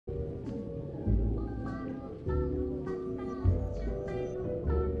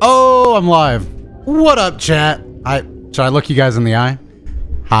Oh, I'm live. What up, chat? Should I look you guys in the eye?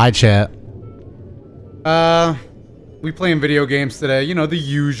 Hi, chat. We playing video games today. You know, the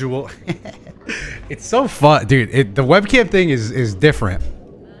usual. It's so fun, dude. The webcam thing is different.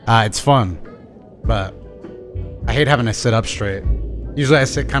 It's fun, but I hate having to sit up straight. Usually I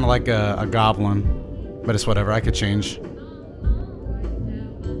sit kind of like a goblin, but it's whatever. I could change.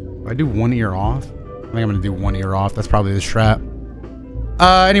 Do I do one ear off? I think I'm gonna do one ear off. That's probably the strat.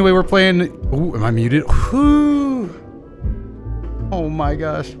 Anyway, we're playing. Ooh, am I muted? Ooh. Oh my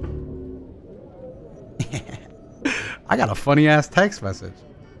gosh. I got a funny ass text message.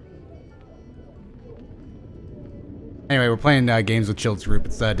 Anyway, we're playing games with Chill's group.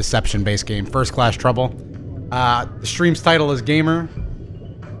 It's a deception-based game. First Class Trouble. The stream's title is Gamer.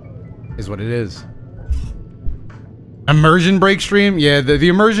 Is what it is. Immersion break stream? Yeah, the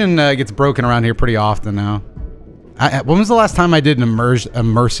immersion gets broken around here pretty often now. When was the last time I did an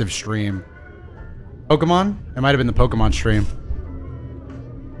immersive stream? Pokemon? It might have been the Pokemon stream.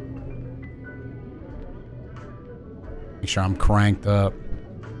 Make sure I'm cranked up.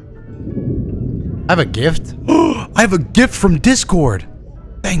 I have a gift? I have a gift from Discord!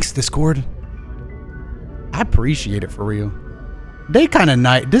 Thanks, Discord. I appreciate it for real. They kinda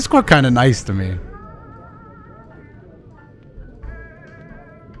nice. Discord kinda nice to me.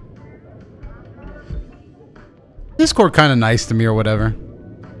 Discord kinda nice to me or whatever.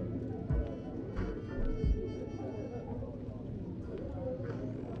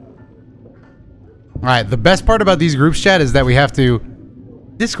 Alright, the best part about these groups chat is that we have to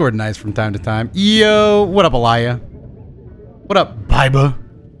Discord nice from time to time. Yo, what up, Alaya? What up, Biba?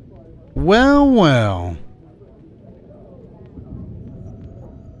 Well, well.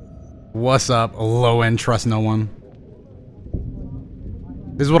 What's up, low end, trust no one?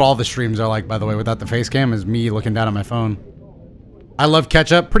 This is what all the streams are like, by the way, without the face cam, is me looking down at my phone. I love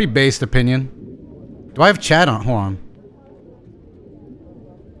ketchup, pretty based opinion. Do I have chat on? Hold on.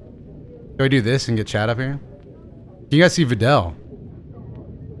 Do I do this and get chat up here? Can you guys see Videl?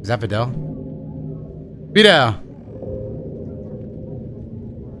 Is that Videl? Videl!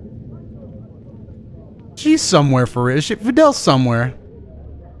 She's somewhere for real. Videl's somewhere.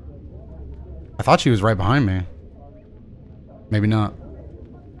 I thought she was right behind me. Maybe not.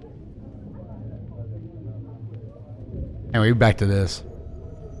 Anyway, back to this.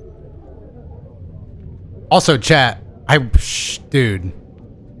 Also, chat. Dude.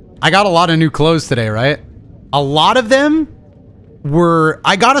 I got a lot of new clothes today, right? A lot of them were...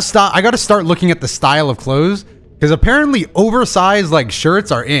 I gotta start looking at the style of clothes. Because apparently oversized, like,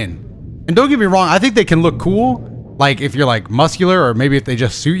 shirts are in. And don't get me wrong, I think they can look cool. Like, if you're, like, muscular or maybe if they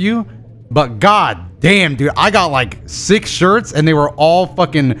just suit you. But god damn, dude. I got, like, 6 shirts and they were all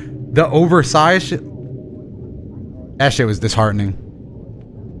fucking the oversized shit. That shit was disheartening.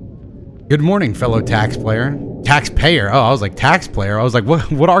 Good morning, fellow taxpayer. Taxpayer? Oh, I was like, tax player. I was like,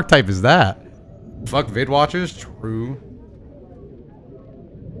 what archetype is that? Fuck vid watchers? True.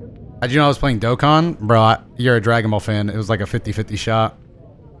 How'd you know I was playing Dokkan? Bro, you're a Dragon Ball fan. It was like a 50-50 shot.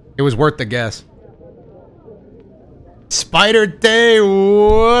 It was worth the guess. Spider Day,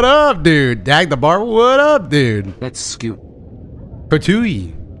 what up, dude? Dag the Bar, what up, dude? Let's scoot.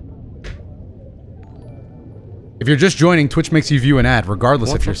 Kotui. If you're just joining, Twitch makes you view an ad,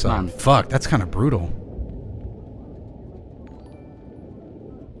 regardless if you're sub. Fuck, that's kind of brutal.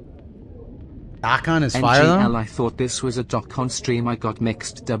 Dokkan is fire though? I thought this was a Dokkan stream. I got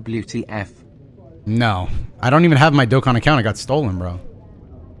mixed. WTF. No. I don't even have my Dokkan account. I got stolen, bro.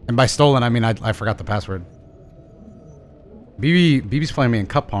 And by stolen, I mean I forgot the password. BB's playing me in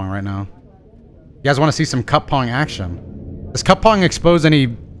Cup Pong right now. You guys want to see some Cup Pong action? Does Cup Pong expose any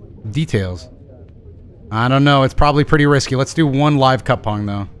details? I don't know. It's probably pretty risky. Let's do one live Cup Pong,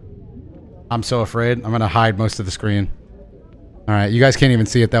 though. I'm so afraid. I'm going to hide most of the screen. Alright, you guys can't even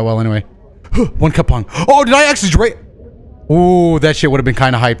see it that well anyway. One Cup Pong. Oh, did I actually... Ooh, that shit would have been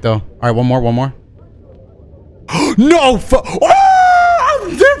kind of hype, though. Alright, one more. No! Oh,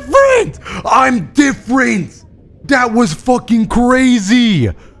 I'm different! I'm different! That was fucking crazy!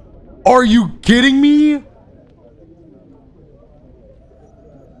 Are you kidding me?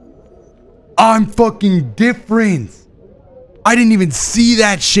 I'm fucking different. I didn't even see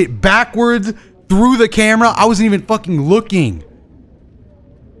that shit backwards through the camera. I wasn't even fucking looking.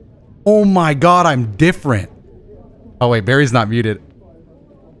 Oh my god, I'm different. Oh wait, Barry's not muted.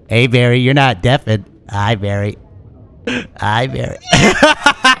 Hey Barry, you're not deafened. Hi Barry. Hi Barry.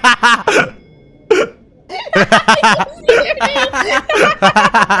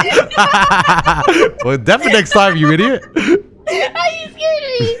 Well, deafen next time, you idiot. Are you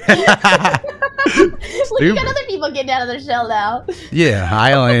kidding me? Look, you got other people getting out of their shell now. Yeah,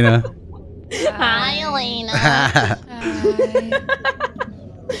 hi Elena. Hi, Elena.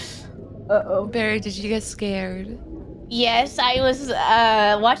 Uh-oh. Barry, did you get scared? Yes, I was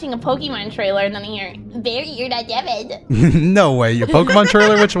watching a Pokemon trailer and then I hear, Barry, you're not dead. No way, your Pokemon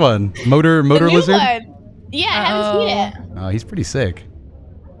trailer? Which one? Motor The new Lizard? one. Yeah, I haven't seen it. Oh, he's pretty sick.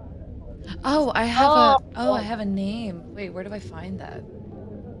 Oh, I have a name. Wait, where do I find that?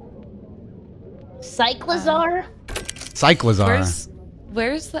 Cyclizar? Cyclizar.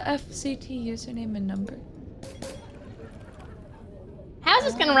 Where's the FCT username and number? How's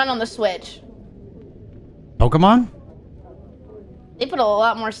this gonna run on the Switch? Pokemon? They put a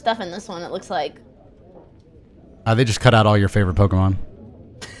lot more stuff in this one, it looks like. They just cut out all your favorite Pokemon.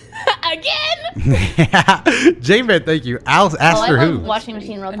 Again? Yeah. J-Man, thank you. Asked her I who. love Washing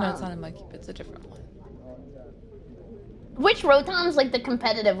Machine No, it's Rotom. not in my keep. It's a different one. Which Rotom's like the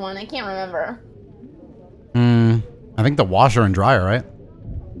competitive one? I can't remember. I think the washer and dryer, right?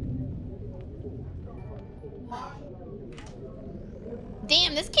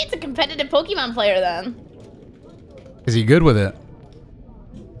 Damn, this kid's a competitive Pokemon player then. Is he good with it?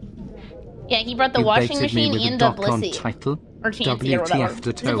 Yeah, he brought the You washing baited me machine with a and the doc on Blissey. title. Or Chansey or whatever. WTF Was the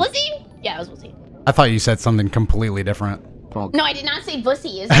it toe. Blissey? Yeah, it was Blissey. I thought you said something completely different. Bog. No, I did not say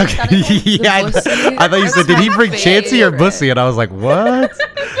Blissey. Is that what I said? Yeah, I thought you said, did he bring Chansey or Bussy? And I was like, what?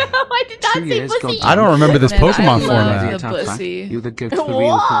 No, I did not 2 say years Blissey. gone. I don't remember this Man, I Pokemon love format. the Bussy. You the goat for real for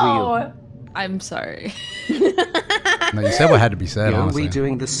real. Whoa! I'm sorry. No, you said what had to be said, You're honestly.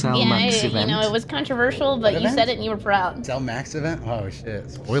 redoing the Cell Yeah, Max you event. know, it was controversial, but What you event? said it and you were proud. Cell Max event? Oh, shit.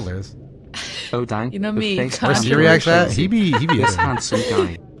 Spoilers. Oh dang. You know the me, face Where's controversial. SeeReax at? He be This it. handsome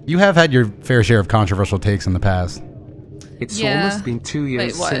guy. You have had your fair share of controversial takes in the past. It's Yeah. almost been 2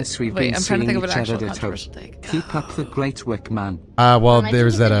 years Wait, what? since we've Wait, been I'm trying to seeing think of each an other actual at home. controversial take. Keep up the great work, man. Well, I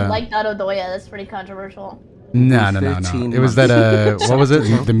there's think that, you like DotoDoya, that's pretty controversial. No. 13 It was that, what was it?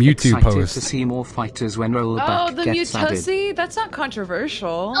 The Mewtwo Excited to post. see more fighters when rollback Oh, the gets added. Mewtwo? That's not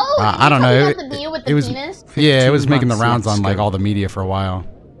controversial. Oh, I don't know. About the Mew with the It was, penis? yeah, it was 15 making the months, rounds on let's like go. all the media for a while.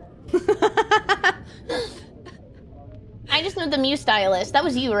 I just know the Mew stylist. That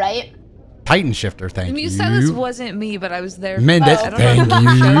was you, right? Titan Shifter, The thank Mew you. stylist wasn't me, but I was there. Man, for that- I don't thank know if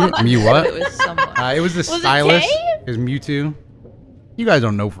you. it was Mew what? It was someone. It was the Was it stylist. Tay? It was Mewtwo. You guys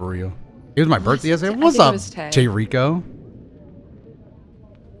don't know for real. It was my birthday yesterday. I What's think it up, was Tay. Jay Rico?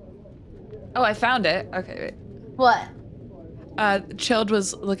 Oh, I found it. Okay, What? wait. Chilled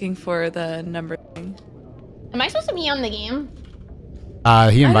was looking for the number thing. Am I supposed to be on the game?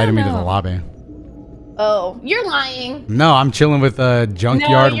 He invited me to the know. lobby. Oh, you're lying. No, I'm chilling with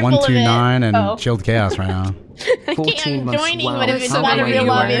Junkyard No, you're full of it. 129 and Oh. Chilled Chaos right now. Okay, 14 I'm months. joining, Wow, but if it's so not a where real you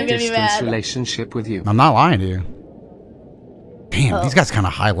lobby, were. I'm gonna be distance mad. relationship with you. I'm not lying to you. Damn, Oh. these guys kind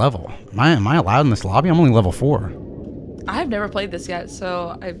of high level. Am I allowed in this lobby? I'm only level 4. I've never played this yet,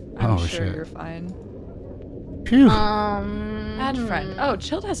 so I'm Oh, sure shit. you're fine. Phew. Add friend. Oh,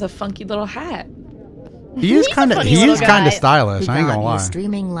 Chilled has a funky little hat. he is he's a kind of funny little guy. stylish. I ain't gonna you lie.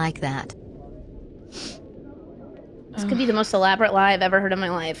 streaming like that. This could be the most elaborate lie I've ever heard in my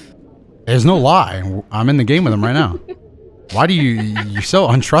life. There's no lie. I'm in the game with him right now. Why do you're so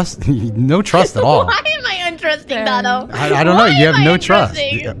untrust? No trust at all. Why am I untrusting, Doto? I don't know. Why You have am I no trust.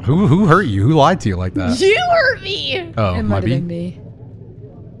 untrusting? Who hurt you? Who lied to you like that? You hurt me. Oh, It might might have be. been me.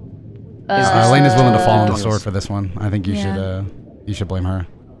 Elena's willing to fall on the Doyle's. sword for this one. I think you Yeah. should blame her.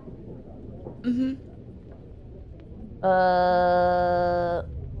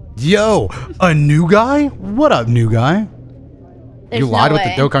 Yo, a new guy? What up, new guy? There's You lied no with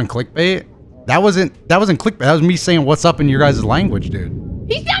way. the Dokkan clickbait? That wasn't clickbait. That was me saying what's up in your guys' language, dude.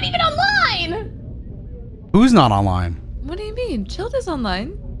 He's not even online. Who's not online? What do you mean? Chilled is online.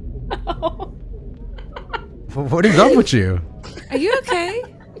 What is up with you? Are you okay?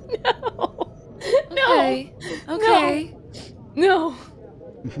 No. Okay. Okay. No.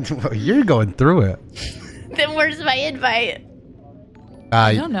 You're going through it. Then where's my invite?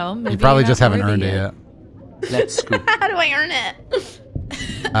 I don't know. Maybe You probably you're just not haven't worthy earned it yet. Let's go. How do I earn it?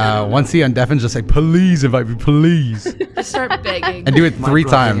 Once he undeafens, just say, please invite me, please. Just start begging. And do it My 3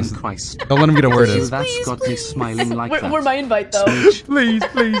 brother in times. Christ. Don't let him get a word in. So that's got me smiling like that. Where's my invite though? Smooch. Please,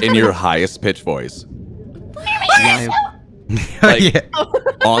 please. In your highest pitch voice. Yeah, Like, Yeah.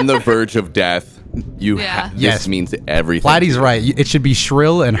 on the verge of death. You Yeah. this Yes. means everything. Platy's right. It should be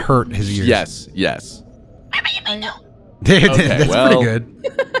shrill and hurt his ears. Yes, yes. Dude, Okay, that's well- pretty good.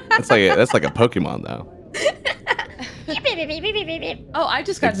 That's like a Pokemon though. Oh, I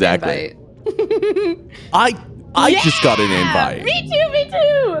just got Exactly. an invite. I just got an invite. Me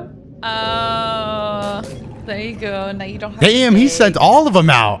too. Oh, there you go. Now you don't have Damn, to he beg. sent all of them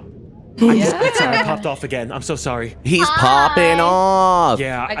out. Sorry, I popped off again. I'm so sorry. He's popping off.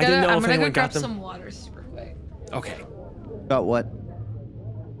 Yeah, I I'm didn't know gonna if go anyone grab got them. some water super quick. Okay. Got what?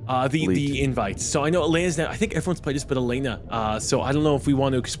 The invites. So I know Elena's now. I think everyone's played this, but Elena. So I don't know if we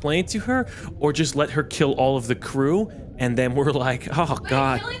want to explain it to her or just let her kill all of the crew, and then we're like, oh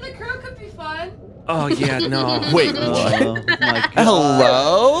god. Killing the crew could be fun. Oh yeah, no. Wait, what? Oh my God.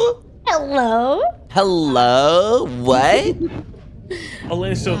 Hello? Hello? Hello? What?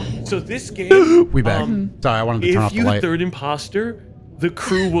 Elena, so this game. We back. Sorry, I wanted to turn off If the you're light. third imposter, the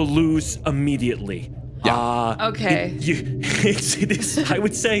crew will lose immediately. Okay. I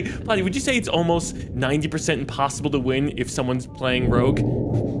would say, Patty, would you say it's almost 90% impossible to win if someone's playing Rogue?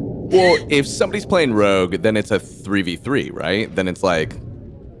 Well, if somebody's playing Rogue, then it's a 3v3, right? Then it's like,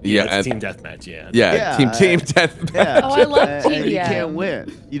 It's team deathmatch, yeah. yeah, team deathmatch. Yeah. Oh, I love And you TDM. can't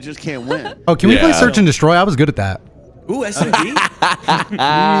win. You just can't win. Oh, can we play Yeah. Search and Destroy? I was good at that. Ooh, SMD?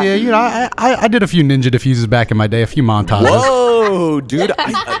 Yeah, you know, I did a few ninja diffuses back in my day, a few montages. Whoa, dude!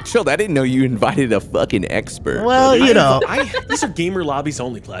 Chilled. I didn't know you invited a fucking expert. Well, you know, These are gamer lobbies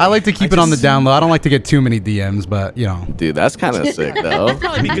only, Patty. I like to keep it on the down low. I don't like to get too many DMs, but you know. Dude, that's kind of sick though.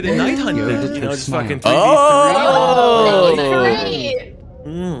 Probably be good at Night Hunt then, you know, just fucking 3v3. Oh! Great.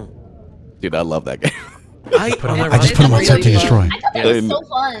 Dude, I love that game. I just put them on Search and Destroy. I thought that was so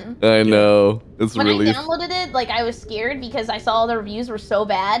fun. I know. It's When really. I downloaded it, like I was scared because I saw the reviews were so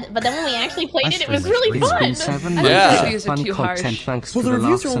bad. But then when we actually played it, it was really fun. Yeah. Reviews are too harsh. Well, the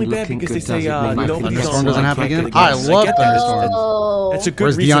reviews are only bad because they say nobody's Thunderstorm doesn't happen online, again? can't I get love it. Thunderstorm. Oh. That's a good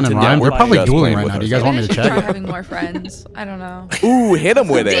Where's reason Dion to and not Ryan? We're buy probably it. dueling Just right play now. Do with you guys us. want me to Try check? having more friends. I don't know. Ooh, hit him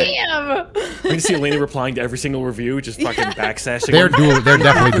with it. Damn. We're gonna see Elena replying to every single review, just fucking backslashing. They're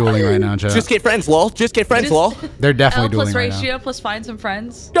definitely dueling right now, chat. Just get friends, lol. Just get friends, lol. They're definitely L dueling plus right now. ratio plus find some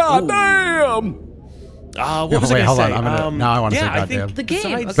friends. God damn. What was I Wait, gonna hold say? on. I'm gonna- now I wanna say yeah, I goddamn. think The game.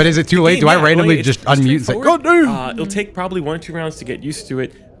 besides- But is it too the late? game, Do I yeah, randomly it's just pretty unmute and say, straightforward. "God damn"? It'll take probably 1 or 2 rounds to get used to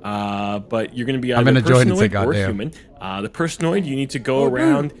it. But you're gonna be either I'm gonna join and say, personoid or "Goddamn." human. The personoid, you need to go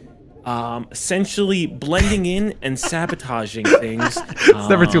around essentially blending in and sabotaging things. It's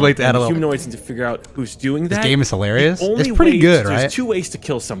never too late to add a and little. humanoids need to figure out who's doing that. This game is hilarious. The only It's pretty way- good, There's right? 2 ways to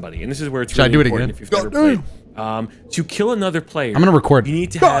kill somebody, and this is where it's Should I really do it important again? if you've never played. To kill another player, I'm gonna record. You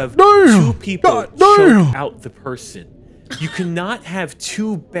need to have Goddamn! 2 people Goddamn! choke out the person. You cannot have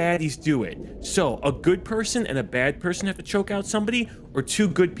 2 baddies do it. So a good person and a bad person have to choke out somebody, or 2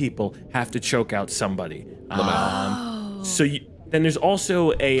 good people have to choke out somebody. Then there's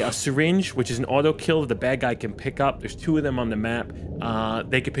also a syringe, which is an auto kill that the bad guy can pick up. There's 2 of them on the map.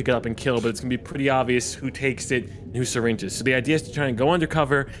 They can pick it up and kill, but it's gonna be pretty obvious who takes it and who syringes. So the idea is to try and go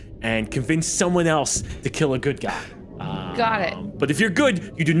undercover and convince someone else to kill a good guy. Got it. But if you're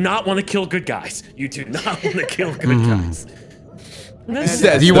good, you do not want to kill good guys. You do not want to kill good guys.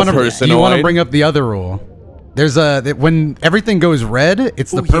 Says Do you the want to personoid. bring up the other rule? There's when everything goes red,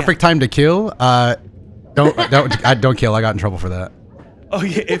 it's the Ooh, yeah. perfect time to kill. Don't kill. I got in trouble for that. Oh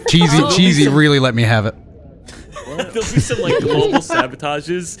yeah, if Cheesy really let me have it. There'll be some like global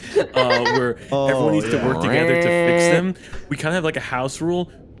sabotages where everyone needs to work together to fix them. We kind of have like a house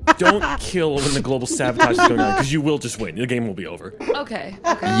rule. Don't kill when the global sabotage is going on, because you will just win. The game will be over. Okay.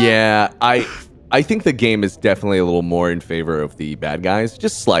 Yeah, I think the game is definitely a little more in favor of the bad guys,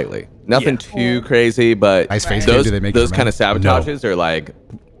 just slightly. Nothing too crazy, but Nice face cam, those do they make those you kind of mad? sabotages are like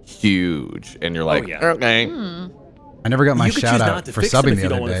huge, and you're like, yeah. okay. I never got my You could shout choose not out to for fix them subbing if you the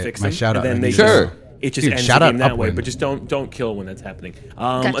don't other want to day. fix My them, shout out. and then they Sure. it just Dude, ends shout the out game that way. Upwind. But just don't kill when that's happening.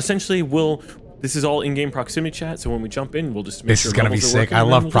 Gotcha. Essentially, this is all in-game proximity chat. So when we jump in, we'll just make This sure is gonna be levels are sick. working, I and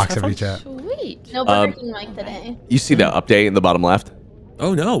love then we'll just have proximity fun. chat. Sweet. No Burger King Mike today. You see the update in the bottom left?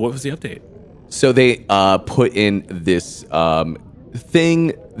 Oh no! What was the update? So they put in this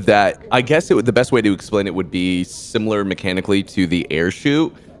thing that I guess the best way to explain it would be similar mechanically to the air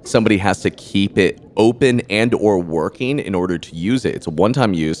shoot. Somebody has to keep it open and or working in order to use it. It's a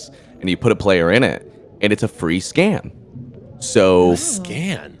one-time use, and you put a player in it, and it's a free scan. So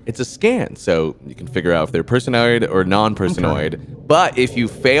Scan. it's a scan, so you can figure out if they're personoid or non-personoid. But if you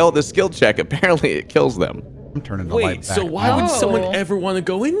fail the skill check, apparently it kills them. I'm turning the light Wait. back. So why would Oh. someone ever want to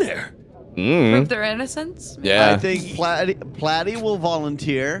go in there? Prove their innocence. Yeah, I think Platty will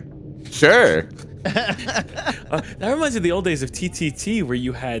volunteer. sure. That reminds me of the old days of TTT, where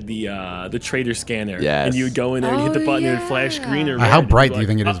you had the trader scanner, Yes. and you would go in there and hit the Oh, button and it would flash yeah. green or red. How and you'd bright be do you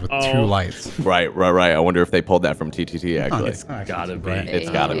like, think it is with 2 lights? Right. I wonder if they pulled that from TTT actually. It's Gotta be. It's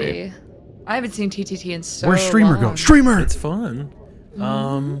gotta be. I haven't seen TTT in so Where's streamer long. go? Streamer. It's fun.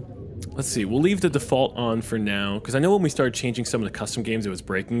 Let's see. We'll leave the default on for now, because I know when we started changing some of the custom games, it was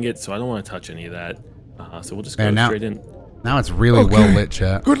breaking it, so I don't want to touch any of that. So we'll just go And now- straight in. Now it's really well lit,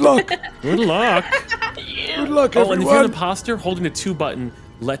 chat. Good luck. Good luck. Good luck, Oh, and if you're everyone. an imposter, holding the 2 button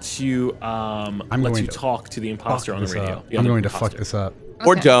lets you talk to the imposter on the radio. I'm going to fuck this up.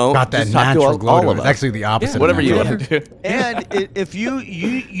 Or don't. Got that Just talk to natural glow all to it. of It's us. actually the opposite. of Whatever you natural. want to do. And if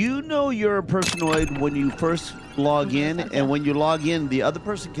you know you're a personoid when you first log in, and when you log in, the other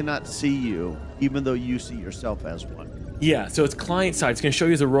person cannot see you, even though you see yourself as one. Yeah, so it's client side. It's going to show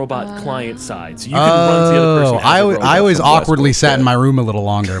you as a robot client side. So you can run to the other person. Oh, as a robot I always from awkwardly Westworld. sat in my room a little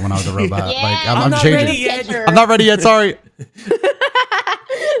longer when I was a robot. Yeah, like I'm I'm not changing. ready yet. I'm not ready yet. Sorry.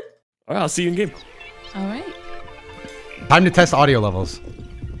 All right, I'll see you in game. All right. Time to test audio levels.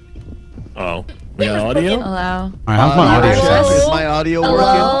 Oh, we got audio? Hello. All right, how's my audio? Chef, sound? is my audio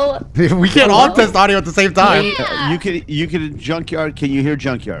Hello? We can't all test audio at the same time. working? You can junkyard. Can you hear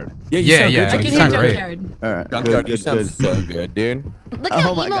junkyard? You Yeah, sound yeah. good, I You can Junkie. sound hear great. Junkyard. All right. Junkyard, you Good, sound good. so good, dude. Look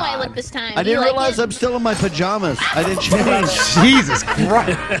how Oh my emo I God. look this time. I Do you didn't like realize it? I'm still in my pajamas. I didn't change. Jesus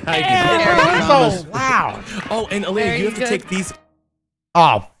Christ. Very so loud. Oh, and Alea, Very you have to good. take these.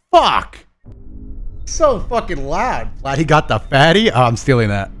 Oh, fuck. So fucking loud. Glad he got the fatty. Oh, I'm stealing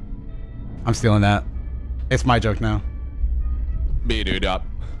that. I'm stealing that. It's my joke now. Beat it up.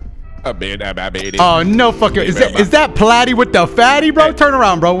 Oh, no fucking. Is that Platty with the fatty, bro? Turn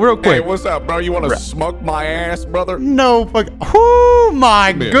around, bro, real Hey, quick. what's up, bro? You want to smoke my ass, brother? No fuck. Oh,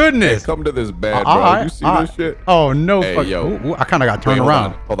 my Come here. goodness. Hey, come to this bed, All bro. right, You see all this right. shit? Oh, no Hey, fuck. yo. Ooh, I kind of got Wait, turned hold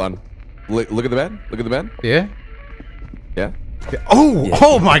around. on, Hold on. Look at the bed. Look at the bed. Yeah? Yeah. Oh,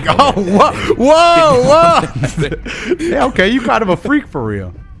 oh my God. Whoa, whoa. Yeah, okay, you kind of a freak for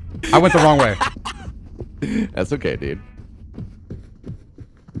real. I went the wrong way. That's okay, dude.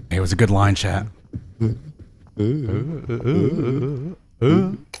 Hey, it was a good line, chat.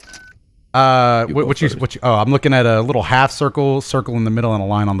 What you? Oh, I'm looking at a little half circle in the middle, and a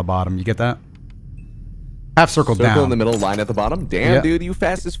line on the bottom. You get that? Half circle down. Circle in the middle, line at the bottom. Damn, Yeah. dude, you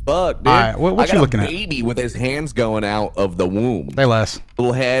fast as fuck, dude. All right, what I you got looking a at? baby with his hands going out of the womb. Say less.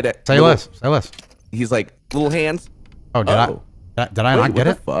 Little head. Say little- less. Say less. He's like little hands. Oh, did Oh. I? Did I Wait, not get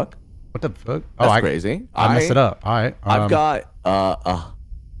it? What the fuck? What the fuck? Oh, That's crazy. I messed it up. All right. I've got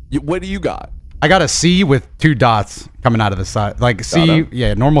what do you got? I got a C with 2 dots coming out of the side. Like C, Dotto?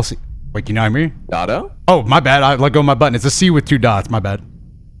 yeah, normal C. Wait, can you know what I mean? Dotto? Oh, my bad. I let go of my button. It's a C with 2 dots. My bad.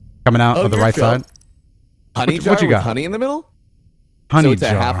 Coming out Oh, of the you're right chill. side. Honey What jar you with got? honey in the middle? Honey so it's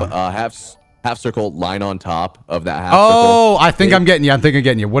jar. a half circle line on top of that half Oh, circle. I think I'm getting you. I'm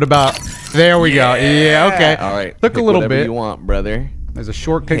getting you. What about? There we go. Yeah. Okay. All right. Took a pick little whatever bit. you want, brother. There's a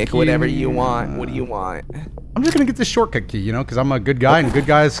shortcut Pick key. whatever you want. What do you want? I'm just gonna get the shortcut key, you know, because I'm a good guy, and good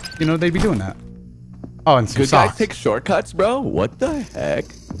guys, you know, they be doing that. Oh, and some Good socks. guys take shortcuts, bro. What the heck?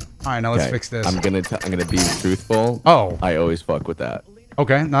 All right, now let's Okay, fix this. I'm gonna be truthful. Oh. I always fuck with that.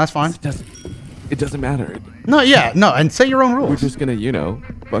 Okay, no, that's fine. It doesn't matter. No, yeah, no, and say your own We're rules. just gonna,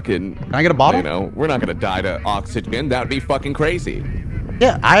 fucking. Can I get a bottle? You know, we're not gonna die to oxygen. That would be fucking crazy.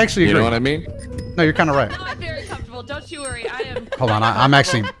 Yeah, I actually You agree. know what I mean? No, you're kind of right. No, I'm very comfortable. Don't you worry. I am. Hold on, I'm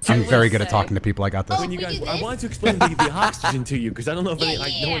very good at talking to people. I got this. When you we guys, do I this? wanted to explain the oxygen to you because I don't know if Yeah, no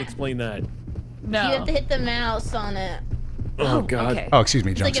yeah. one explained that. You have No. to hit the mouse on it. Oh God. Okay. Oh, excuse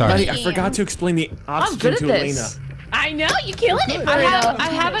me, John. like a Sorry. mini- I forgot to explain the I'm oxygen good at to this. Elena. I know, you're killing it, I Bruno.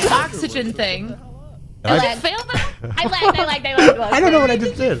 have an oxygen thing. Did I I- lagged. Fail that? I lagged. I don't know what I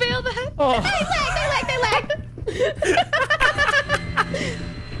just did. Fail that? I lagged.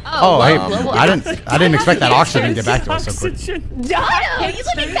 Oh, hey, global I didn't expect that oxygen to get back to us so quick. Oxygen. Dono, you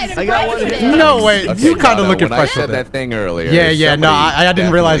looking kind of I got one fresh hit. today. No way, Okay, you kind of Dotto, looking when fresh I said with it. that thing earlier. Yeah, no, I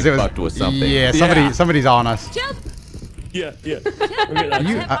didn't realize it was. fucked with something. Yeah, somebody's on us. Jump. Yeah. You- I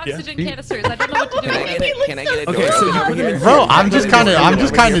have oxygen you- canisters. I don't know what to do Can I with get them. it? Can I get it? Okay, so you're bringing in. Bro, I'm just kind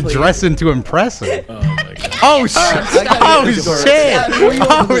of dressing to impress him. Oh my God. Oh shit! Oh shit!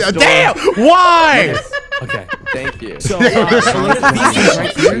 Oh damn! Why? Okay. Thank you. So these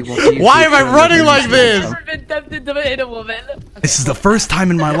right here. Why am I running like this? I've been tempted to hit a woman. This is the first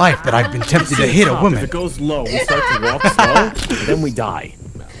time in my life that I've been tempted to hit a If woman. it goes low, we start to walk slow, then we die.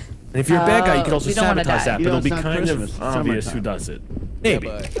 And if you're a bad guy, you can also we don't wanna sabotage die. that, You but know, it'll be it's not kind Christmas, of it's obvious summertime. who does it. Maybe.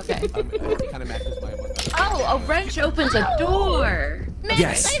 Okay. It kind of matches my one. Oh, a wrench opens a door. Man,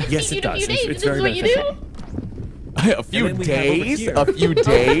 Yes, I haven't yes, seen it you in a does. few It's days. This very is what you beneficial. do? A few then we have over days. here. A few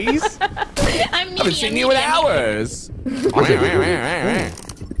days. I'm I've needy. been seeing you in hours. Aww.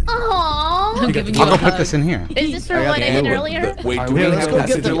 I'm giving you I'll a go put hug. this in here. Is this for what I did earlier? Wait, Alright, do we we have have to go get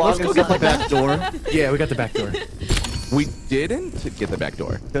passenger the- log? let's go get the back door. Yeah, we got the back door. We didn't get the back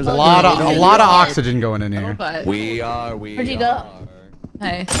door. There's A lot of oxygen going in Oh, here. but We Where'd you go? are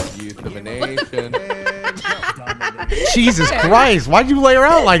hey, youth of a nation. Jesus Christ! Why'd you lay her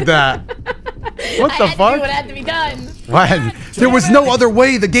out like that? What the I had to do fuck? what had to be done. What? There was no other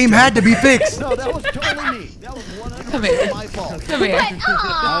way. The game had to be fixed. No, that was totally me. That was 100% Come here. my fault. Come here.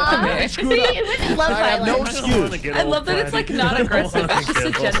 I screwed up. Love I have no violence. excuse. I love that it's like not aggressive. It's just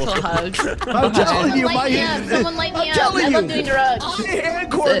a gentle hug. I'm telling you, Someone light me up. Someone light me I'm up. telling I love you. doing drugs. My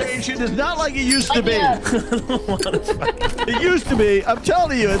hand coordination is not like it used to Light be. me up. It used to be. I'm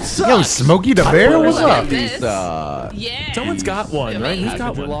telling you, it sucks. Yo, Smokey the Bear, what's Look at up? this. These Yeah. Someone's got one, right? Who's got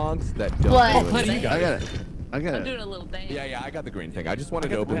package one? logs that don't What? go Oh, plenty, in. you got I it. got it. I got I'm it. doing a little dance. Yeah, I got the green thing. I just wanted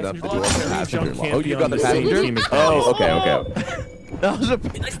to I got the open up the passenger door for the log. passenger Junk log. can't Oh, you be got on the the same passenger? team as Oh, okay. That was a,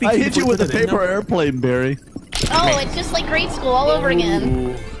 Nice I thing hit to you with a put it in, paper though. airplane, Barry. Oh, it's just like grade school all over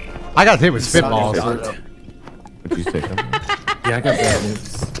again. I got hit with spitballs. What'd you say? Yeah, I got bad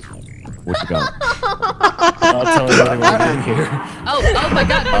news. What you got? I'll tell everybody what we're doing here. Oh my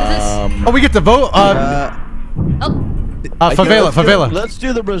God! What is Oh, we get to vote. this? Oh, Favela. Let's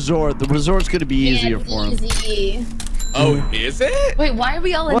do the resort. The resort's gonna be easier Yeah, for him. easy. Oh, is it? wait. Why are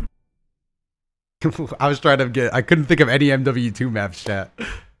we all in? I was trying to get. I couldn't think of any MW2 maps. Chat.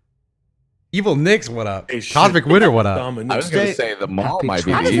 Evil Nix, what up? Hey, shit. Cosmic Winter, what up? I was gonna say the mall might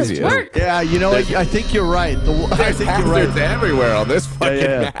be How the does this easiest. work? Yeah, you know what? I think you're right. I think you're Hazards right. everywhere on this fucking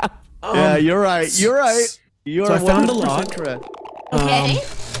yeah. map. Yeah, you're right. You're right. You So are I found a 100% log. correct. Okay.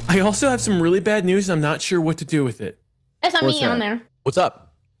 I also have some really bad news. I'm not sure what to do with it. That's not What's me on that? there. What's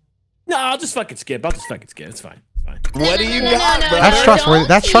up? No, I'll just fucking skip. It's fine. It's fine. What do you no, got, no, bro? no, That's no, trustworthy. don't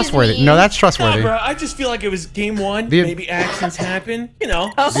That's tease trustworthy. me. No, that's No, trustworthy. bro. I just feel like it was game one. The- Maybe accidents happen. You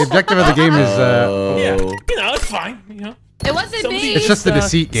know. The objective of the game is Yeah. You know, it's fine. You know. It wasn't me. It's just the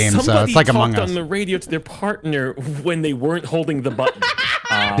deceit game, so somebody it's like Among talked Us. on the radio to their partner when they weren't holding the button. Did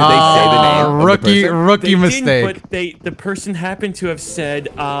they say the name of the rookie person? rookie They mistake. didn't, but the person happened to have said,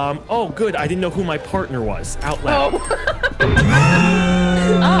 "Oh, good. I didn't know who my partner was." Out loud.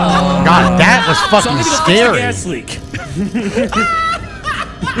 God, that was fucking Somebody go fix the scary. gas leak.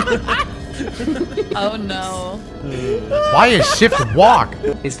 Oh no. Why is shift walk?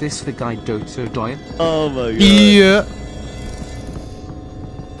 Is this the guy DotoDoya? Oh my god. Yeah.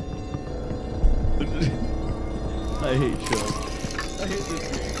 I hate show.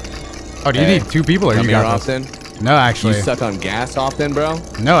 Oh, do you Hey, need two people or Come you here got this? often? No, You actually. suck on gas often, bro?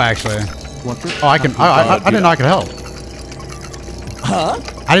 No, actually. What the Oh, I can. I didn't know I could help. Huh?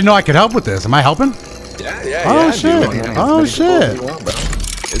 I didn't know I could help with this. Am I helping? Yeah. Oh, dude. shit. As many Oh, people shit. as you want, bro.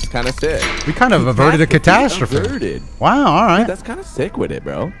 It's kind of sick. We kind of averted a catastrophe. Averted. Wow. All right. That's kind of sick with it,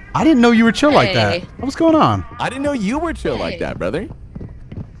 bro. I didn't know you were chill like that. Hey. What's going on? I didn't know you were chill like Hey. that, brother.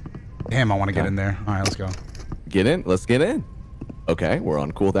 Damn, I want to get in there. All right, let's go. Get in. Let's get in. Okay, we're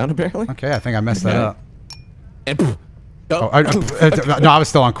on cooldown apparently. Okay, I think I messed that up. And poof. Oh, no, I was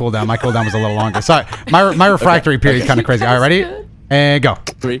still on cooldown. My cooldown was a little longer. Sorry, my refractory period kind of crazy. All right, ready? And go.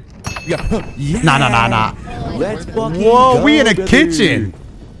 3. Yeah. Yeah. Nah. Let's fucking Whoa, go, we in a baby. kitchen.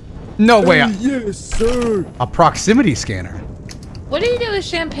 No way. Yes, sir. A proximity scanner. What do you do with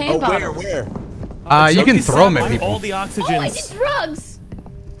champagne Oh, bottles? where? You can Junkie throw them at Sabling, All people. the Oh, I oxygens. did drugs.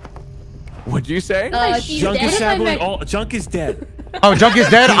 What'd you say? She's Junk is dead. sabling. Junk is dead. Oh, Junk is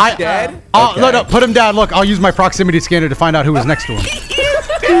dead. He's dead? Oh, Okay. look, put him down. Look, I'll use my proximity scanner to find out who was next to him.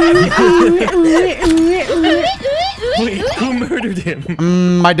 Wait, who murdered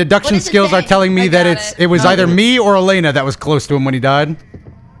him? My deduction What does it skills are say? telling me I that got it was either me or Elena that was close to him when he died.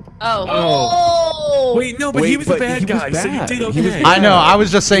 Oh. Oh. Wait, no, but Wait, he was but the bad he was guy, so you bad. did He was okay. I know. I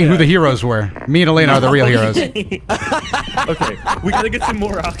was just saying who the heroes were. Me and Elena are the real heroes. Okay, we gotta get some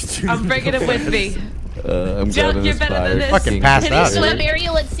more oxygen. I'm bringing it with me. I'm Junk, grabbing you're this better than fire. this. Fucking passed Can you out. Give him a swim?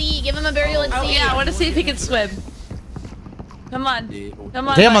 burial at sea. Give him a burial at Oh sea. yeah, I want to see if he can swim. Come on. Come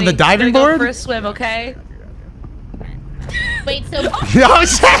on. Damn, on the buddy. diving We're gonna board? go for a swim, okay? Wait, so Oh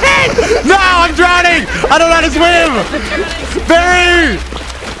shit! No, I'm drowning! I don't know how to swim! Barry!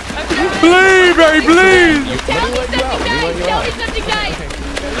 Please, Barry, please! tell me something, guys. Tell me something, guys.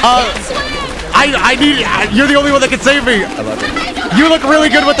 Swim. I need. You're the only one that can save me. You look really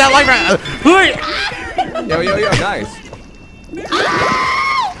good with that life raft. Yo, nice.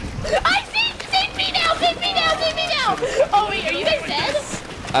 I see. Save me now. Save me now. Save me now. Oh wait, are you guys dead?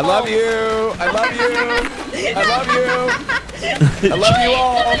 I love you. I love you. I love you. I love you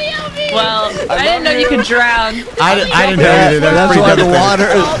all. Somebody help me. Well, I love didn't know you you. could drown. I didn't know you did. That's pretty why the devastating. water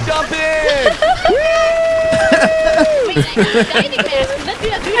is. I'll jump in. Wait, I need a diving mask. Let's do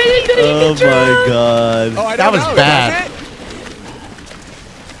that. Oh my god. Oh, I That don't was know. bad.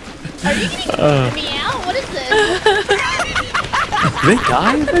 Is Are you getting me out? What is this? Did they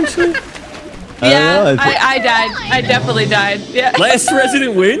die eventually? Yeah, know, I think- I died. I definitely died. Yeah. Last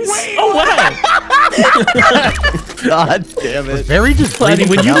resident wins? Oh, wow. God damn it. Very just Platy,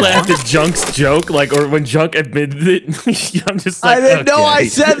 when you bleeding laughed out. at Junk's joke, like, or when Junk admitted it, I'm just like, I didn't know I okay.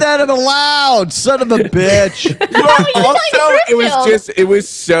 said that aloud. Son of a bitch. Also, it was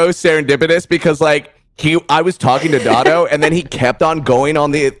so serendipitous because like I was talking to Dotto and then he kept on going on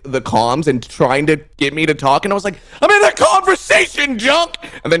the comms and trying to get me to talk and I was like, I'm in a conversation, Junk.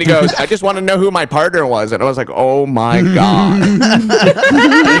 And then he goes, I just want to know who my partner was. And I was like, oh my God.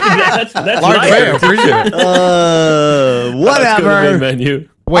 that's Large my man, appreciate it. Whatever. Menu.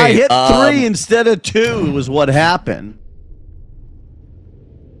 I Wait, hit 3 instead of 2 was what happened.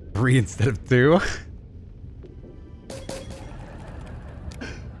 3 instead of 2.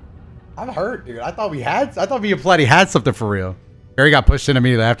 I'm hurt, dude. I thought me and Plenty had something for real. Barry got pushed in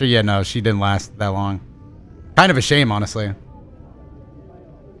immediately after. Yeah, no, she didn't last that long. Kind of a shame, honestly.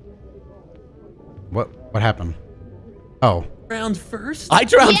 What happened? Oh. Round first? I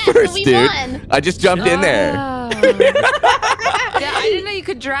drowned Yeah, first, we dude. won. I just jumped in there. Yeah, I didn't know you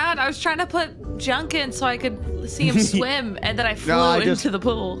could drown. I was trying to put Junk in so I could see him swim, and then I flew into the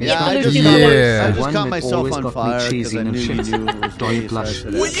pool. Yeah, I there's just, two Yeah. I just One caught that myself always on got me fire because cheesy I and knew shit. you knew it was Don't me. blush.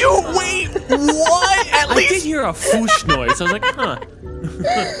 Will you wait? What? At I did least hear a whoosh noise. I was like, huh.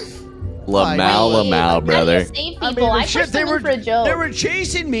 Lamau, brother. How do you save people? I pushed them in for a joke. they were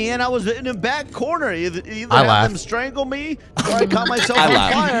chasing me, and I was in the back corner. Either I have laughed. them strangle me, or I caught myself I on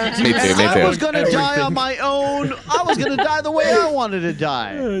laughed. fire. Me too, and me I too. was gonna die on my own. I was gonna die the way I wanted to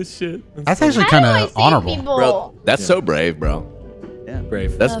die. Oh, shit. That's actually How do kind I of save honorable. people? Bro, that's so brave, bro.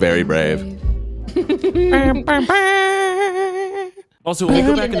 Brave. That's very brave. Also, we'll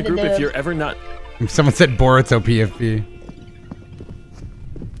go back in the group if you're ever not... Someone said Boruto PFP.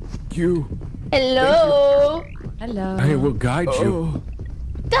 Hello. Hello. I will guide you.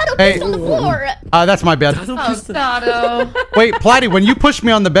 Dotto Hey. pissed on the floor. That's my bad. Oh, Dotto. Wait, Platty, when you pushed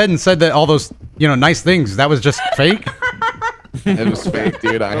me on the bed and said that all those, nice things, that was just fake? It was fake,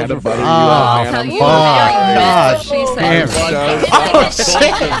 dude. I had to butter you Oh, up, man. Tell I'm you God. what, she Damn. said. Oh,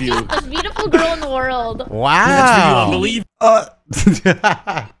 shit. Of you. Most beautiful girl in the world. Wow. Unbelievable.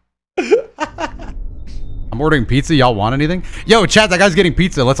 I'm ordering pizza. Y'all want anything? Yo, chat, that guy's getting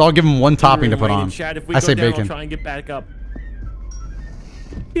pizza. Let's all give him one topping to put on. Chat, if we I go say down, bacon. I'll try and get back up.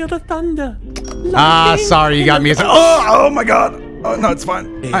 Feel the thunder. Sorry, you got me. Oh my God. Oh, no, it's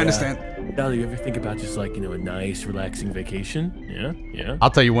fine. Hey, I understand. Dotto, you ever think about just like, a nice, relaxing vacation? Yeah? I'll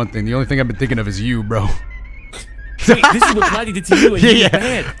tell you one thing. The only thing I've been thinking of is you, bro. Wait, this is what Platty did to you and Yeah,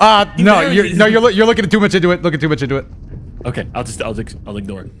 bad. no, you're looking too much into it. Looking too much into it. Okay, I'll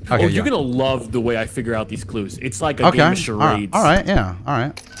ignore it. Okay, you're yeah. gonna love the way I figure out these clues. It's like a game of charades. All right, yeah, all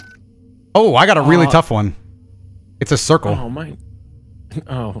right. Oh, I got a really tough one. It's a circle. Oh, mine.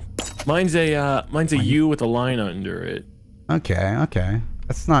 Oh, mine's a U with a line under it. Okay.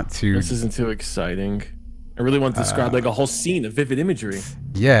 That's not too. This isn't too exciting. I really want to describe like a whole scene of vivid imagery.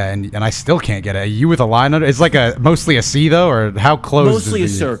 Yeah, and I still can't get it. A U with a line under. It's like mostly a C though, or how close? Mostly a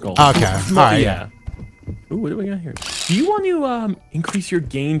is the- circle. Okay, all right. Yeah. Ooh, what do we got here? Do you want to increase your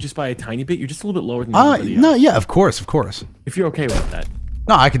gain just by a tiny bit? You're just a little bit lower than everybody else. No, yeah, of course. If you're okay with that.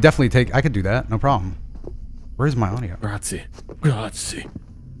 No, I could definitely I could do that. No problem. Where's my audio? Grazie.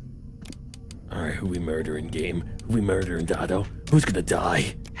 All right, who we murdering, game? Who we murdering, Dotto? Who's gonna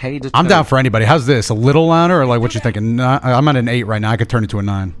die? Hey, I'm down for anybody. How's this? A little louder, or like what you thinking? I'm at an 8 right now. I could turn it to a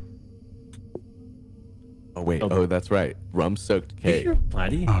 9. Oh, wait. Oh, that's right. Rum-soaked cake.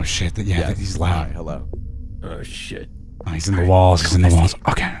 Platty? Oh shit! Yeah, he's loud. Hi, hello. Oh shit. Oh, he's in the walls. He's in the walls.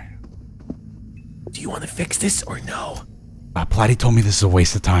 Okay. Do you want to fix this or no? Platty told me this is a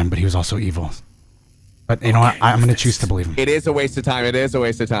waste of time, but he was also evil. But you know what? I'm gonna choose to believe him. It is a waste of time. It is a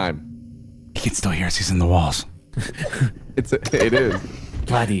waste of time. He can still hear us. He's in the walls. It is.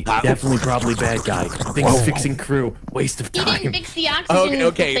 Platty, definitely probably bad guy. Things fixing crew. Waste of He time. didn't fix the oxygen.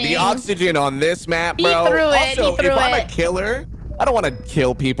 Okay. thing. The oxygen on this map, He bro. threw it, Also, he threw if I'm a it. killer, I don't want to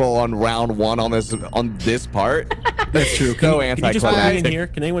kill people on round 1 on this part. That's true. So Can you just put me in anticlimactic. here?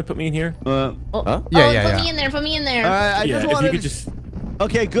 Can anyone put me in here? Huh? Yeah. Put me in there. Put me in there. All right, I Yeah, just if you wanted could to. just...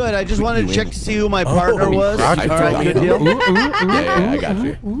 Okay, good. I just wanted to check to see who my partner was. All I right, forgot. good deal. Yeah, I got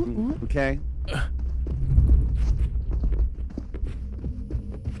you. Okay.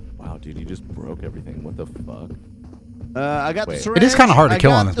 Wow, dude, you just broke everything. What the fuck? I got the Wait. syringe. It is kinda hard to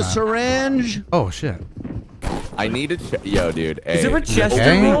kill on this I got the map. syringe. Oh shit. I need a yo, dude. Is hey, there a chest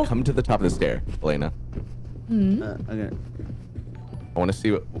Okay. roll? Come to the top of the stair, Elena. Okay. I want to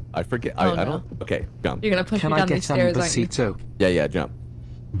see what I forget. Oh, I don't. Okay, jump. You're gonna push Can me I down get these some stairs, aren't you? besito? Yeah, jump.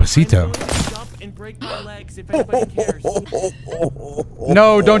 Besito. Jump and break my legs if anybody cares.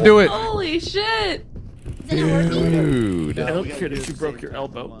 No, don't do it. Holy shit! Is it working? Dude. I don't care that you broke your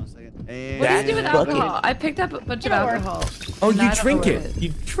elbow. And What do you do with alcohol? I picked up a bunch of alcohol. Oh, and I you don't drink know it. what it is.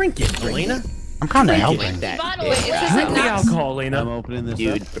 You drink it, Elena. I'm kind of helping. Bottle Wait, it. it says Drink it the not. alcohol, I'm Elena. opening this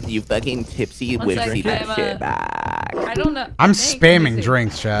Dude, up. you fucking tipsy One whipsy sec, that I'm, shit back. I don't know. I'm I think, let me spamming see.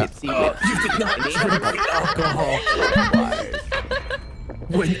 drinks, chat. Tipsy whipsy. You did not drink the alcohol.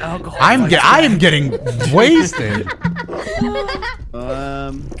 When alcohol. I am getting wasted.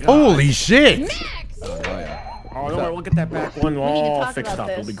 Holy shit. Max. Oh, don't worry, we'll get that back one need to all talk fixed about up.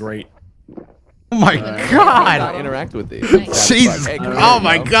 It'll this. be great. Oh my Not god. interact with these. Jesus. Oh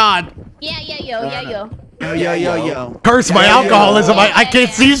my god. Yeah, yo. Yo. Curse my alcoholism. I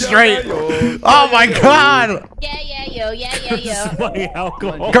can't see straight. Oh my god. Yeah, yo. My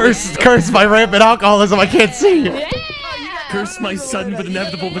alcohol. Curse my rampant alcoholism. I can't see. Yeah. Curse my sudden but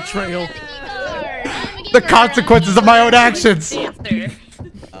inevitable betrayal. The consequences of my own actions.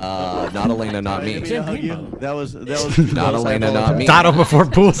 Not Elena, not me. That was Not Elena, not me. Dotto before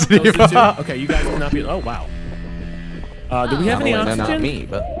pools. Okay, you guys cannot be. Oh wow. Do we have Not any Elena, oxygen? not me.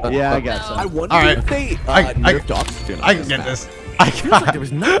 But Yeah, I got I some. wonder All right. if they I- nerfed oxygen. on I can this get map. this. There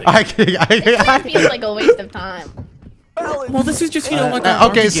was nothing. That feels like a waste of time. Well, this is just like.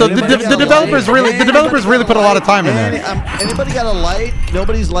 Okay, so the developers really put a lot of time in there. Anybody got a light?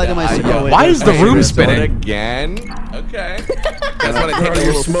 Nobody's lighting my cigar. Why is the room spinning? Again? Okay. That's when I take a You're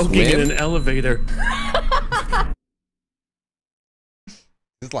little smoking in swim. an elevator.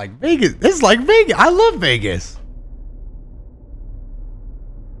 It's like Vegas. It's like Vegas. I love Vegas.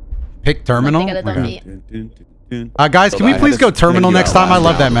 Pick terminal. I gotta Okay. dump Guys, can we please go terminal next time? I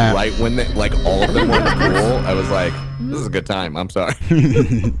love that map. Right when like all of them were in the pool, I was like, "This is a good time." I'm sorry.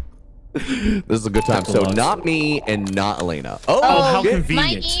 This is a good time. So not me and not Elena. Oh, how My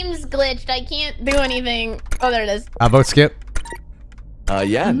convenient. game's glitched. I can't do anything. Oh, there it is. I vote skip.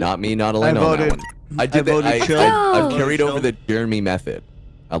 Yeah, not me, not Elena on that voted- one. I did that. voted chill. I've Go. carried over the Jeremy method.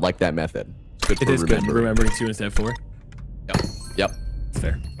 I like that method. It's good It for is good. remembering. Remembering 2 instead of 4. Yep. It's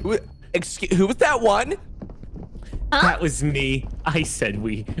fair. Who was that one? That was me. I said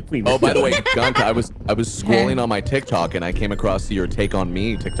we. Oh, by the way, Gonka, I was scrolling on my TikTok and I came across your Take on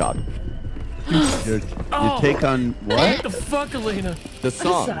Me TikTok. You take on What what? the fuck, Elena? The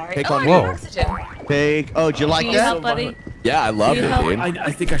song. Sorry. Take Oh, on I Me. need Whoa. oxygen. Take. Oh, do you like Can you help, that? buddy? Yeah, I loved You it, help? dude.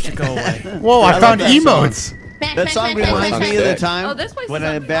 I think I should go away. Whoa, I found like that song. emotes. That song reminds me of the Sick. time Oh, this place when is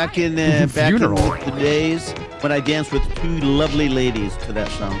I on back fire. in back in Funeral. the days when I danced with 2 lovely ladies to that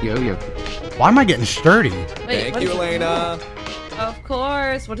song. Why am I getting sturdy? Wait, Thank what you, is it? Elena. Of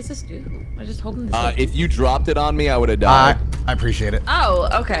course. What does this do? I just holding this. up. If you dropped it on me, I would have I died. appreciate it. Oh,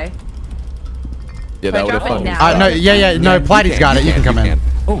 okay. Yeah, I that would have drop it fucked me. now? No, no, Platty's got it. You can come in.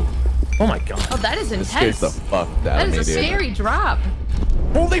 Oh my god. Oh, that is This scares intense. the fuck out That of is me, a dude. scary drop.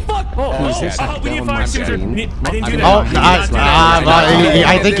 Holy fuck! We need fire extinguisher. I didn't do that. Oh, I did not do that.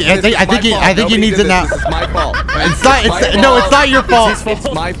 I think he needs it now. It's my fault. It's not your fault.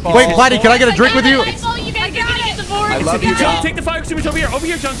 It's my fault. Wait, Platty, can I get a drink with you? Oh, you guys gotta get the board. I love you, John, John. take the fire extinguisher over here. Over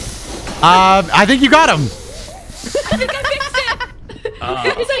here, John. I think you got him. I think I fixed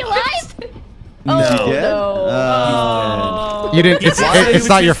it. Is he alive? No. Oh, no. You didn't. It's It's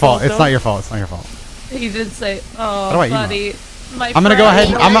not your his fault, fault. It's though. not your fault. It's not your fault. He did say, do "Oh, I emo? buddy, my I'm gonna go ahead.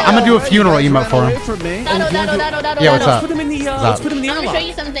 friend." I'm gonna do a funeral emote for him. Dotto. Yeah, what's up? Let's put him in the. up? Let's put him in the I'm gonna show airlock.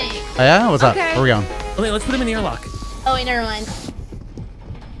 you something. Oh, yeah, what's up? Okay. Where we going? Okay, let's put him in the airlock. Oh wait, never mind.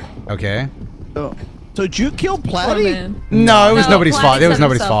 Okay. So did you kill Oh, Platty? man. No, it was No, nobody's Platty fault. It was set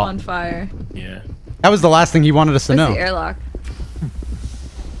nobody's himself fault. On fire. Yeah. That was the last thing he wanted us to Where's know. the airlock?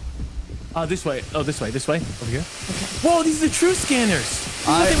 This way. Oh, this way. Over here. Whoa, these are the true scanners.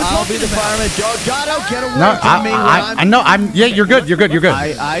 I'll be the fireman. Dotto, get away No, from me. I know. Yeah, you're good. You're good.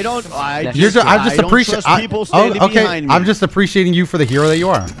 I don't. I You're just, just, I'm just I don't appreciating. trust people standing Okay, behind me. I'm just appreciating you for the hero that you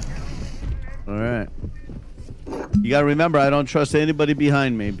are. All right. You gotta remember, I don't trust anybody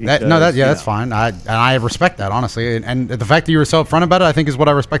behind me. That's Because, fine. I respect that honestly, and the fact that you were so upfront about it, I think is what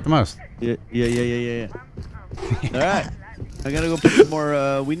I respect the most. Yeah. All right. I gotta go put some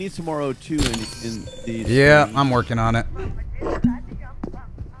more. We need some more O2 in these. Yeah, I'm working on it.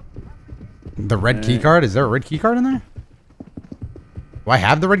 The red key card? Is there a red key card in there? Do I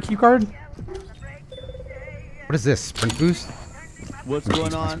have the red key card? What is this? Sprint boost? What's Let me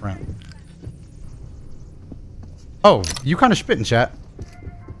going use my on? sprint. Oh, you kind of spit in chat.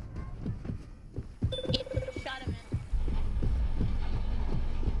 Shot him.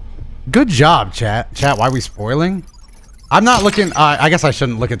 Good job, chat. Chat, why are we spoiling? I'm not looking. I guess I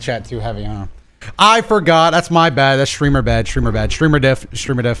shouldn't look at chat too heavy, huh? I forgot. That's my bad. That's streamer bad. Streamer bad. Streamer diff.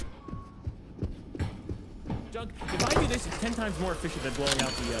 Streamer diff. Junk, if I do this, it's 10 times more efficient than blowing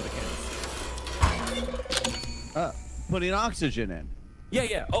out the cannons. Putting oxygen in.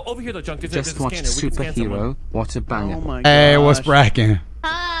 Yeah. Oh, over here though, Junk. There's Just a watched scanner. We can scan someone. Superhero. What a banger. Oh my Hey, what's gosh. bracking?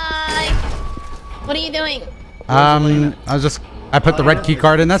 Hi. What are you doing? I put the red key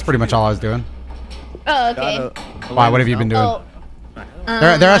card in. That's pretty much all I was doing. Oh, okay. Why? What have you been doing? Oh.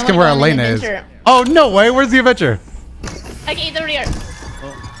 They're I asking wanna where go on an Elena is. adventure. Oh, no way. Where's the adventure? Okay, it's over here.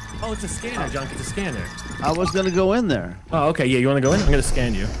 Oh, it's a scanner, Junk. It's a scanner. I was gonna go in there. Oh, okay. Yeah, you want to go in? I'm gonna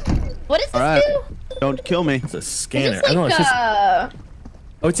scan you. What does this All right. do? Don't kill me. It's a Is scanner. this I don't know. like It's just.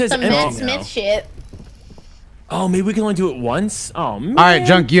 Oh, it says some empty Matt now. Smith shit? Oh, maybe we can only do it once. Oh man. All right,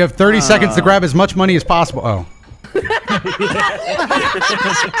 Junk. You have 30 seconds to grab as much money as possible. Oh.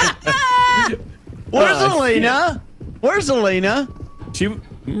 Where's Elena? Where's Elena? She.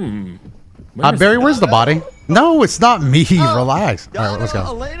 Barry, where's the body? No, it's not me. Relax. All right, let's go.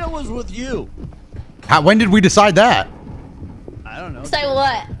 Elena was with you. When did we decide that? I don't know. So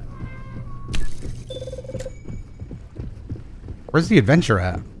what? Where's the adventure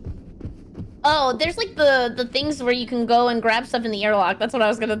at? Oh, there's like the things where you can go and grab stuff in the airlock. That's what I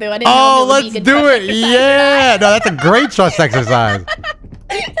was gonna do. I didn't Oh, know if it would let's be a good do trust it. exercise or Yeah. No, that's a great trust exercise.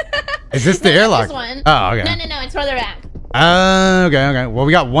 Is this the not. Not airlock? this one. Oh, okay. No, it's further back. Okay. Well,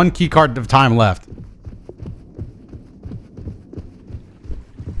 we got one key card of time left.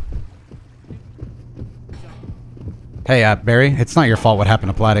 Hey, Barry, it's not your fault what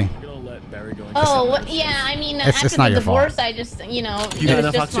happened to Platty. I'm gonna let Barry go. Oh, yeah. I mean, It's after not the your fault. divorce, I just, You got it enough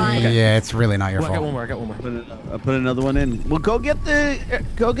was just oxygen? fine. Okay. Yeah, it's really not your Oh, I got one fault. more. I got one more. I put another one in. Well, go get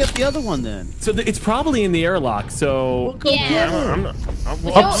the other one then. So it's probably in the airlock. So. Go Yeah. get it. I'm not.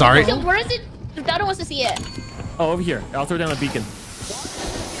 Oh, sorry. So where is it? Dado wants to see it. Oh, over here. I'll throw down a beacon.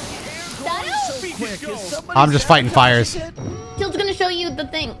 Dado? I'm just fighting fires. Tilt's gonna show you the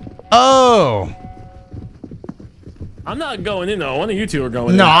thing. Oh. I'm not going in though. One of you two are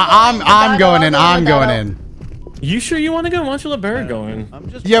going No, in. I'm going in. I'm going Dado. in. You sure you want to go? Why don't you let Barry go in? I'm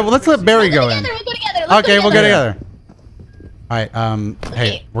just Yeah, well, let's let Barry We'll go go in. together. We'll go together. Let's Okay, go we'll go together. together. All right. Hey,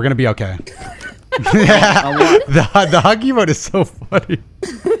 Okay. we're gonna be okay. Yeah, the huggy mode is so funny.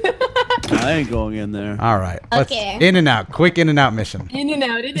 I ain't going in there. All right. Let's Okay. in and out. Quick in and out mission. In and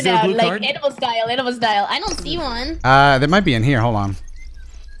out, in Is and there a out. blue Like card? animal style, animal style. I don't see one. That might be in here. Hold on.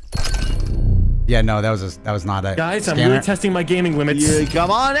 Yeah, no, that was not it. Guys, I'm Scanner. really testing my gaming limits. Yeah,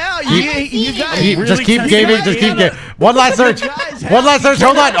 come on out. I You don't see it. guys. Keep- really just keep testing gaming. my Just keep gaming. gaming. One last search. guys One last search.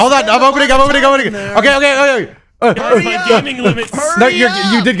 Hold on. Hold on. I'm opening. Okay. Guys, my gaming limits. No, you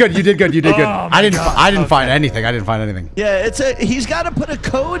did good. You did good. Oh my I didn't God. find anything. Yeah, he's got to put a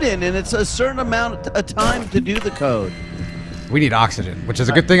code in, and it's a certain amount of time to do the code. We need oxygen, which is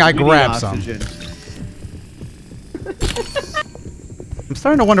a good thing I We need grabbed some. oxygen. I'm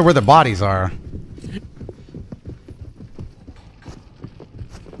starting to wonder where the bodies are.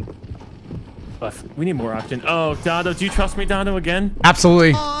 We need more oxygen. Oh, Dodo, do you trust me, Dodo, again?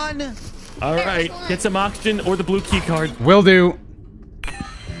 Absolutely. On. All right, get some oxygen or the blue key card. Will do.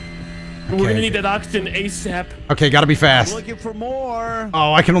 We're gonna need that oxygen ASAP. Okay, gotta be fast. Looking for more.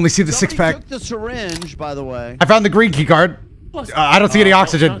 Oh, I can only see the Somebody six-pack. took the syringe, by the way. I found the green key card. I don't see any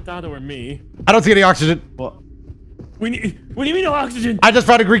oxygen. Not Dodo or me. I don't see any oxygen. What? We need no oxygen. I just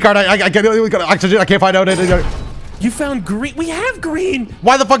found a green card. I got oxygen. I can't find out. You found green. We have green.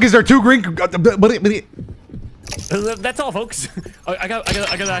 Why the fuck is there two green? That's all, folks. I got oxygen.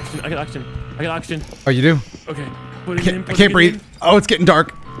 I got oxygen. Oh, you do? Okay. Put it in. I can't breathe. Oh, it's getting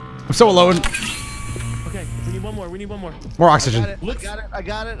dark. I'm so alone. Okay. We need one more. More I oxygen. got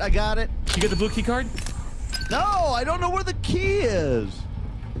it. You get the blue key card? No, I don't know where the key is.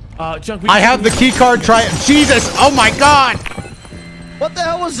 Junk. I have the key card. Try it. Jesus. Oh my God. What the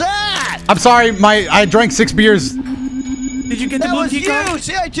hell was that? I'm sorry. I drank 6 beers. Did you get the That blue was key you. card?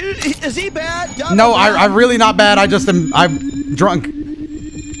 See, is he bad? No, I'm really not bad. I'm drunk.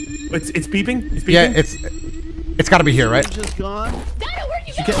 It's beeping. It's beeping. Yeah, it's got to be here, right? Just gone. Dado, where'd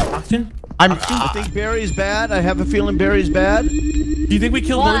you Did go? you get oxygen? I think Barry's bad. I have a feeling Barry's bad. Do you think we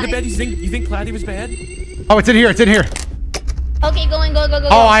killed one of the Why? bad? You think Platy was bad? Oh, it's in here. Okay, go.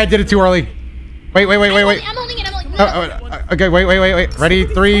 Oh, I did it too early. Wait. I'm holding it. Okay, wait. Ready?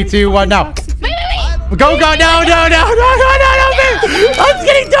 3, 2, 1, now. Wait. Go. No. It's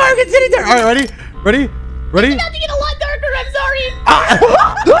getting dark. All right, ready? It's about to get a lot darker. I'm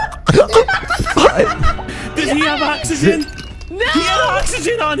sorry. Does he have oxygen? No. He had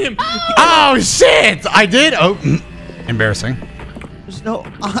oxygen on him. Oh shit! I did. Oh, embarrassing. There's no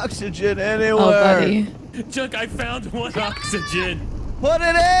oxygen anywhere. Oh, buddy. Junk, I found one oxygen. Put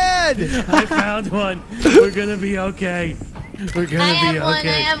it in. I found one. We're gonna be okay. We're gonna be okay.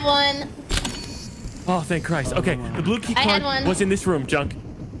 I have one. Oh, thank Christ. Okay, the blue key I had card one. was in this room, Junk.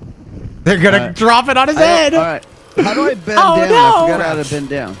 They're gonna drop it on his head. All right. How do I bend Oh, down? no. I forgot how to bend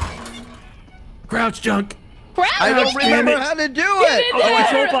down. Crouch, Junk. I don't remember how to do it. Oh,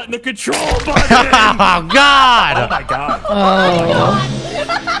 control button. The control button. Oh God! Oh my God.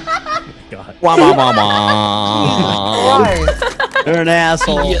 God. Wah, wah, wah, wah. You're an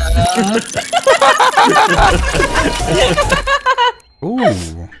asshole.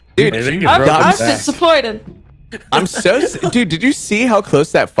 Ooh. Dude, I'm disappointed. I'm so dude. Did you see how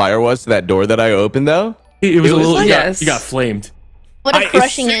close that fire was to that door that I opened though? It was a little. like- Yes. You got flamed. What a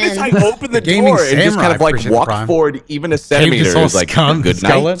crushing as soon in. as I opened the Gaming door and just kind Samurai, of like appreciate the walked prime. forward even a Caved centimeter. his It was whole like, scum- good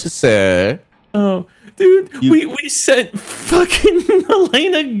skeleton. night, sir. Oh, dude, we sent fucking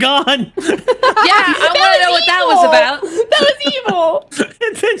Elena gone. Yeah, I want to know what that was about. That was evil.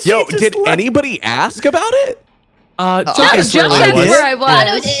 And then she Yo, just did left. anybody ask about it? Junk That was is where just Elena was. where I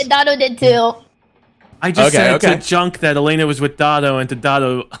Dotto was. did. Dotto did too. I just Okay, said okay. to Junk that Elena was with Dotto, and to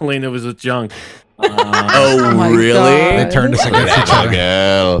Dotto, Elena was with Junk. Oh, my really? God. They turned us against each other.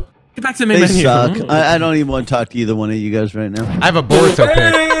 Girl. Get back to the main They menu. suck. I don't even want to talk to either one of you guys right now. I have a Boruto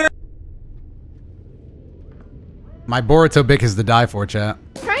pick. My Boruto pick is to die for, chat.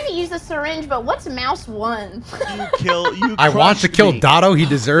 I'm trying to use the syringe, but what's mouse one? You kill. You. I want to crushed kill me. Dotto. He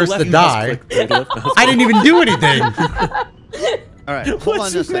deserves Left to mouse die. click, the left mouse I didn't even do anything. All right, hold What's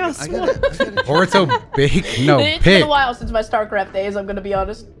on just a mouse second. I gotta Boruto big? No, It's been pick. a while since my StarCraft days, I'm gonna be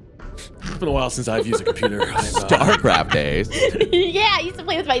honest. It's been a while since I've used a computer. StarCraft days. Yeah, I used to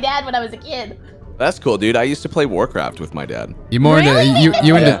play with my dad when I was a kid. That's cool, dude. I used to play Warcraft with my dad. You more Really? into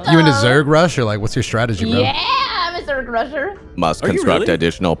you into Yeah. Zerg Rush or like what's your strategy, bro? Yeah, I'm a Zerg Rusher. Must Are you construct really?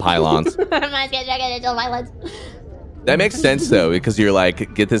 additional pylons. My schedule violence. That makes sense though, because you're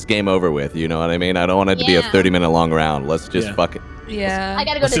like, get this game over with. You know what I mean? I don't want it to be a Yeah. 30-minute long round. Let's just Yeah. fuck it. Yeah. I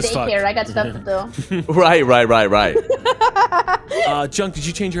gotta go Let's to just fuck. daycare. I got stuff to do. Right. Junk, did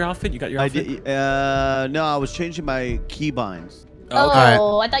you change your outfit? You got your I outfit? did. No, I was changing my keybinds. Oh, Alright.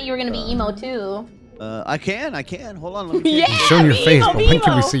 I thought you were gonna be emo too. I can. Hold on. Let me. Yeah. change Showing your Be face, emo, but be when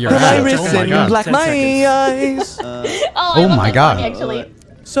can we emo. see your But ass? I Oh my listen god. like 10 my seconds. eyes, Oh, Oh I love my that God. song, actually.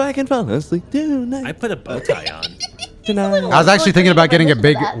 so I can fall asleep tonight. I put a bow tie on. tonight. I was actually thinking about getting a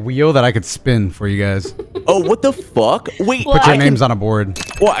big That. wheel that I could spin for you guys. Oh, what the fuck? Wait, What? Put your I names can, on a board.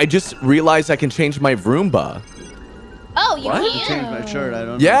 well, I just realized I can change my Roomba. Oh, you What? can. Change my shirt. I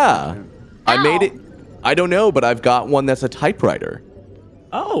don't. Yeah. know. I made Ow. it. I don't know, but I've got one that's a typewriter.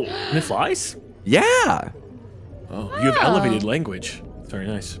 Oh, and it flies? Yeah. Oh, you have elevated language. It's very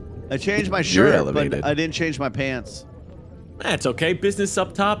nice. I changed my You're shirt, elevated. but I didn't change my pants. That's okay. Business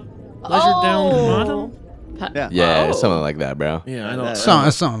up top, leisure down the bottom. Yeah. Yeah, Oh. something like that, bro. Yeah, I know. That-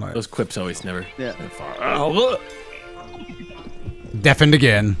 Something like Those clips always never. Yeah. Far. Oh, look. deafened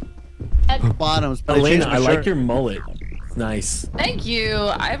again. Bottoms. But Elena, changed my I like shirt. your mullet. It's nice. Thank you.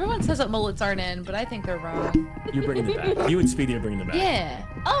 Everyone says that mullets aren't in, but I think they're wrong. You're bringing them back. You and Speedy are bringing them back. Yeah.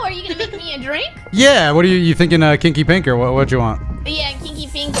 Oh, are you gonna make me a drink? Yeah, what are you thinking? Kinky pink or what you want? Yeah, kinky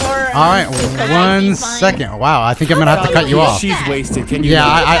pink or. All right, Coconut one is fine. second. Wow, I think I'm gonna have to cut you off. She's wasted. Can you? Yeah,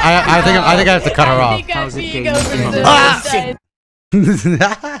 I think I have to cut her I off. think I'm How's it being going? overzealous.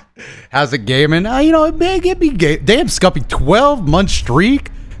 Ah! How's it gaming? You know, it get me gay. Damn, Scuppy, 12-month streak?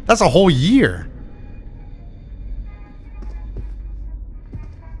 That's a whole year.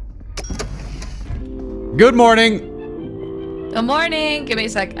 Good morning. Good morning. Give me a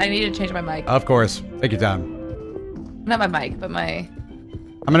sec. I need to change my mic. Of course. Take your time. Not my mic, but my.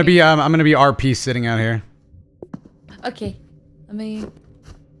 I'm gonna be RP sitting out here. Okay. Let me.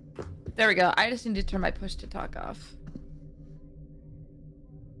 There we go. I just need to turn my push to talk off.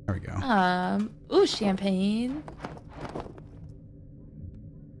 There we go. Ooh, champagne.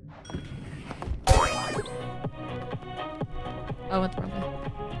 Oh, I went the wrong way.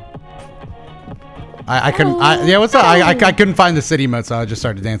 I couldn't. Yeah, what's up? I couldn't find the city mode, so I just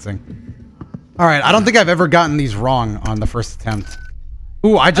started dancing. All right, I don't think I've ever gotten these wrong on the first attempt.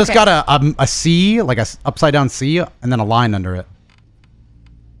 Ooh, I just got a C, like a upside down C, and then a line under it.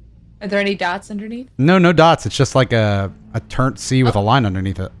 Are there any dots underneath? No, no dots. It's just like a turnt C with a line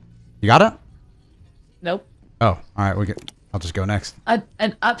underneath it. You got it? Nope. Oh, all right. I'll just go next.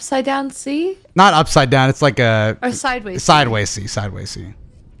 An upside down C Not upside down. It's like a or sideways? sideways C. Sideways C.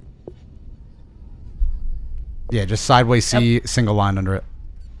 Yeah, just sideways C, single line under it.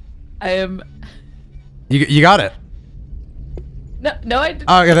 I am. You got it. No, I didn't.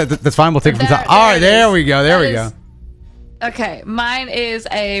 Oh, yeah, that's fine. We'll take it from the top. There All right, it there is. we go. There That we go. is- Okay, mine is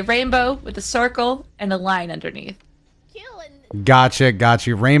a rainbow with a circle and a line underneath. Gotcha, got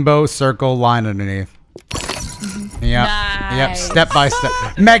you. Rainbow circle line underneath. Yep. Yep. Nice. Step by step.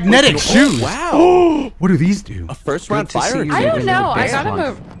 Magnetic shoes. Wow. What do these do? A first round Good to see fire you. I don't Maybe know. the I best got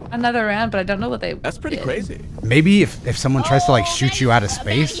him one. another round, but I don't know what they. That's pretty did. crazy. Maybe if someone tries to like shoot you out of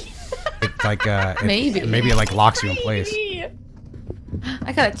space, it like Maybe it like locks you in place.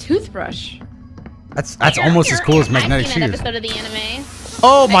 I got a toothbrush. That's almost as cool as magnetic I've seen that shoes. episode of the anime.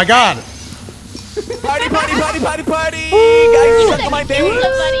 Oh my god! Party, party, party, party, party! Guys, suck on my Buddy.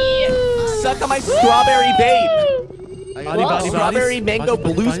 vape! Suck on my strawberry vape! Body, Strawberry mango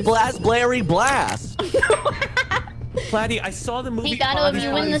body, blue body. blast, Blairy blast! Platy, I saw the movie. Hey Gato, if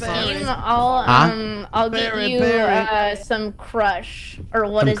you win this game, Huh? I'll get Berry, you berry. some crush or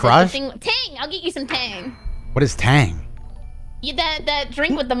what Some is crush? it? The thing, Tang. I'll get you some Tang. What is Tang? You that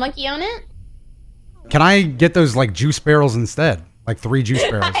drink with the monkey on it? Can I get those like juice barrels instead? Like 3 juice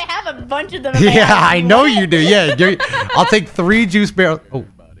barrels. I have a bunch of them. Yeah, I know you do. Yeah, I'll take 3 juice barrels. Oh,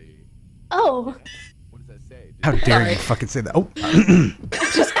 Oh. how dare you fucking say that? Oh.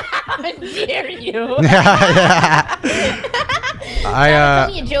 How dare you? Yeah. Tell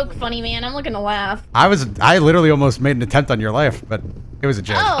me a joke, funny man. I'm looking to laugh. I literally almost made an attempt on your life, but it was a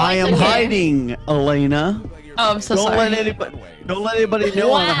joke. Oh, I am it's okay. hiding, Elena. Oh, I'm so Don't sorry. let anybody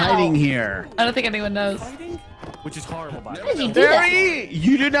know I'm Wow. hiding here. I don't think anyone knows. Which is horrible, by the How way. did you do that? Barry,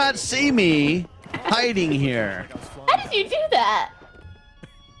 you do not see me hiding here. How did you do that?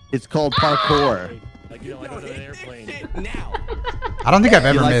 It's called parkour. Like, you know, like on an airplane. I don't think I've You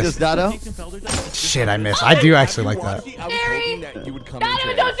ever like this, missed. Dotto? Shit, I missed. I do actually like that. Barry, That you would come Dotto,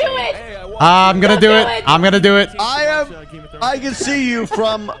 into don't do saying, it. "Hey, I want I'm gonna do it. I'm gonna do it. I can see you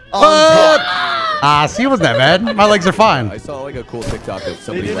from on What? top. See, it wasn't that bad. My legs are I fine. saw like a cool TikTok of They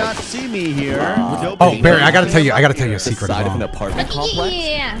somebody did like not see me here. Oh, Barry, I gotta tell you a the secret. side of an All apartment complex.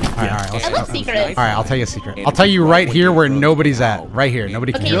 yeah. right, let's I love secrets. I'll tell you a secret. I'll tell you right here where nobody's at. Right here,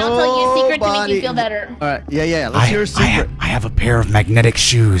 nobody can. Okay, hear. I'll tell you a secret to make Nobody- you feel better. All right, yeah. Let's hear a secret. I have a pair of magnetic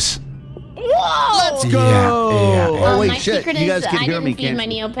shoes. Whoa! Let's go. Yeah. Oh wait, my shit. secret You is guys can I hear didn't me, feed can't my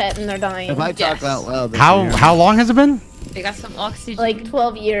you? Neopet and they're dying. If I talk out loud, they can hear me. How long has it been? They got some oxygen. Like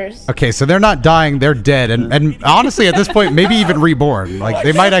 12 years. Okay, so they're not dying, they're dead, and honestly, at this point, maybe even reborn. Like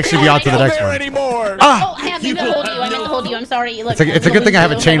they might actually be on to the next one. Anymore. Ah, Oh, I have to hold you. I meant to hold you. I'm sorry. Look, it's a good thing I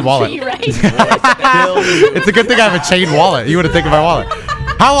have a chain wallet. You're right. It's a good thing I have a chain wallet. You would have taken my wallet.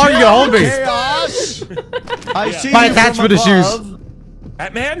 How long are you gonna hold me? Chaos. I see My you attachment from to shoes. above.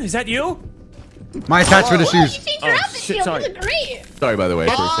 Batman, is that you? My attachment to Whoa, you shoes. changed your outfit, shit, Shield. sorry. You look great. Sorry, by the way,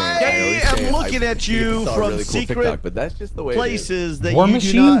 for saying. I am looking at you saw a from really cool secret TikTok, but that's just the way places that War you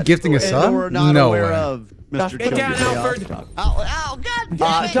Machine do not gifting a sub? or not No aware way. of, Mr. Get down, Chaos. Alfred. Ow, God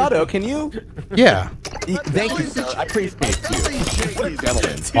damn it. Dotto, can you? Yeah. Thank you, sir. I appreciate you.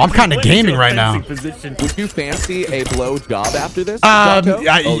 Gentlemen, Well, I'm kind of gaming right now. Position. would you fancy a blow job after this? Um,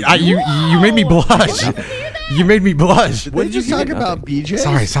 Dotto? you made me blush. You made me blush. What did you talk about, BJ?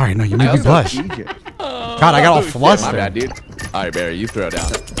 Sorry, no, you made me blush. BJ. God, I got all My flustered. bad, dude. All right, Barry, you throw down.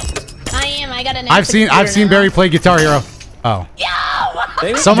 I am. I got an. I've seen Barry play Guitar Hero. Oh,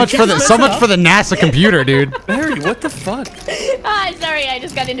 so much for the NASA computer, dude. Barry, what the fuck? Ah, sorry. I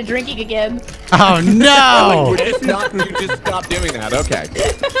just got into drinking again. Oh no! You just stop doing that. Okay.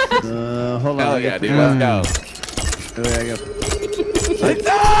 Hold on. Hell yeah, dude. Let's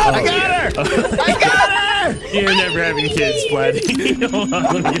go. I got her! You're never having kids, Platy. Hold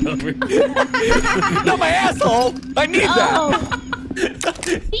on, let me get over. No, my asshole. I need that. Oh.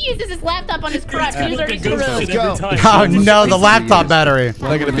 He uses his laptop on his crotch. He was already Ghost screwed. shit every time. Oh no, the laptop battery. I'm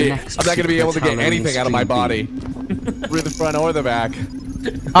not gonna be able to get anything out of my body, through the front or the back.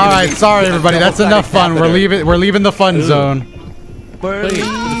 All right, sorry everybody, that's enough fun. We're leaving the fun zone. Wait, the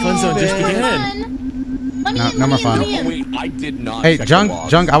fun zone just began. Let me No- in, no more let me fun. in, let me in. Wait, I did not. Hey, check the Junk,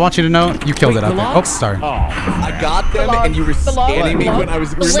 logs. I want you to know you killed it The up there. Oh, logs? sorry. Oh. I got them, and you were The log? scanning me when I was.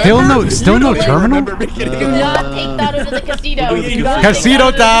 Still no terminal. Do not take Dotto to the casino. Oh, yeah, Do you not got take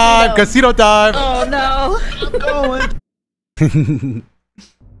Casino Dotto to the time! casino. Casino time! Oh no.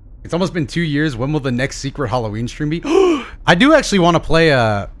 It's almost been 2 years. When will the next secret Halloween stream be? I do actually want to play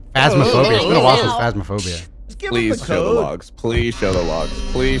Phasmophobia. It's been a while since Phasmophobia. Just give him Please the show the code. logs. Please show the logs.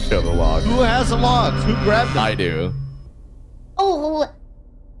 Please show the logs. Who has the logs? Who grabbed them? I do. Oh.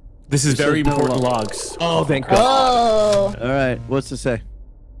 This is very no important log. logs. Oh, thank God. Oh. All right, what's it say?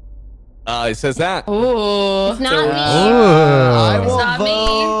 It says that. Ooh. It's not me. I Ooh. will not me.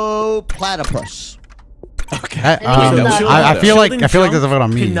 vote platypus. Okay. I feel like there's a vote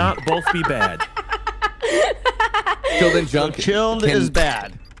on me. Cannot both be bad. Chilled and Junk. Chilled can- is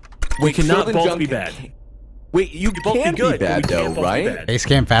bad. We cannot Chilled and both Junk be can- bad. Wait, you both can't be good. be bad We can't though, both be right? bad. Base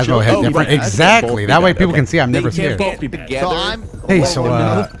camp Phasmo has Oh, different. right. Exactly. That way people can see I'm never They can't scared. both be bad. So I'm. Hey, so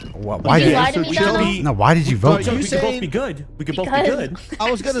why You did lied to me, so Donald? Chili- no? Why did you vote? So We you could both saying- be good. We could both be Because- good.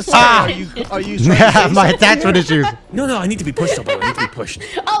 I was gonna say, Ah! are you trying to say My something? attachment issues. No, I need to be pushed. I need to be pushed.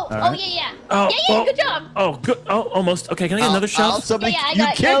 Oh, yeah. Oh, Yeah, good job. Oh, good. Oh, almost. Okay, can I get another shot? Somebody, Yeah, I you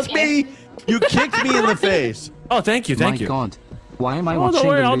got- kicked okay. me. You kicked me in the face. Oh, thank you. My Thank you. God. Why am I Oh, don't watching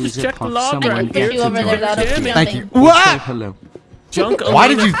worry, the I'll just loser check the pop log someone right get Put you over to there, know? Donald. Damn it. Thank you. Say What? hello. Junk.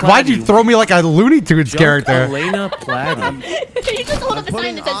 Why'd you throw me like a Looney Tunes character? Elena Platy. You just hold up a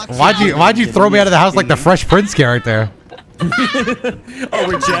sign that says. Why'd you throw me out of the house like the Fresh Prince character? Oh,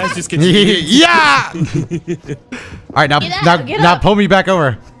 where Jazz just gets. Yeah. All right, now Get out, get now up. pull me back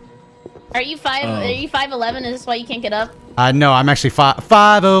over. Are you 5'11"? Is this why you can't get up? No, I'm actually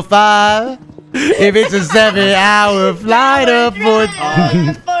 505. If it's a 7-hour flight of foot.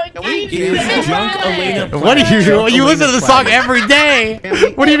 Is Junk Elena What do you do? You listen to the song every day.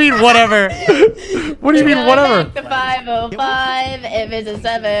 What do you mean, whatever? What do you mean, whatever? Back to 505. If it's a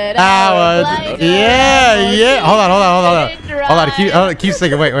 7-hour Hours. flight. Yeah. Hold on. Keep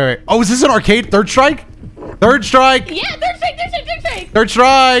singing. Wait. Oh, is this an arcade? Third strike? Third strike. Yeah, third strike. Third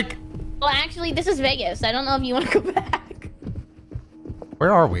strike. Well, actually, this is Vegas. I don't know if you want to go back.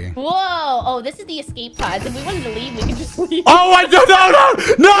 Where are we? Whoa! Oh, this is the escape pods. If we wanted to leave, we could just leave. Oh,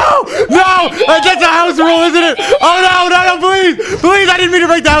 no! That's a house rule, isn't it? Oh, no, please, I didn't mean to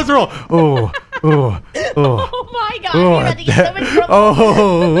break the house rule. Oh. Oh my God! You're about to get so much trouble.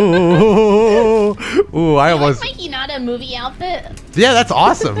 I You like almost. my Hinata movie outfit? Yeah, that's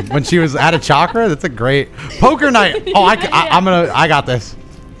awesome. When she was out of chakra, that's a great poker night. Oh, I got this.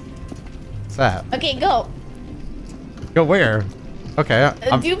 What's that? Okay, go. Go where? Okay,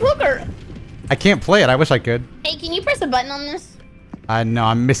 Do poker. I can't play it. I wish I could. Hey, can you press a button on this? No,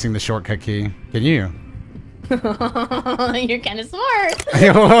 I'm missing the shortcut key. Can you? You're kind of smart.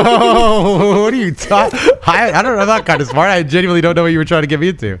 What are you talking? I don't know. I'm not kind of smart. I genuinely don't know what you were trying to get me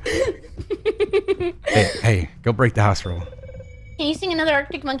into. Hey, go break the house rule. Can you sing another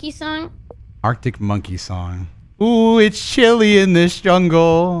Arctic Monkey song? Arctic Monkey song. Ooh, it's chilly in this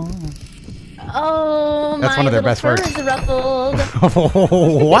jungle. Oh, That's my one of their little best fur words. is ruffled.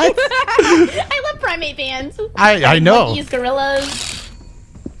 What? I love primate bands. I know. Monkeys, gorillas.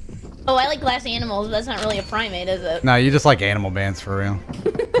 Oh, I like glass animals, but that's not really a primate, is it? No, you just like animal bands for real.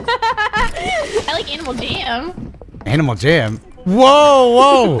 I like Animal Jam. Animal Jam.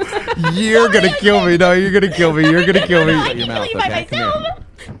 Whoa! You're gonna kill me. No, you're gonna kill me. You're gonna kill me. I can kill you by myself.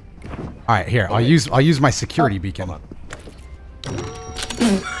 All right, here. I'll use my security beacon. It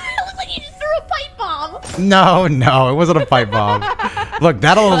looks like you just threw a pipe bomb. No, it wasn't a pipe bomb. Look,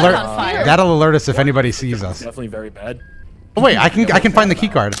 that'll on alert. fire. That'll alert us if anybody sees us. Definitely very bad. Oh wait, I can find the key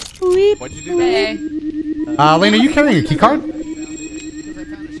card. What'd you do? Hey. Lane, are you carrying a key card?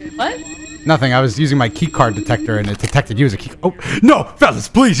 What? Nothing. I was using my key card detector and it detected you as a key. Oh no, fellas,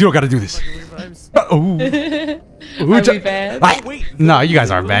 please, you don't got to do this. Oh. Are we bad? No, you guys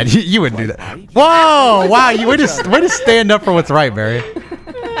aren't bad. You wouldn't do that. Whoa! Wow, you way to stand up for what's right, Barry.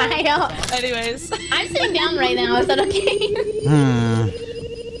 Anyways. I'm sitting down right now. Is that okay?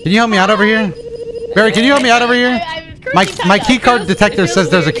 Can you help me out over here, Barry? Can you help me out over here? My key card detector says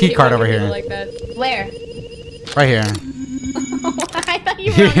there's a key card over here. Like that. Where? Right here. I thought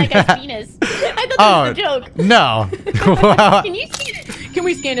you were on like a penis. I thought that was a joke. No. Can you see? Can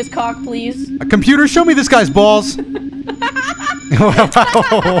we scan his cock, please? A computer, show me this guy's balls.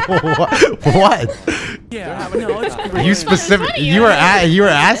 What? Yeah, no, it's great. You specific? You were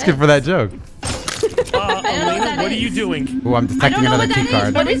asking for that joke. Elena, what are you doing? Oh, I'm detecting another key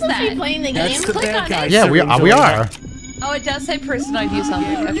card. What is that? that? Playing the game? That's the Click bad on guy. it. Yeah, we are. Oh, it does say person ID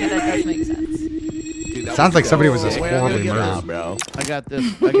something. Okay, that does make sense. Dude, that Sounds was like somebody so was just sick. horribly Nah, murdered. bro. I got this.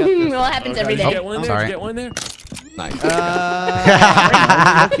 I got this. Well, it happens every Did you day. get one there? Sorry. Did you get one there? Nice.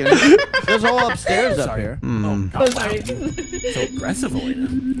 There's a whole upstairs up here. Oh, Oh, sorry. so aggressive, Elena.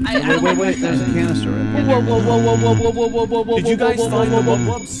 Wait. There's a canister right there. Whoa. Did you guys find the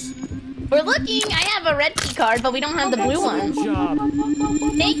whoops? We're looking. I have a red key card, but we don't have the blue one. Good job.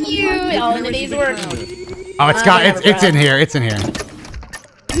 Thank you. All in a day's work. Oh, it's in here. It's in here.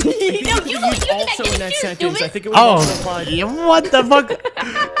 No, you Also in that sentence, I think it was Oh, also applied. what the fuck?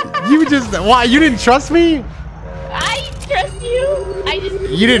 You just why? You didn't trust me? I trust you. I just.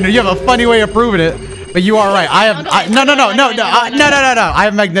 You didn't. You have a funny way of proving it, but you are right. I have. No. I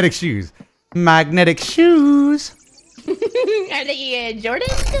have magnetic shoes. Magnetic shoes. Are they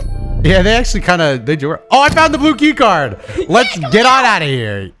Jordans? Yeah, they actually kind of. They do. Oh, I found the blue key card. Let's get on out of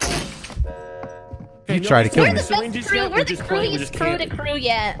here. You tried to kill We're me. the best crew. We're the crewiest crew to crew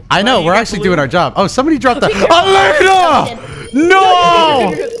yet. I know. We're actually doing our job. Oh, somebody dropped the Elena!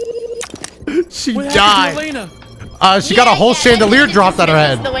 No! She died. She got a whole chandelier dropped on her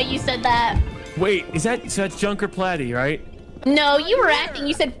head. The way you said that. Wait, so that's Junk or Platy, right? No, you were acting.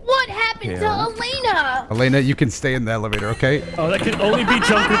 You said, what happened to Elena? Elena, you can stay in the elevator, okay? Oh, that can only be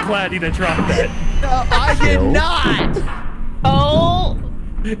Junk or Platy that dropped that. No, I did not. Oh.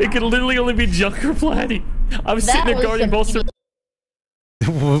 It could literally only be Junk or Platy. I was sitting there guarding both.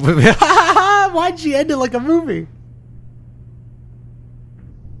 Why'd she end it like a movie?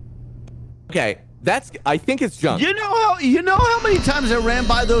 Okay, I think it's Junk. You know how many times I ran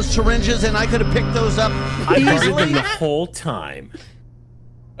by those syringes and I could have picked those up I guarded them easily? the whole time.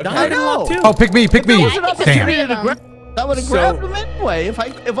 I know. Oh, pick me, pick me. Damn. I would have grabbed them anyway if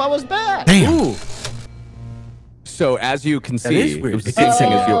I was bad. Damn. Ooh. So as you can That see, is weird. it was the same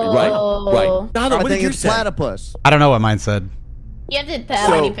thing as you. Right. Donna, I what did think you it's say? platypus. I don't know what mine said. You have to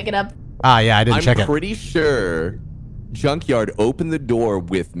tell when you pick it up. Ah, yeah, I didn't I'm check it. pretty sure Junkyard opened the door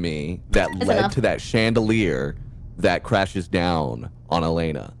with me that led enough. to that chandelier that crashes down on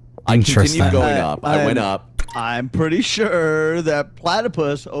Elena. I Interesting. continued going up. I went up. I'm pretty sure that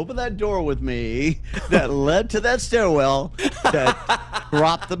platypus opened that door with me that led to that stairwell that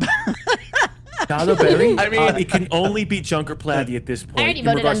dropped the. Donna Berry? I mean, it can only be Junk or Platy at this point. I already in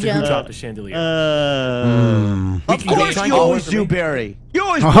voted regards on to who Junk. dropped the chandelier. Of course, you always do, Barry. You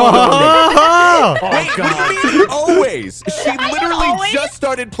always. Oh! Oh, God. Always. She literally just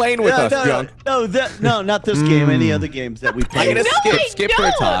started playing with us, Junk. No, not this game. Any other games that we I'm play. gonna I skip for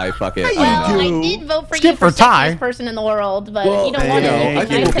a don't. tie. Fuck it. Well, I I don't know. did vote for Skip you for or tie? sexiest person in the world, but Well, you don't want there you it. go. I I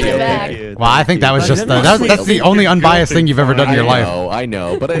think we'll take be it okay. back. Well, I think that was just that's the only unbiased thing you've ever done in your life. I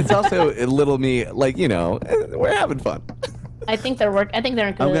know, but it's also a little me, like, we're having fun. I think they're I think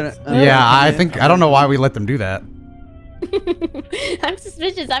they're good. Yeah, I don't know why we let them do that. I'm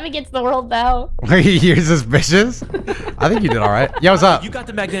suspicious. I'm against the world now. You're suspicious? I think you did all right. Yeah, what's up? You got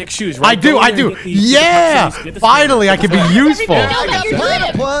the magnetic shoes, right? I do. Yeah! Finally, I can be useful.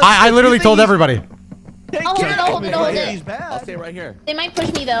 I literally told everybody. Hold it. I'll stay right here. They might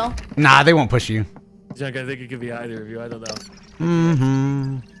push me though. Nah, they won't push you. Junk, I think it could be either of you. I don't know.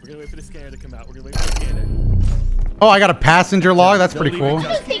 Mm-hmm. We're gonna wait for the scanner to come out. We're gonna wait for the scanner. Oh, I got a passenger log. That's pretty cool.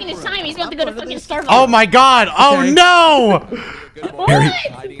 He's taking his time. He's about to go to fucking Starbucks. Oh my God! Oh no! What?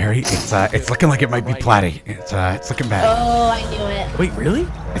 Harry, it's looking like it might be Platy. It's looking bad. Oh, I knew it. Wait, really?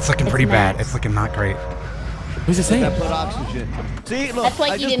 It's looking pretty bad. It's looking not great. Who's it saying? I put oxygen. See, look, That's why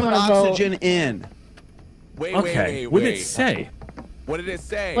I he just didn't put wanna vote. oxygen in. Wait, Okay. What did it say? What did it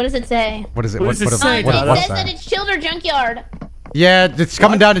say? What does it say? What is it? What does it say, It Donna? says that it's Childer Junkyard. Yeah, it's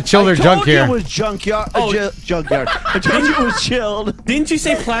coming down to chiller junk here. I told you it was junkyard. Junkyard. I told you it was chilled. Didn't you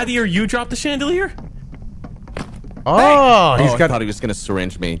say Platy or you dropped the chandelier? Oh, he's I got. thought he was gonna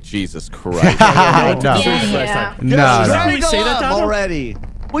syringe me. Jesus Christ. No. Yeah. No. Strangle say that, him Donna? already.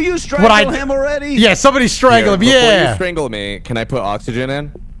 Will you strangle him already? Yeah, somebody strangle him. Before you Yeah. strangle me, can I put oxygen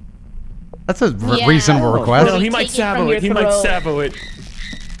in? That's a Yeah. reasonable request. No, he might Take it from sabo your it. He might throat. sabo it.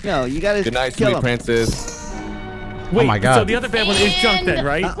 No, you gotta Good night, kill sweet him. princess. Wait, my God. so the other bad one is Junk then,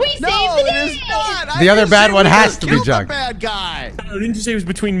 right? We saved No, the it is day. not. The other bad one has to be Junk. The bad guy. Didn't you say it was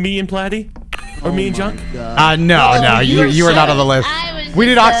between me and Platy? Or me and Junk? No, you are not on the list. I was We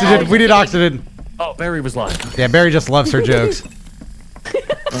need just, oxygen. We need oxygen. Oh, Barry was lying. Yeah, Barry just loves her jokes.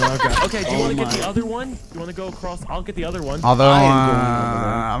 Okay, do you want to get the other one? You want to go across? I'll get the other one. Although,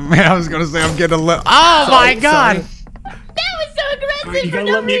 man, I was gonna say I'm getting a little. Oh my God! That was so aggressive You for gotta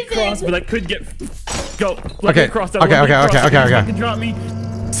no let me reason. across, but I could get. Go. Let me Okay, across. okay. You can drop me.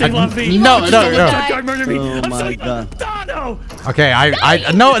 Say la vie. no. Junkyard murder me. Oh I'm my sorry. God. Dono. Okay,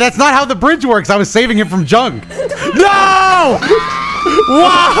 I no, that's not how the bridge works. I was saving him from Junk. No!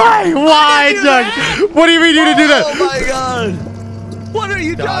 Why, Junk? What do you mean you didn't do that? Oh my God. What are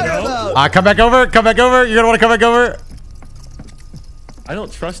you talking about? Come back over. Come back over. You're gonna want to come back over. I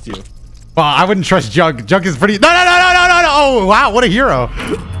don't trust you. Well, I wouldn't trust Junk. Junk is pretty. No. Oh wow, what a hero.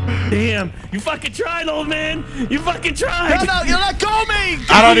 Damn. You fucking tried, old man. You fucking tried. No, you let go of me.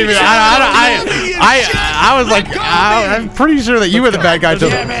 I don't even. I was like, I'm pretty sure that you were the bad guy. Too.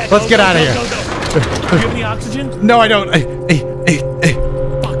 Yeah, man. Let's get out of here. Go. Do you have any oxygen? No, I don't. Hey.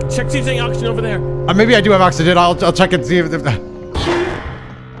 Fuck. Check see if there's any oxygen over there. Maybe I do have oxygen. I'll check and see if.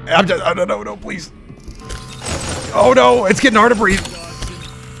 I'm just. Oh no, please. Oh no, it's getting hard to breathe.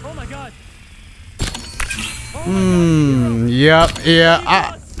 Oh my God. Yep.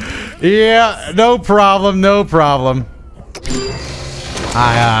 Yeah. No problem.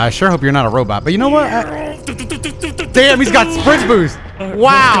 I sure hope you're not a robot. But you know what? Damn, he's got sprint boost.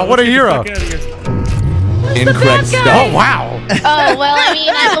 Wow, what a hero. Incorrect stuff. Oh wow. Oh well, I mean,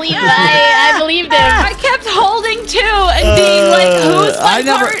 I believed him. I kept holding two and being like, "Who's my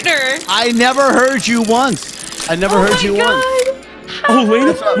partner?" I never heard you once. I never heard you once.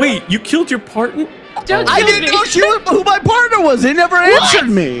 Oh wait, you killed your partner? Don't I kill didn't me. know who my partner was. They never answered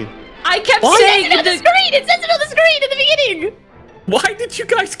me. I kept It saying says it on the screen. It says it on the screen at the beginning. Why did you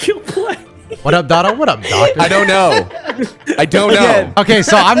guys kill Play? What up, Dotto? What up, Doctor? I don't know. I don't know. Okay,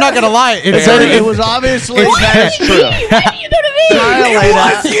 so I'm not gonna lie. It said It was obviously that is true. Why do you know to me? It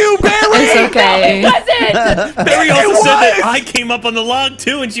was you, Barry. It's okay. Barry also said that I came up on the log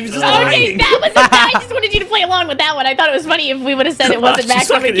too, and she was just Okay, lying. that was I just wanted you to play along with that one. I thought it was funny if we would have said it wasn't Max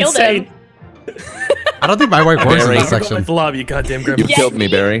when we killed him. I don't think my wife works in Barry. this section. The lobby, you goddamn You grandma. killed me,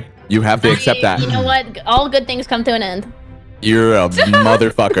 Barry. You have to accept that. You know what? All good things come to an end. You're a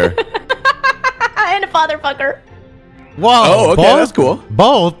motherfucker. And a fatherfucker. Whoa. Oh, okay, both? that's cool.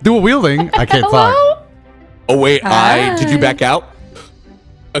 Both dual wielding. I can't talk. Hello? Oh wait, did you Hi. back out?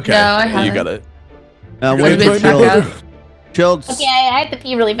 Okay, No, I you haven't. got it. Wait Been for back out. Chilled. Okay, I have to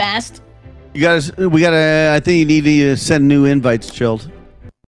pee really fast. You guys, we gotta. I think you need to send new invites, Chilled.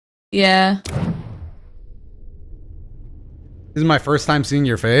 Yeah. This is my first time seeing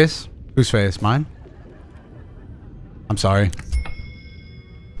your face. Whose face? Mine? I'm sorry.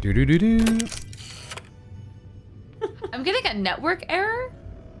 Do do do do. I'm getting a network error.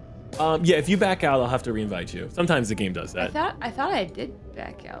 Yeah, if you back out, I'll have to reinvite you. Sometimes the game does that. I thought I did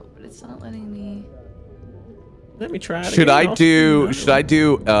back out, but it's not letting me. Let me try it Should again. I do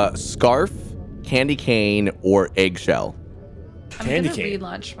scarf, candy cane, or eggshell? I'm Candy gonna cane.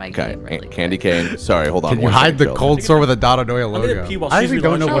 relaunch my Okay, game really candy quick. cane. Sorry, hold on. Can you one hide second, the Jill. cold sore with a DotoDoya I'm gonna logo? pee while I she's actually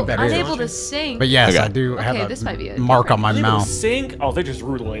don't know relaunching. what Oh, that is. unable to sync. But yes, Okay. I do have Okay, a this might be a mark on my Unable to mouth. sync? Oh, they're just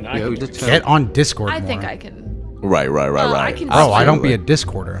ruling. I can Get on Discord I more. think I can. Right. I can Oh, I don't be a Absolutely.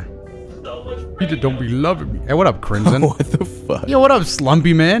 Discorder. You just don't be loving me. Hey, what up, Crimson? What the fuck? Yo, what up,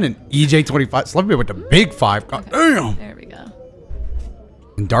 Slumpy Man and EJ25? Slumpy Man with the big 5. God damn. There we go.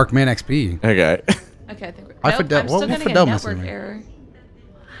 And Dark Man XP. Okay. Okay, I think we're. Hi, Nope, Fidel. I'm What still was getting Fidel a messing network me? error.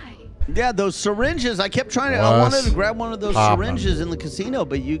 Yeah, those syringes. I kept trying to. I What's wanted to grab one of those poppin'? syringes in the casino,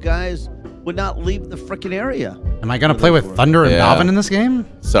 but you guys would not leave the freaking area. Am I gonna play with Thunder and Yeah. Dalvin in this game?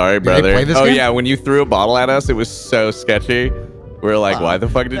 Sorry, Did they brother. play this Oh game? yeah, when you threw a bottle at us, it was so sketchy. We were like, why the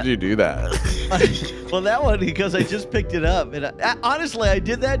fuck did you do that? Well, that one because I just picked it up, and honestly, I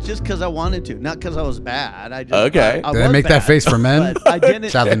did that just because I wanted to, not because I was bad. I just Okay. Did I was make that bad, face for men? but I didn't.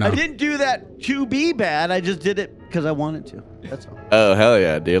 Sadly, no. I didn't do that to be bad. I just did it because I wanted to. That's all. Oh hell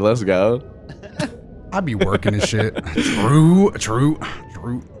yeah, dude. Let's go. I be working this shit. True.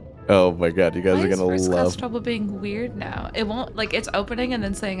 Oh my god, you guys My are gonna first love. has trouble being weird now. It won't like it's opening and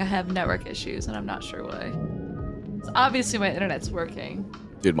then saying I have network issues, and I'm not sure why. So obviously my internet's working.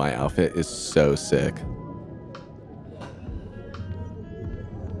 Dude, my outfit is so sick.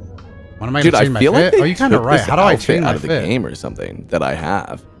 When am I Dude, gonna I change my feel like fit? they Oh, you kind of took right. this How do I outfit change out my of the fit? game or something that I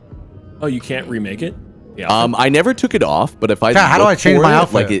have? Oh, you can't remake it? Yeah. I never took it off, but if I Yeah, how do look I change for my it,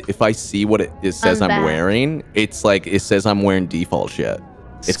 outfit? Like if I see what it says I'm I'm back. wearing, it's like it says I'm wearing default shit.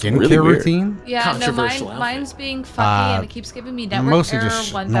 It's Skincare really weird. routine? Yeah, no, Controversial outfit. mine's being fucky and it keeps giving me network Mostly error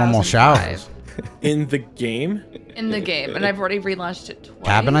just 1005 normal showers. In the game? in the game, and I've already relaunched it twice.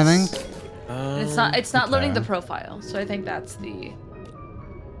 Cabin, I think. And it's not loading the Okay. profile, so I think that's the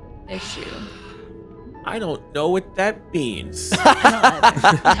issue. I don't know what that means.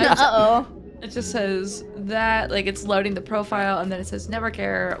 Uh-oh. It just says that like it's loading the profile, and then it says network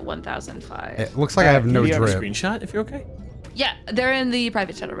error 1005. It looks like I have no Do you have a drip. screenshot if you're okay? Yeah, they're in the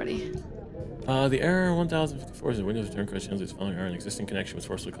private chat already. The error 1054 is a Windows return code changes following error. An existing connection was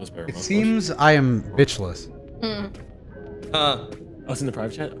forcibly closed by a It remote seems I am bitchless. Hmm. Oh, it's in the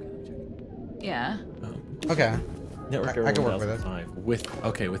private chat? Okay. Yeah. Okay. Network I error can work with it. 1005 with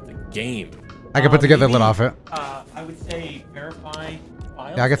the game. I can put together a maybe, lit off it. I would say verify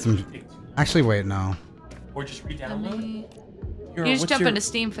files. Yeah, I got some. Actually, wait, no. Or just Let re-download. me- Here, You just what's jump your- into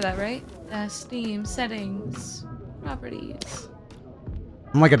Steam for that, right? Steam settings, properties.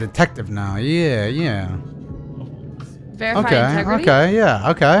 I'm like a detective now. Yeah. Verify Okay, integrity. okay, yeah,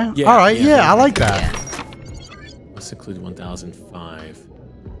 okay. Yeah, All right, yeah, yeah, I like that. Yeah. Let's include 1005.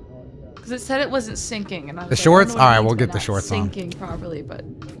 Because it said it wasn't syncing, and I was The like, shorts? I don't know what Alright, it means we'll by get the not shorts on. syncing properly, but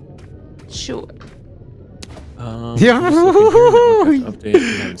sure. Yeah. I'm just looking here, network update,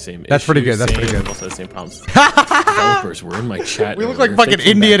 we have the same That's pretty issues, good, that's pretty same- good. Also the same problems. Developers were in my chat. We look earlier. like fucking Thank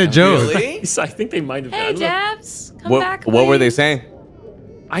you, Indiana Matt. Jones. Really? I think they might have. I Hey, don't know. Dabs, come back. What were they please. saying?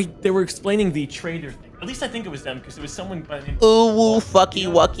 They were explaining the trader thing. At least I think it was them because it was someone by the name. Ooh, fucky,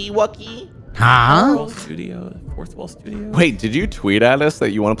 wucky, wucky. Huh? Wall Studio, Fourth Wall Studio. Wait, did you tweet at us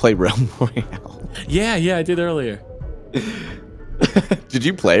that you want to play Realm Royale? Yeah, I did earlier. Did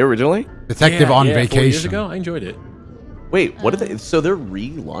you play originally? Detective Yeah, on 4 years vacation. ago, I enjoyed it. Wait, what are they? So they're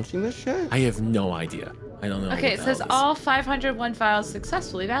relaunching this shit? I have no idea. I don't know. Okay, what it the says hell all 501 files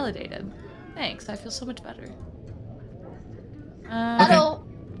successfully validated. Thanks, I feel so much better. Hello.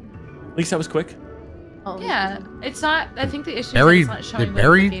 At least that was quick. Oh. Yeah, it's not. I think the issue is Barry- that it's not showing did when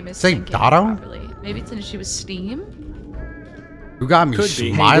Barry the game is say syncing Dotto? properly. Maybe it's an issue with Steam. You got me Could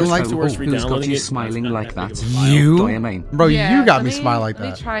be. smiling Hey, like there's worse oh, for Who's got downloading you it. smiling It's not like that big that? of a file. you, Doya main. bro. Yeah, You got let me smiling like Let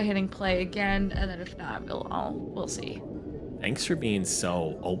that. me try hitting play again, and then if not, we'll see. Thanks for being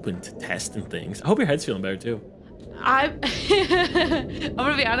so open to testing things. I hope your head's feeling better too. I'm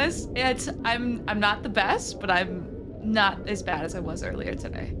gonna be honest. I'm not the best, but I'm not as bad as I was earlier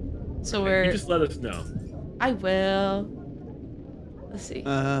today. So You just let us know. I will. Let's see.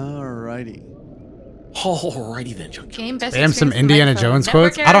 Alrighty. Alrighty then, Chunk. Game best. Damn, some experience Indiana on iPhone. Jones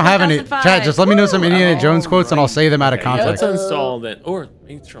Network quotes. I don't error have any. 1005. Chat, just let me know some Indiana Jones quotes, and I'll say them out of Okay, let's context. uninstall that. Or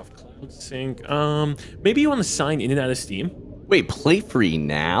maybe turn off Cloud Sync. Maybe you want to sign in and out of Steam. Wait, play free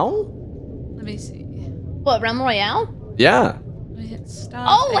now? Let me see. What, Realm Royale? Yeah. Let me hit stop.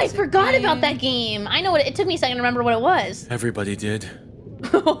 Oh, I exit forgot game. about that game. I know what it took me a second to remember what it was. Everybody did.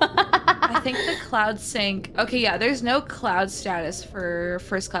 I think the cloud sync. Okay, yeah. There's no cloud status for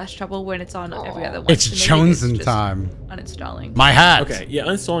First Class Trouble when it's on every other one. It's so maybe Jones in just time. Uninstalling. My hat. Okay, yeah,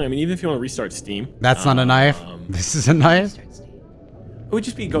 uninstalling. I mean, even if you want to restart Steam. That's not a knife. This is a knife. It would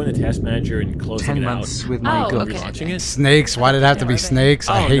just be going to Task Manager and closing 10 it out. months with my Oh, girl. okay. Relaunching it. Snakes. Why did it have to be snakes?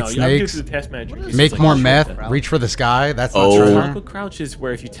 I Oh, hate no, you have to do it snakes. through the Task Manager. It's Make like more a meth. shortcut. Reach for the sky. That's not Oh. true. Vertical crouch is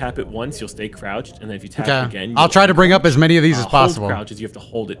where if you tap it once, you'll stay crouched, and then if you tap it Okay. again, I'll try to bring up as many of these as possible. Hold crouch is you have to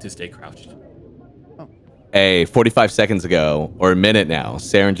hold it to stay crouched. Hey, 45 seconds ago, or a minute now,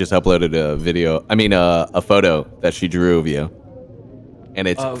 Saren just uploaded a video. I mean, a photo that she drew of you, and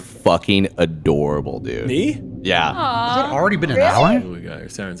it's fucking adorable, dude. Me? Yeah. Has it already been an Really? hour? Oh, we got her.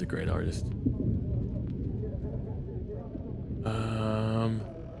 Saren's a great artist.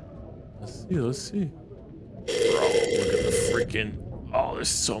 Let's see. Bro, look at the freaking. Oh, there's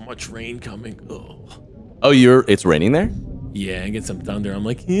so much rain coming. Oh. Oh, it's raining there? Yeah, and get some thunder. I'm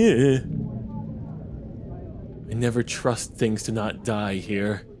like, yeah. I never trust things to not die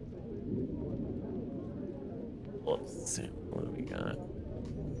here. Let's see. What do we got?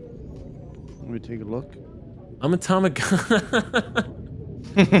 Let me take a look. I'm a Tamagotchi.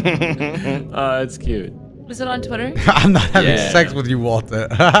 It's cute. Was it on Twitter? I'm not having Yeah. sex with you, Walter.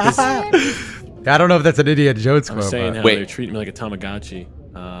 I don't know if that's an Indiana Jones I'm quote. saying but- how Wait. they're treating me like a Tamagotchi.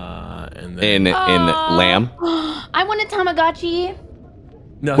 And then In Lamb? I want a Tamagotchi.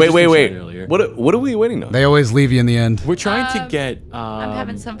 no, Wait, just wait, in wait. chat earlier. What are we waiting on? They always leave you in the end. We're trying to Um, get. I'm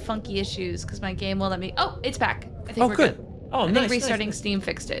having some funky issues because my game won't let me. Oh, it's back. I think Oh, we're good. good. Oh, I think nice. restarting nice. Steam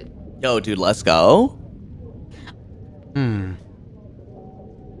fixed it. Yo, dude, let's go. Hmm.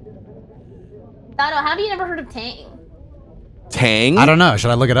 Doto, have you never heard of Tang? Tang? I don't know. Should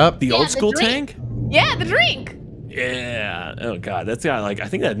I look it up? The Yeah, old the school drink. tank? Yeah, the drink. Yeah. Oh god, that's got like I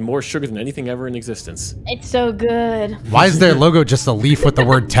think that had more sugar than anything ever in existence. It's so good. Why is their logo just a leaf with the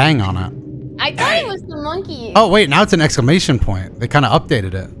word Tang on it? I thought it was the monkey. Oh, wait. Now it's an exclamation point. They kind of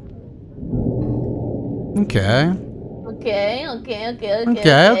updated it. Okay.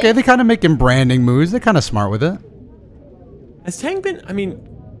 Okay. They kind of making branding moves. They're kind of smart with it. Has Tang been? I mean,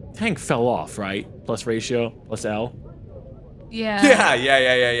 Tang fell off, right? Plus ratio, plus L. Yeah.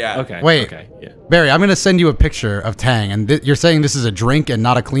 Yeah. Okay. Wait. Okay. Yeah. Barry, I'm going to send you a picture of Tang. And you're saying this is a drink and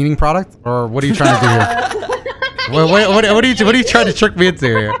not a cleaning product? Or what are you trying to do here? what are you trying to trick me into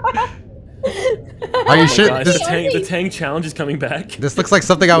here? Are you sure? Gosh, This, the Tang challenge is coming back. this looks like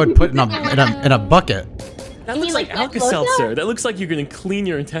something I would put in a bucket. That You looks mean like like that Alka-Seltzer. logo? That looks like you're gonna clean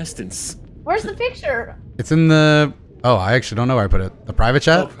your intestines. Where's the picture? It's in the... Oh, I actually don't know where I put it. The private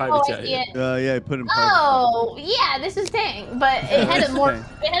Oh, chat? private Oh, I chat. see it. Yeah, I put him. Oh, yeah, this is Tang, but it had a more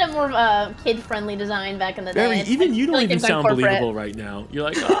kid-friendly design back in the day. Barry, It's even like- you don't like even it's gone sound corporate. believable right now. You're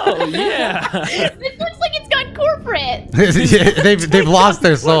like, oh yeah. This looks like it's gone corporate. Yeah, they've lost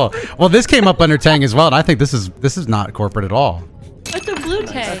their soul. Well, this came up under Tang as well, and I think this is not corporate at all. What's a blue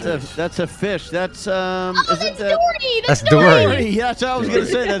tag? That's a fish. That's Oh, is that's it that? Dory. That's Dory. Dory. Yeah, that's what I was gonna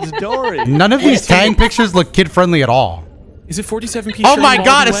say. That's Dory. None of these Tang pictures look kid-friendly at all. Is it 47p? Oh showing my all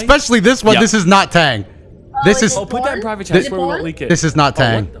god, the way? especially this one. Yep. This is not Tang. This is Oh, put that in private chat. This- That's where we won't leak it. this is not Oh,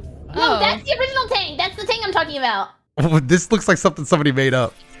 Tang. what the f- No, that's the original Tang. That's the Tang I'm talking about. This looks like something somebody made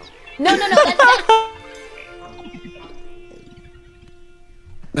up. No, that's that.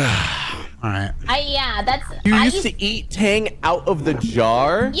 All right. That's. You I used to eat Tang out of the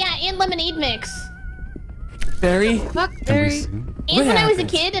jar? Yeah, and lemonade mix. Barry, Fuck, Can we Barry. see? And when I was a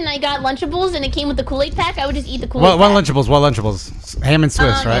kid and I got Lunchables and it came with the Kool-Aid pack, I would just eat the Kool-Aid What pack. Lunchables? What Lunchables? Ham and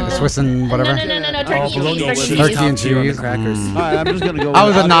Swiss, right? Swiss and whatever. No. Turkey and cheese. Turkey and cheese. Crackers. All right, I'm just gonna go. I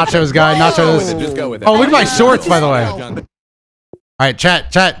was a nachos guy. Nachos. Just go with it. Oh, look at my shorts, by the way. All right,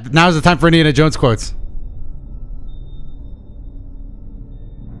 chat. Now is the time for Indiana Jones quotes.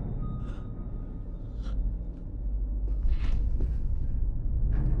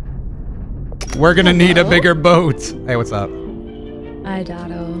 We're gonna need a bigger boat. Hey, what's up? Hi,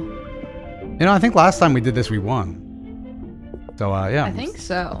 Dotto. You know, I think last time we did this, we won. So, yeah. I think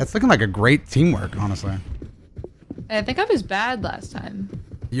so. It's looking like a great teamwork, honestly. I think I was bad last time.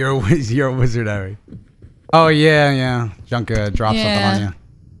 You're a wizard, Harry. Oh, yeah. Junk dropped something on you.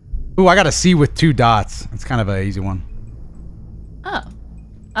 Ooh, I got a C with 2 dots. That's kind of an easy one. Oh.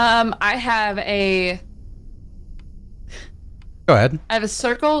 I have a... Go ahead. I have a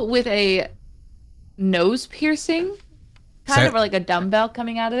circle with a nose piercing. Kind of like a dumbbell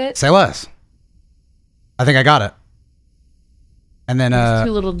coming out of it. Say less. I think I got it. And then, There's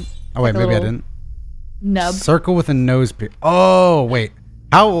 2 little... oh, wait, maybe I didn't. Nub. Circle with a nose piercing. Oh, wait.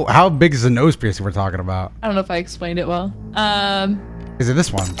 How big is the nose piercing we're talking about? I don't know if I explained it well. Is it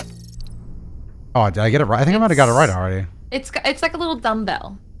this one? Oh, did I get it right? I think I might have got it right already. It's like a little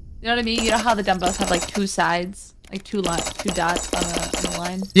dumbbell. You know what I mean? You know how the dumbbells have like 2 sides? Like 2 dots on a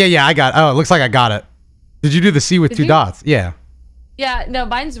line? Yeah, I got it. Oh, it looks like I got it. Did you do the C with 2 dots? Yeah. Yeah, no,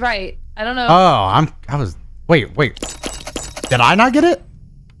 mine's right. I don't know. Oh, wait. Did I not get it?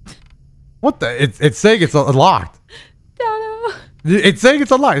 What the? It's saying it's locked. Dotto. It's saying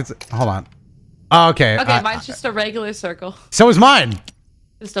it's unlocked. Hold on. Oh, okay. Okay, mine's just a regular circle. So is mine.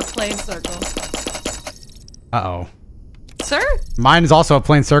 Just a plain circle. Uh-oh. Sir? Mine is also a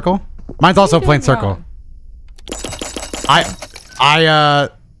plain circle. Mine's also a plain circle.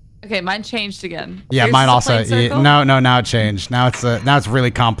 Okay, mine changed again. Yeah, Yours mine is a also. plain circle? No, now it changed. Now it's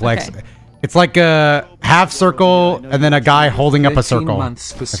really complex. Okay. It's like a half circle and then a guy holding up a circle.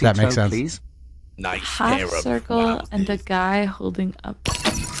 If that makes sense. Please. Nice. Half circle and a guy holding up.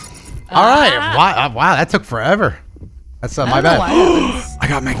 All right. Wow, that took forever. That's my bad. I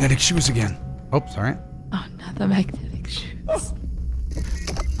got magnetic shoes again. Oh, sorry. Oh, not the magnetic shoes.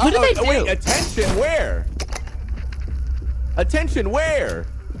 What did they do? Wait, attention, where? Attention, where?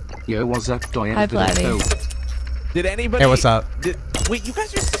 Yo, what's up, Doya? Hi, Vladdy. Did anybody? Hey, what's up? Wait, you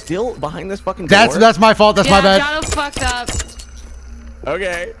guys are still behind this fucking door? That's my fault. That's my bad. Dotto fucked up.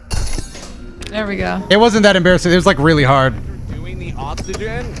 Okay. There we go. It wasn't that embarrassing. It was like really hard. Doing the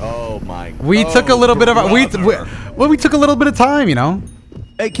oxygen? Oh my. We took a little bit of we took a little bit of time, you know.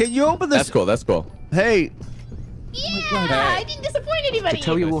 Hey, can you open this? That's cool. That's cool. Hey. Yeah, I didn't disappoint anybody. To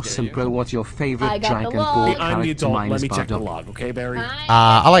tell you awesome, bro, what's your favorite I got the Dragon log. Ball Hey, character? I'm the adult. Mine Let is me check the Bardock. log, okay, Barry?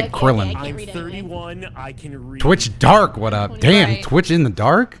 I like Krillin. I'm 31. I can read. Twitch dark. What up? Damn, Right. Twitch in the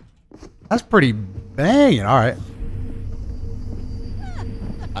dark. That's pretty banging. All right.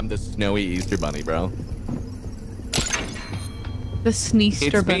 I'm the snowy Easter bunny, bro. The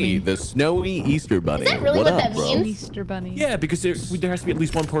Sneester It's bunny. me, the snowy Easter bunny. Is that really what what up, that bro? means? Sneester bunny. Yeah, because there has to be at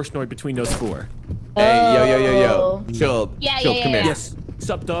least one personoid between those 4. Hey, yo. Chill. Yeah, Chill, yeah, come here. yeah. Yes.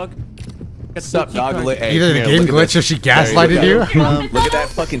 Sup, dog? Sup, dog? Hey, Either the come here, game look at glitched or this. she There, gaslighted you. Look at that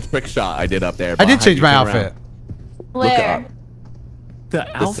fucking trick shot I did up there. I did behind change you. my Turn outfit. around. Where? Look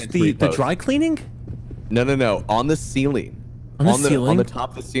up. The dry cleaning? No. On the ceiling. On the ceiling? On the top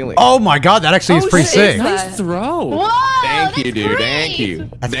of the ceiling. Oh my god, that actually is pretty sick. Nice throw. Whoa, Thank you, that's dude. great. Thank you.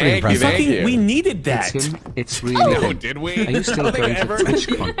 That's pretty Thank you. impressive. Thank you. We needed that. It's him. It's really No, him. did we? Are you still I don't think going to ever-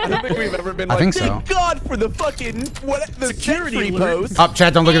 TwitchCon? I don't think we've ever been I like, think so. thank God for the fucking the Security security alert. post. Up,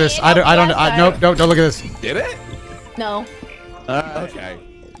 chat. Don't look at this. I don't. Nope. Don't look at this. Did it? No. Okay.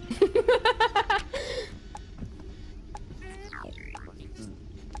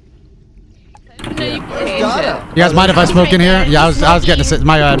 You guys mind if I smoke in here? Yeah, I was getting a sit.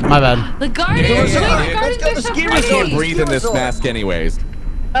 My bad. The garden. Yeah. Gardens are so I pretty. can't breathe in this mask anyways.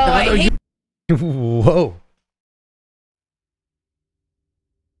 Oh, I hate Whoa.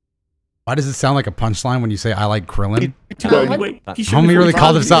 Why does it sound like a punchline when you say I like Krillin? Wait, he showed Homie me really 45.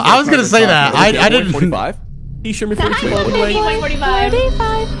 called himself. I was gonna say that. I didn't. 45? He showed me 42. 45.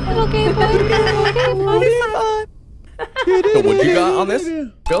 So what you got on this?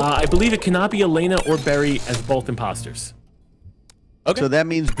 Bill? I believe it cannot be Elena or Barry as both imposters. So that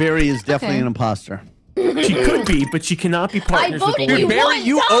means Barry is definitely Okay. an imposter. She could be, but she cannot be partners with voted Elena. you. Barry, one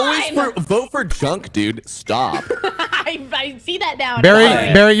you always time. vote for junk, dude. Stop. I see that now.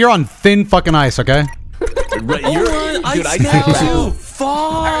 Barry, you're on thin fucking ice, okay? Right, you're, dude, I see smell the crack. too.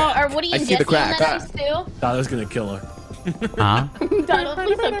 Fuck. Or Woody I and see the Jesse on crack. that ice too? That was gonna kill her. Huh? Donald,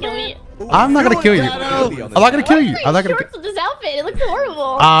 please don't kill me. I'm not gonna kill you. I'm not gonna kill you. I'm not gonna. Shorts with this outfit. It looks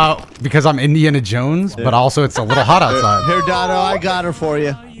horrible. Because I'm Indiana Jones, but also it's a little hot outside. Here, Doto, I got her for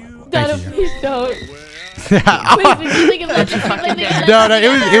you. Donald, you. please don't. Yeah. Please, we can League of Legends. No,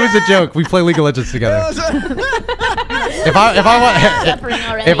 it was a joke. We play League of Legends together. If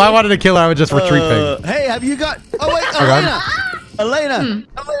I wanted to kill her, I would just retreat thing. Hey, have you got? Oh wait, Elena.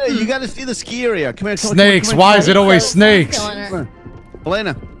 Elena, you got to see the ski area. Come here. Snakes. Why is it always snakes?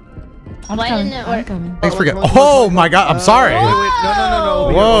 Elena. Thanks for getting. Oh my God! I'm sorry. Wait,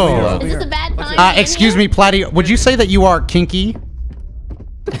 no. Whoa. Over Is here. this a bad time? Excuse me, Platty. Would you say that you are kinky?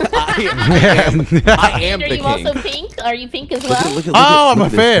 I am And the are you king. also pink? Are you pink as well? Oh, I'm a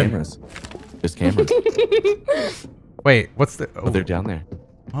fan. There's cameras. Wait, what's the? Oh, they're down there.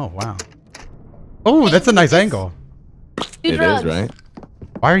 Oh wow. Oh, that's a nice angle. Do It drugs. is, right?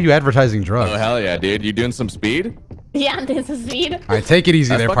 Why are you advertising drugs? Oh hell yeah, dude! You doing some speed? Yeah, I'm doing some speed. All right, take it easy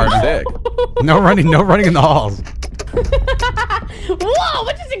That's there, fucking partner. sick. No running in the halls. Whoa!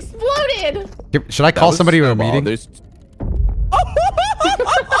 What just exploded? Should I That call was somebody to a snowball. meeting? There's...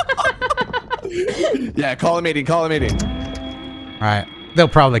 Yeah, call a meeting. Call a meeting. All right, they'll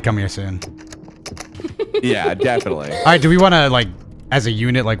probably come here soon. Yeah, definitely. All right, do we want to like, as a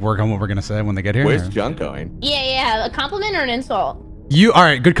unit, like work on what we're gonna say when they get here? Where's or- Junk going? Yeah. A compliment or an insult? You all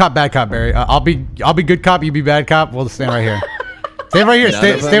right? Good cop, bad cop, Barry. I'll be good cop. You be bad cop. We'll stand right here. Stand right here. None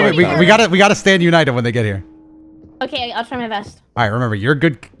Stay. of them Stay. are We bad. gotta stand united when they get here. Okay, I'll try my best. All right. Remember, you're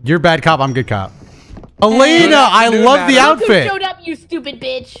good. You're bad cop. I'm good cop. Elena, I afternoon, love the madam. Who outfit. showed up, you stupid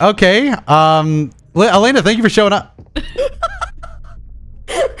bitch? Okay. Elena, thank you for showing up.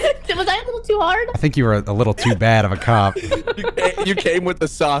 Was I a little too hard? I think you were a little too bad of a cop. You came with the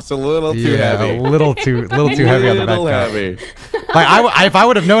sauce a little too Yeah, heavy. a little too heavy on the bad Little cop. heavy. Like if I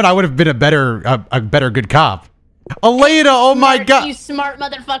would have known, I would have been a better good cop. Elena, oh my Smart, God! You smart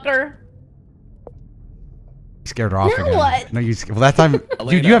motherfucker. You scared her off Now again. what? No, you. Well, that time, dude,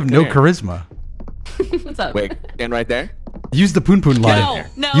 Elena, you have no come here. charisma. What's up? Wait, stand right there. Use the poon poon line.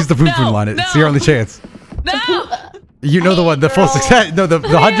 No, Use the poon poon no, line. no. It's your only chance. No. You know the one, the full girl. success. No, the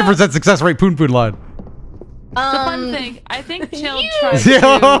 100% success rate poon poon line. The fun thing, I think Chill you- tried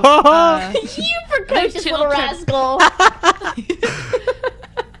Yeah. to. You precocious Chill little tried- rascal.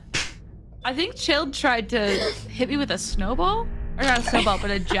 I think Chill tried to hit me with a snowball, or not a snowball,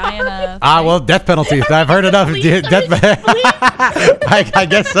 but a giant. Well, death penalty. I've heard enough. Please, Death. I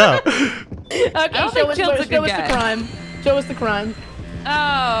guess so. Okay, don't show think us, Chill's a show good us guy. the crime. Show us the crime.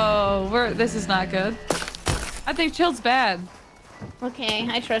 Oh, this is not good. I think Chill's bad. Okay,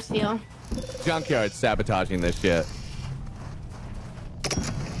 I trust you. Junkyard sabotaging this shit.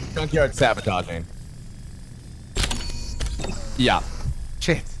 Junkyard sabotaging. Yeah.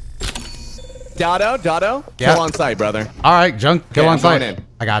 Shit. Doto, Yeah. kill on site, brother. All right, junk. Kill Yeah, on I'm going site. in.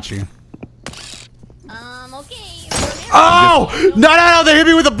 I got you. Okay. Oh! No! They hit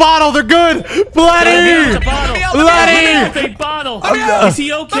me with a bottle. They're good. Bloody! Bloody! Big bottle. Is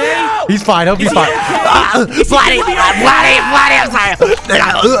he okay? He's fine. He'll be fine. Bloody! I'm sorry.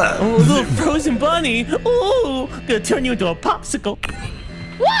 Oh, little frozen bunny. Oh, gonna turn you into a popsicle.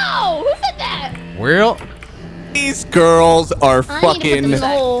 Whoa! Who said that? Well, These girls are I need to put them fucking. in the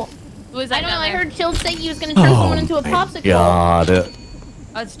hole. Who is I that don't know. down I there? heard Chill say he was gonna turn someone into a popsicle. God.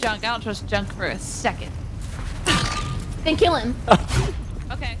 Oh, it's Junk. I don't trust Junk for a second. Then kill him.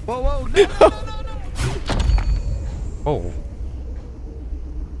 Okay. Whoa, no. oh.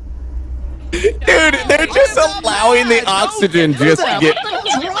 Dude, they're just allowing the oxygen just to get.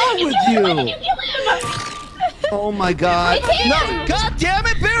 What's wrong with Why you? did you kill him? Oh my God. I hit No, him. God damn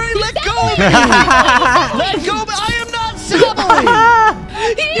it, Barry, let go of me. Let go of me. I am not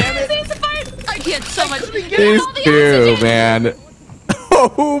saboing. He needs to fight. I get so much. These two, man.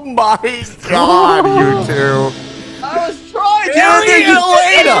 Oh my God, you two. I was trying. Barry and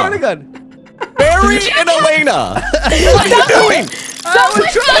Elena. Elena. Barry and Elena. What are you doing? I was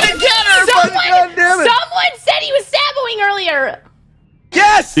trying to get her, but God damn it. Someone said he was saboing earlier.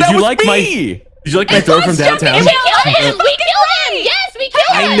 Yes, Did that you was like me. Did you like my throw from downtown? We killed him. We killed him. Yes, we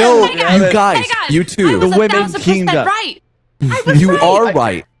killed him. I know, Hey, guys. you guys, Hey, guys. you I two. was The women 1000% teamed up. right. I was You right. are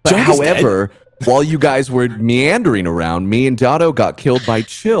right. But Junk is however, while you guys were meandering around, me and Doto got killed by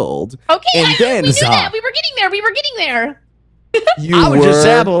Chilled. Okay, And then we knew that. Zah. We were getting there. We were getting there. You I was just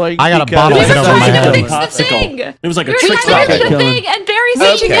were. saboing. I got a because- bottle We hit were over my trying head. to fix the Popsicle. thing. It was like a We trick were trying to shot. fix the Okay. thing, and Barry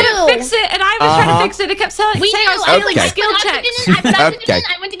said she Okay. couldn't fix it, and I was trying to fix it. It kept saying We I knew. was I failing Okay. skill checks. I put oxygen Okay. in.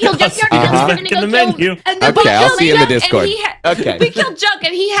 I went to kill Junkyard. Uh-huh. I was gonna In the go kill. menu. And then Okay, we I'll killed see you in the Junk, and Discord. he had- Okay. We killed Junk,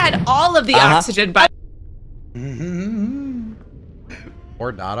 and he had all of the Uh-huh. oxygen. But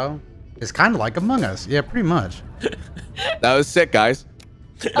Or Dotto. It's kind of like Among Us. Yeah, pretty much. That was sick, guys.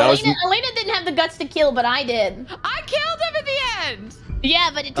 Elena didn't have the guts to kill, but I did. I killed him at the end. Yeah,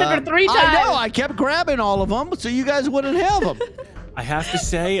 but it took her 3 times. I know. I kept grabbing all of them, so you guys wouldn't have them. I have to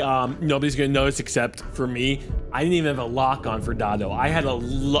say, nobody's gonna notice except for me. I didn't even have a lock on for Doto.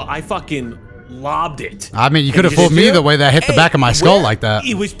 I fucking lobbed it. I mean, you could have fooled me the way that hit the back of my skull like that.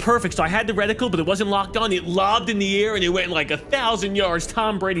 It was perfect. So I had the reticle, but it wasn't locked on. It lobbed in the air and it went like 1,000 yards.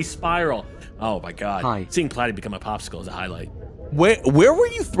 Tom Brady spiral. Oh my God. Hi. Seeing Platty become a popsicle is a highlight. Where were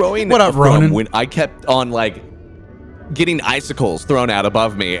you throwing what up, from Ronan? when I kept on like getting icicles thrown out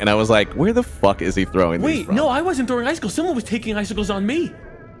above me, and I was like, where the fuck is he throwing these Wait, from? no, I wasn't throwing icicles. Someone was taking icicles on me.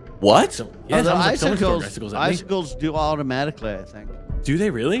 What? So, yeah, the someone's throwing icicles at me. icicles do automatically, I think. Do they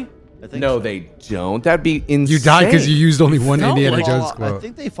really? I think No, so. they don't. That'd be insane. You died because you used only one felt Indiana like- Jones I quote.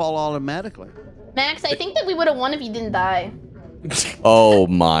 think they fall automatically. Max, I think that we would have won if you didn't die. Oh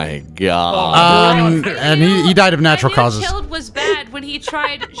my God. And he died of natural I knew causes. Killed was bad when he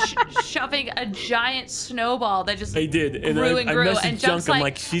tried shoving a giant snowball that just I did, and grew I and grew. messaged And Junk, Junk's I'm like,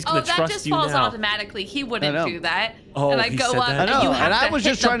 like, she's oh, gonna that trust just you falls now. automatically. He wouldn't know. do that. Oh, and I he go said up that? I and know, you have and I to was hit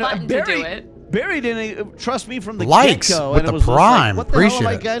just the trying to button to do it. Barry didn't trust me from the Likes get-go, with and the it was just prime. Like, what the hell am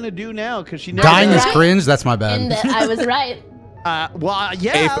I Appreciate it. going to do now? Because she never Dying is Right. cringe. That's my And bad. I was right.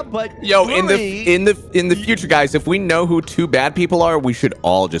 Yeah, but Yo, Lily- in the future, guys, if we know who 2 bad people are, we should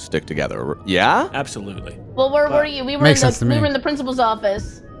all just stick together. Yeah? Absolutely. Well, where were you? We were Makes sense to me. we were in the principal's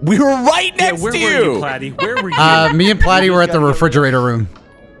office. We were right Yeah, next where to were you. you, Platty? Where were you? Me and Platty were at the refrigerator room.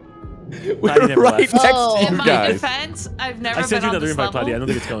 We Platty were never right left. next Oh. to In you my guys. defense, I've never I been sent you on another this invite, level. Platty. I don't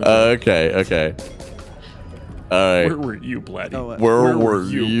think it's going. Okay, okay. All right. Where were you, Platty? Oh, Where were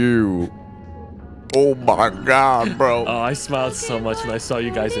you? Oh my God, bro. Oh, I smiled so much when I saw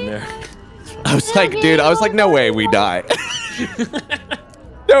you guys in there. I was like, dude, no way we die.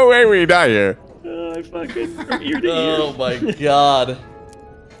 No way we die here. Oh, I fucking from ear to ear. Oh my God.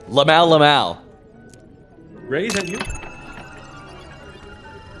 Lamal. Ray, is that you?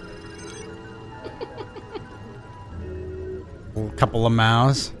 A couple of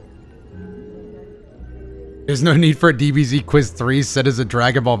mouse. There's no need for a DBZ Quiz 3 set as a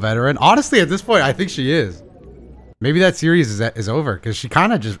Dragon Ball veteran. Honestly, at this point, I think she is. Maybe that series is over because she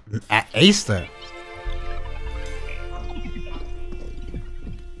kind of just aced it.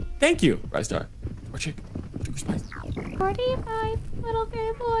 Thank you, Rystar. Or chick. Super spice. 45, little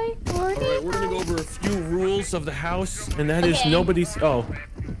gay boy. 45. All right, we're gonna go over a few rules of the house, and that is Okay. nobody's. Oh,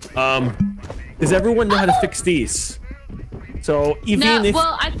 does everyone know how to fix these? So even No, if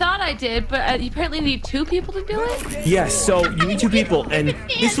well, I thought I did, but you apparently need 2 people to do it. yes, so you need 2 people, and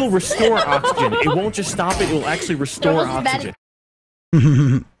this will restore oxygen. It won't just stop it; it will actually restore Almost bad.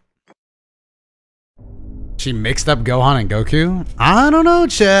 oxygen. She mixed up Gohan and Goku? I don't know,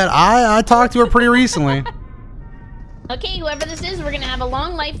 Chad. I talked to her pretty recently. Okay, whoever this is, we're gonna have a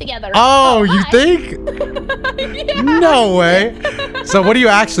long life together. Oh, you hi. think? Yeah. No way. So what do you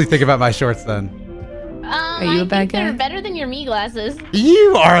actually think about my shorts then? Are you a bad I think they're guy? better than your me glasses.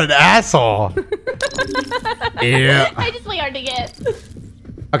 You are an asshole. Yeah. I just play hard to get.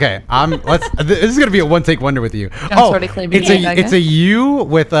 Okay, this is gonna be a one take wonder with you. already claiming it's you're a bad it's guy. a U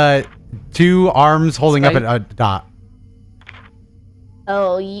with 2 arms holding up a dot.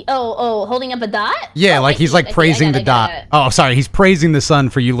 Oh, holding up a dot? Yeah, Oh, like I he's see like it, I see it, praising I the got dot. it. Oh, sorry, he's praising the sun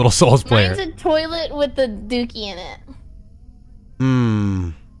for you little Souls player. Mine's a toilet with the dookie in it.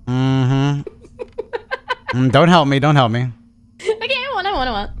 Don't help me, don't help me. Okay, I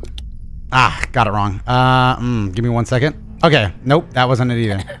want. Ah, got it wrong. Give me 1 second. Okay, nope, that wasn't it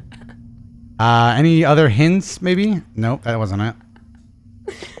either. Any other hints, maybe? Nope, that wasn't it.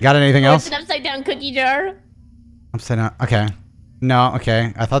 Got anything Oh, it's else? an upside down cookie jar. Upside down. Okay. No,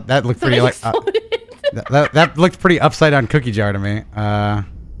 okay. I thought that looked pretty like Somebody that looked pretty upside down cookie jar to me. Or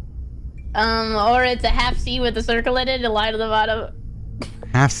it's a half C with a circle in it, a line at the bottom.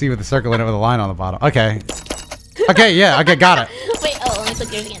 Half C with a circle in it with a line on the bottom. Okay. Okay, yeah, okay, got it. Wait, let me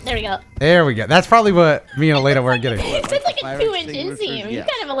click yours again. There we go. There we go. That's probably what me and Elena were getting. It's like a Fire 2-inch extinguishers, inseam. You're yes.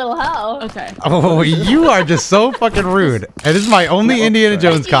 kind of a little hoe. Okay. Oh, you are just so fucking rude. And this is my only Indiana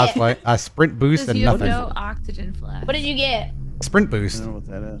Jones What'd you cosplay. A sprint boost Because and you have nothing. no oxygen flask. What did you get? Sprint I boost. don't know what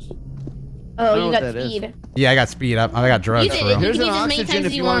that is. Oh, know you what got that is. speed. Yeah, I got speed up. I got drugs Use for it. real. You Here's can an use as many oxygen times if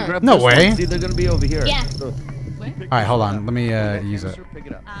as you you want to want. grab No this way. one. See, they're going to be over here. Yeah. So, All right, hold on. Let me use it. pick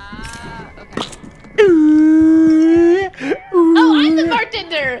it up. Okay. Oh, I'm the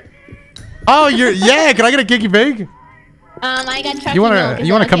bartender. Oh, yeah. Can I get a Kiki Big? I got chocolate You wanna milk. Is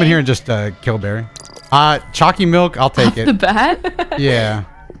you wanna that come in okay? here and just kill Barry? Chalky milk. I'll take The it. bat? Yeah,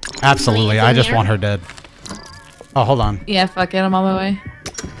 absolutely. I just want her dead. Oh, hold on. Yeah, fuck it. I'm on my way.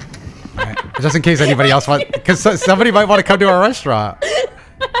 All right. Just in case anybody else wants, because somebody might want to come to our restaurant.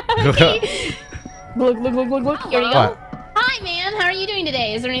 Okay. Look. Here you go. What? Hi, man. How are you doing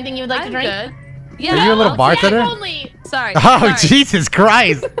today? Is there anything you would like to drink? Good. Yeah. Are you a little I'll bartender? take- Only. Sorry. Oh, sorry. Jesus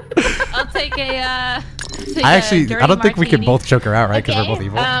Christ. I'll take a. Take I a actually, dirty I don't think we can martini. both choke her out, right? Because Okay. we're both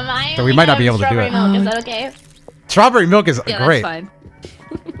evil. I So we only might not have be able to do strawberry it. Milk. Is that okay? Strawberry milk is Yeah, great. that's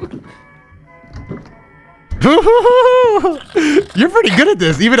fine. You're pretty good at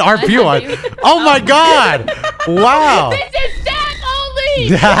this. Even RP one. Oh my God. Wow. This is stab only.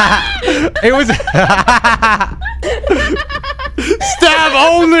 It was stab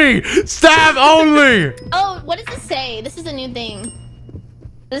only. Stab only. Oh, what does this say? This is a new thing.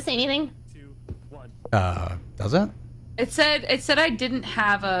 Does it say anything? Does it? It said I didn't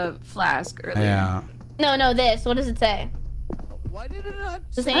have a flask earlier. Yeah. No, this. What does it say? Why did it not?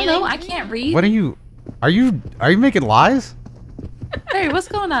 Does it say I don't know. anything? I can't read. What are you making lies? Hey, what's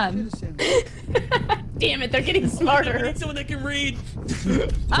going on? Damn it, they're getting smarter. I need someone that can read.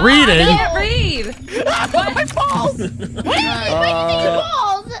 Reading? I can't read. My balls! Why are you breaking your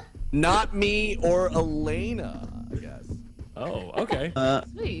balls? Not me or Elena, I guess. Oh, okay.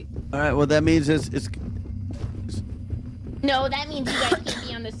 Sweet. All right. Well, that means it's No, that means you guys can't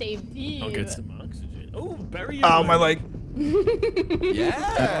be on the same team. I'll get some oxygen. Oh, bury oh my leg.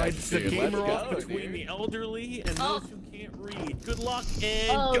 Yeah. It's the dude, gamer let's off go, between dude. the elderly and those who can't read. Good luck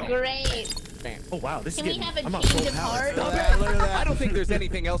and Oh, go. great. Oh wow, this Can is we getting. have a I'm on change full of power. heart? Look at that. I don't think there's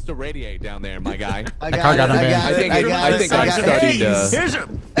anything else to radiate down there, my guy. I That car got him banned. I think I'm starting to Here's a,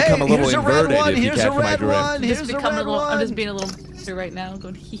 become a little here's a red inverted one. if you Here's a catch my red drift. one. Here's a Become a red little. I'm one. just being a little monster right now,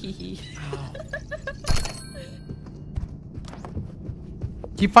 going hee hee hee.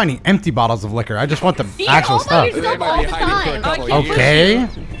 Keep finding empty bottles of liquor. I just want the You actual all by stuff. yourself all the time. Okay.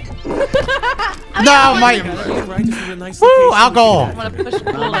 No, my. Right, this is a nice Woo, location. alcohol. I want to push the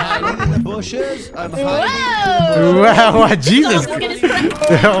bull I'm down. in the bushes. I'm hiding. Whoa! Wow, Jesus. Look at his friend.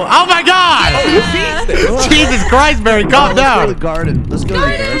 Oh my God. Jesus Christ, Barry, calm Let's go to the down. garden. Let's go to the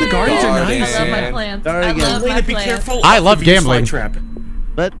garden. The gardens are nice. I love my man. plants. Sorry I again. love my Elena, be plants. careful. I love Could be a slide gambling. Trap.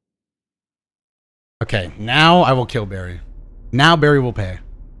 But Okay, now I will kill Barry. Now Barry will pay.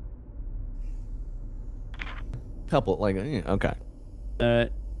 Couple, like, okay. The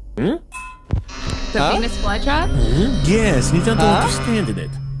Venus flytrap? Yes, and you don't understand it.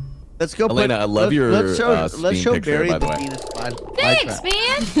 let's go. Elena, I love your, let's show, let's Steam show picture, Barry by the the way. penis slide. Thanks,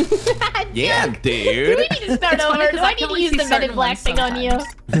 man. Yeah, Do dude. we need to start It's funny over? 'cause Do I I can need to only use see the Men in certain Black ones thing on you?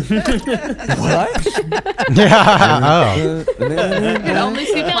 What? Yeah. Oh. You can only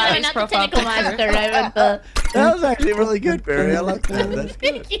see No, Flavy's not the profile tentacle picture. monster. I meant the... That was actually really good, Barry. I like that. That's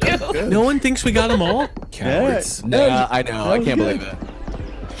good. Thank you. No one thinks we got them all. Cowards. No, I know. I can't believe it.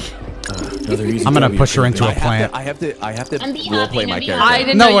 Another easy I'm gonna W push her for into me. a plant. I have to I'm the role play hopping, my I'm the character. I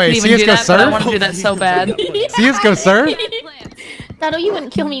didn't No know way, you could even CS:GO do that, but I sir? want to do that so bad. See us go, sir? Doto, you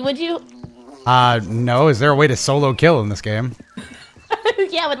wouldn't kill me, would you? No. Is there a way to solo kill in this game?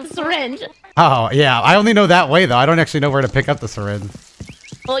 Yeah, with the syringe. Oh, yeah. I only know that way, though. I don't actually know where to pick up the syringe.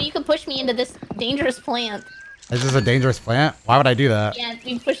 Well, you could push me into this dangerous plant. Is this a dangerous plant? Why would I do that? Yeah, if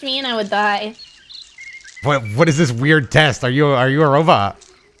you push me in, I would die. What is this weird test? Are you a robot?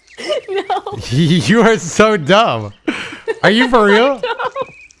 No. You are so dumb. Are you for real?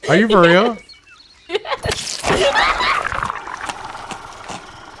 Are you for real?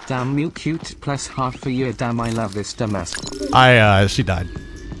 Damn you cute plus half for you. Damn I love this dumbass. She died.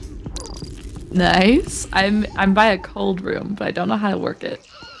 Nice. I'm by a cold room, but I don't know how to work it.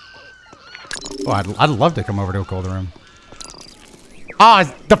 Oh, I'd love to come over to a cold room. Ah,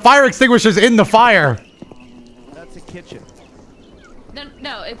 the fire extinguisher's in the fire. That's a kitchen.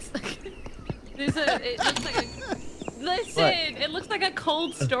 No, it's there's a. It looks like a. Listen, it looks like a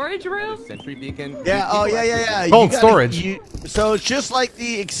cold storage room. Sentry beacon. Yeah. Oh, yeah. Cold You storage. So it's just like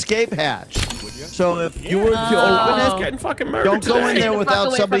the escape hatch. So if you were to Oh. open it, Getting fucking murdered don't go in today. there Fuck without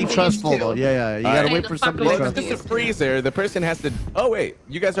away somebody from me, trustful, too. though. Yeah. You gotta Alright. wait for The fuck somebody away Well, from if trustful. it's a freezer, the person has to. Oh wait,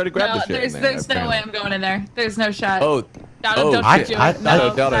 you guys already grabbed No, the shit. there's no way I'm going in there. There's no shot. Oh, Doto, don't I- you do I- it. I-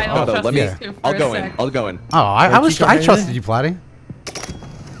 No, Doto, I don't trust let me. these two for I'll a go in. sec. I'll go in. Oh, I trusted you, Platty.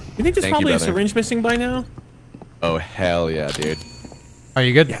 You think there's Thank you, probably a brother. syringe missing by now? Oh hell yeah, dude. Are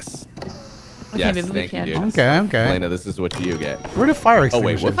you good? Yes. Okay, Yes, maybe we thank you, can. dude. Okay. Elena, this is what you get. Where do fire Oh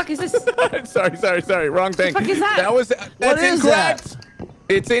wait, extinguishers? what What the fuck is this? sorry. Wrong thing. The fuck is that? That was. That's What is incorrect.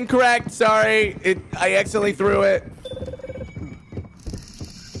 It's incorrect. Sorry. I accidentally threw it.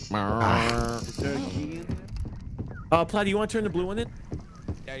 Is there a key in there? Platy, you want to turn the blue one in?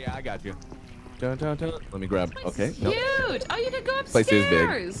 Yeah, I got you. Dun. Let me grab. Okay. Nope. Huge. Oh, you could go Place upstairs.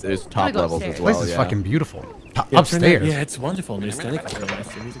 is big. There's I top wanna go levels upstairs. as This place well. is Yeah. fucking beautiful. Yeah, turn that- Upstairs. Yeah, it's wonderful. And the aesthetic is really nice.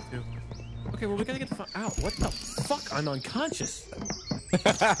 The music too. Okay, well, we gotta get the fuck out. What the fuck? I'm unconscious.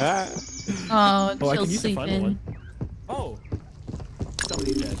 Oh, I Jill's can use the final sleeping. one. Oh.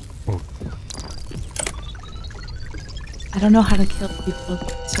 Somebody dead. I don't know how to kill people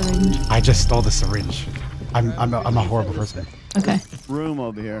with syringe. I just stole the syringe. I'm a horrible person. Okay. Room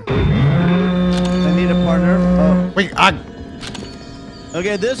over here. I need a partner. Oh. Wait,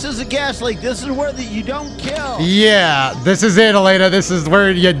 Okay, this is a gas leak. This is where you don't kill. yeah, this is it, Elena. This is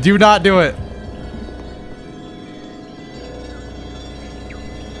where you do not do it.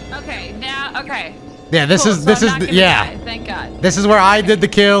 Okay, now, okay. Yeah, this Cool, is so this I'm is not the, gonna yeah. die, thank God. This is where I did the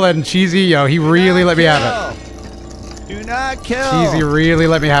kill, and Cheesy, yo, he really let me have it. Do not kill. Cheesy really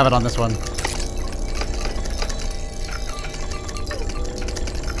let me have it on this one.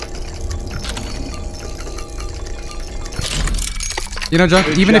 You know, Junk,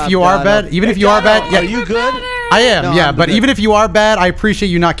 Good even if job, you are Doto. bad, even if you are bad, Are yeah, you good? I am, No, yeah, I'm but good. even if you are bad, I appreciate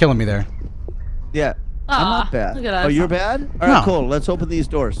you not killing me there. Yeah. I'm Aw, not bad. look at that. Oh, you're bad? All right, No. cool. Let's open these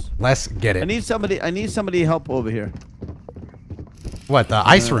doors. Let's get I it. need somebody help over here. What, the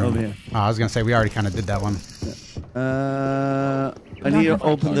ice room? over here. Oh, I was gonna say we already kind of did that one. I need to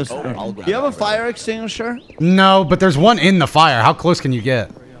open this door. I'll grab Do you have it a right fire extinguisher? No, but there's one in the fire. How close can you get?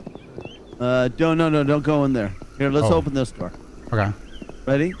 No, don't go in there. Here, let's Oh. open this door. Okay.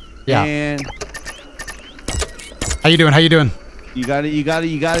 Ready? Yeah. And How you doing? How you doing? you got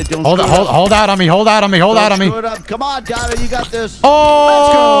it. Don't Hold screw it up. hold out on me. Hold out on me. Hold Don't out on me. screw it up. Come on, Doto, you got this.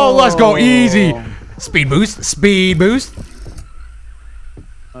 Oh, Let's go. easy. Speed boost. Speed boost.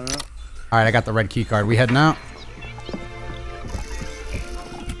 All right. All right, I got the red key card. We heading out?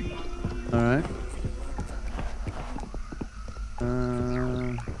 All right.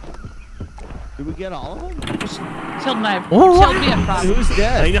 Did we get all of them? Killed my, All killed me a problem. Who's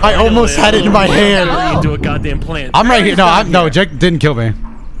dead? I almost had it in my hand. Turn into a goddamn plant. I'm right here. No, Jake didn't kill me.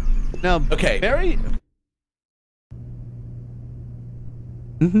 No. Okay. Barry.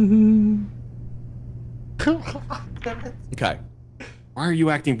 Okay. Why are you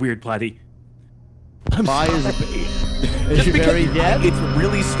acting weird, Platty? Why is Just because Barry dead? it's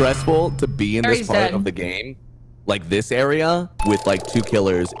really stressful to be in this Barry's part dead. of the game, like this area, with like 2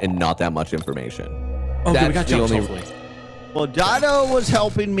 killers and not that much information. Okay, we That's got the jumps, only- hopefully. Well, Doto was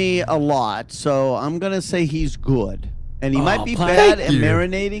helping me a lot, so I'm gonna say he's good, and he might be bad thank and you.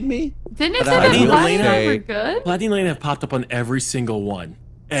 marinating me. Didn't it But say I that need last Elena- time we're good? Platty and Lane have popped up on every single one.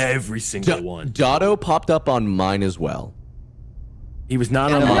 Every single one. Doto popped up on mine as well. He was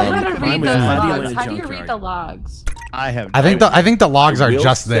not I on don't know mine. how to Mine read was those Platty and logs. Lane's How do you junkyard. read the logs? I have. I think the logs are will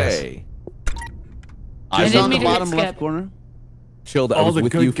just this. say, I Just didn't on the mean to hit bottom skip. left corner. Chilled, I All was the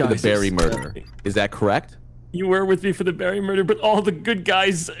with good you for the guys Barry are murder. Is that correct? You were with me for the Barry murder, but all the good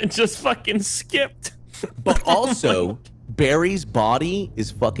guys just fucking skipped. But also, Barry's body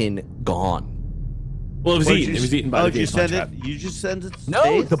is fucking gone. Well, it was What, eaten. It was eaten by oh, the you VS send trap. it. You just send it. to No,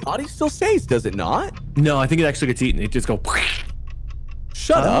 space? the body still stays, does it not? No, I think it actually gets eaten. It just go.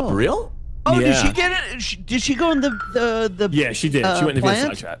 Shut Oh. up, real? Oh, did Yeah. she get it? Did she go in the? Yeah, she did. She went in the plant?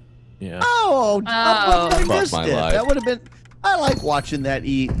 VS chat. Yeah. Oh, I Fuck missed my it. life. That would have been. I like watching that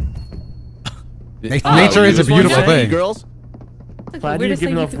eat. Nature is a you just wanna beautiful say, thing. girls. It's like the Platty, you're weirdest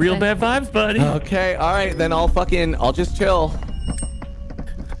giving thing you off could real say. bad vibes, buddy. Okay, all right, then I'll just chill.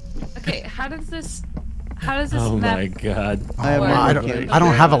 Okay, how does this Oh map? my god. I have Or- no I idea.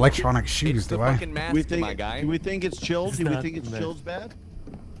 don't have electronic shoes, It's the do I? fucking mask, We think. my guy. Do we think it's chilled? It's Do we not think it's the chilled's bad?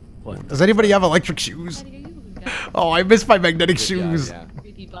 What? Does anybody have electric shoes? Oh, I miss my magnetic Yeah, shoes. yeah.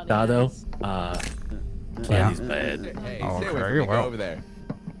 Dado, Platty's bad. Hey, Oh, stay away okay, from me. Go well. over there.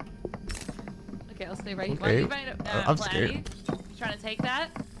 Okay, I'll stay right. Okay. Why are you trying to, I'm Platty? scared. You trying to take that?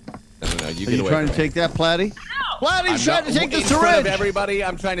 No, you Are get you away trying from to me. take that, Platty? Platty's trying to take the in front of syringe. everybody.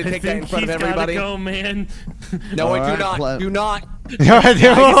 I'm trying to I take that in think front of he's gotta everybody. go, man. No, I Alright, do not. Plat- Do not. I do.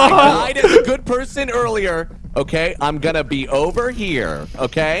 I died as a good person earlier. Okay, I'm gonna be over here.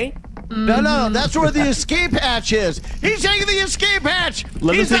 Okay. No, that's where the escape hatch is. He's taking the escape hatch.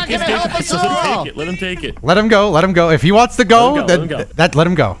 He's not going to help us at all. Let him take it. Let him go. Let him go. If he wants to go, Let him go, then let him let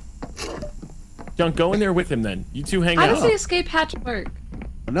him go. Junk, go in there with him then. You two hang How does the out. escape hatch work?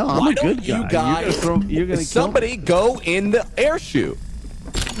 No, I'm Why a good don't you guy. guys? You're gonna Somebody go in the air chute.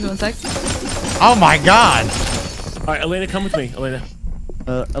 Give me 1 sec. Oh my God. All right, Elena, come with me. Elena.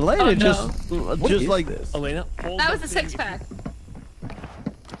 Elena Oh, no. just like this. Elena, hold That the was a thing. 6-pack.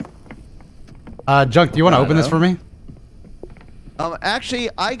 Junk, do you want to open this for me? Actually,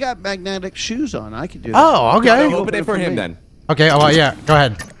 I got magnetic shoes on. I could do that. Oh, okay. Open it for him then. Okay. Oh, yeah. Go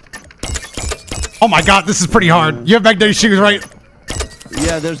ahead. Oh my God, this is pretty hard. You have magnetic shoes, right?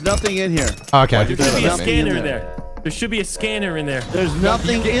 Yeah, there's nothing in here. Okay. There should be a Nothing in scanner in there. there. There should be a scanner in there. There's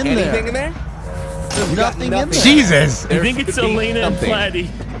nothing in Anything in there. there? There's nothing in there. Jesus. I think it's Elena and Platy.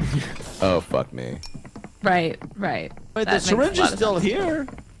 Oh, fuck me. Right. Wait, That the makes syringe a lot is of still sense. here.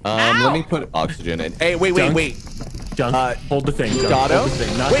 Let me put oxygen in. Hey, wait. Junk, hold the thing. Junk, Dotto? hold the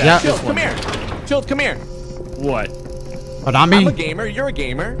thing. Not Wait, that. Chill, This come one. here. Chill, come here. What? But I I'm mean, a gamer. You're a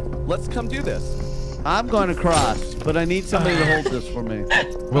gamer. Let's come do this. I'm going across, but I need somebody to hold this for me.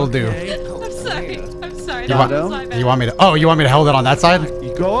 we'll do. I'm sorry. You That want, was my bad. you want me to? Oh, you want me to hold it on that side?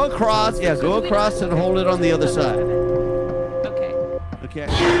 You go across. Yeah, go across and hold it on the other side. Okay. Okay.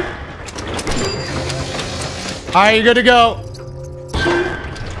 All right, you're good to go.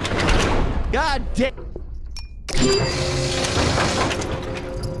 God damn.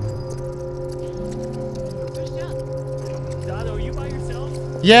 Dotto, are you by yourself?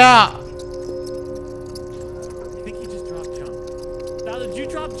 Yeah. I think he just dropped junk. Dotto, did you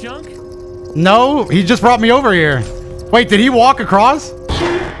drop junk? No, he just brought me over here. Wait, did he walk across?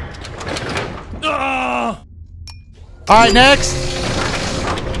 Oh! All right, next.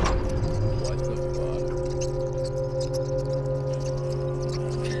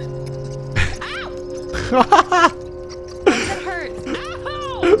 It hurts.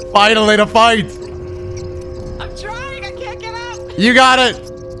 Ow! Finally, to fight. I'm trying. I can't get up. You got it.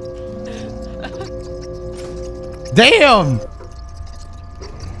 Damn.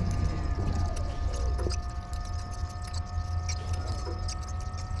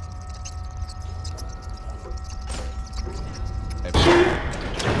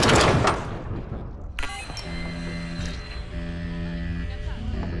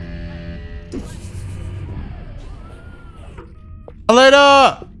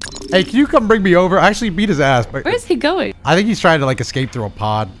 Later. Hey, can you come bring me over? I actually beat his ass, but Where's he going? I think he's trying to like escape through a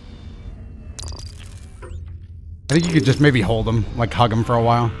pod. I think you could just maybe hold him, like hug him for a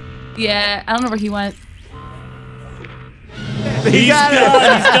while. Yeah, I don't know where he went. He's gone.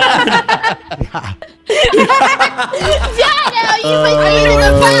 Dotto, you succeeded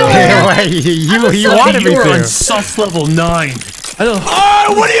the power. Anyway, you wanted me You were on to. sus level 9. I don't.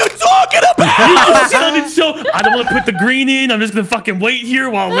 Oh, what are you talking about? You sounded so. I don't want to put the green in. I'm just gonna fucking wait here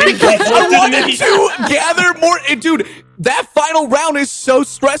while Link gets I wanted to gather more. Dude, that final round is so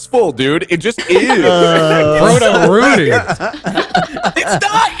stressful, dude. It just is. Proto Rudy.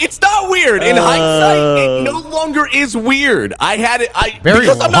 It's not weird. In hindsight, it no longer is weird. I had it. Very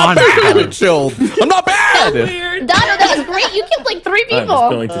because I'm not wanted. bad. Chilled. I'm not bad. Weird. Dotto, that was great. You killed like 3 people.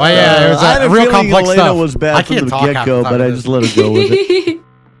 Oh yeah, it was I had a real feeling complex Elena stuff. was bad I from can't the talk half get-go, the time but I with just this. let her go with it.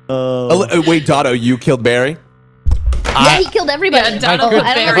 Wait, Dotto, you killed Barry? Yeah, he killed everybody. Yeah, Dotto Oh, killed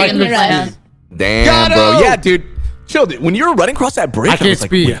I don't Barry know in if the you're right. land. Damn, bro. Yeah, dude. Chill, dude. When you were running across that bridge, I can't was like,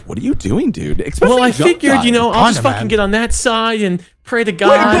 speak. what are you doing, dude? Especially Well, I Junk figured, died. you know, I'll just Kinda, fucking man. get on that side and pray to Wait,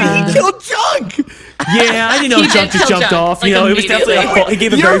 God. but he killed Junk. Yeah, I didn't know He Junk did just kill jumped Junk, off. like, You know, it was definitely a fault. He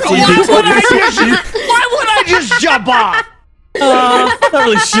gave a very free Why would I just jump off? Not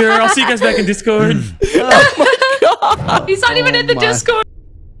really sure. I'll see you guys back in Discord. He's not even in the Discord.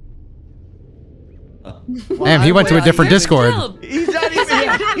 Damn, he went to a different Discord. Killed. He's not even.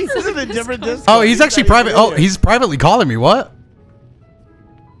 He's in a different Discord. Oh, he's actually private. Oh, he's privately calling me. What?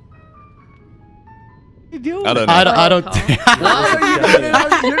 What are you doing? I don't know. I don't. Why are you doing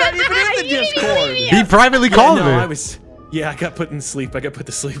it? You're not even in the Discord. He privately called no, me. I was. Yeah, I got put in sleep. I got put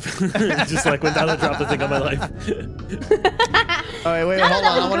to sleep. Just like when Tyler dropped the thing on my life. All right, wait, No, hold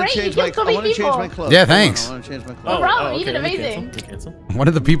that on. I was want great. to change You my. killed so I many want to change my people. clothes. Yeah, Hold on, thanks. I want to change my clothes. No problem. oh, You did okay, we amazing. cancel. One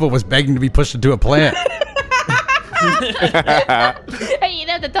of the people was begging to be pushed into a plant. Hey, you didn't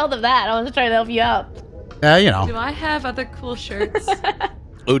have to tell them that. I was trying to help you out. Yeah, you know. Do I have other cool shirts?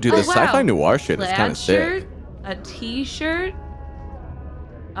 Oh, dude, the Oh, wow. sci-fi noir shit is kind Plaid of sick. shirt, a t-shirt,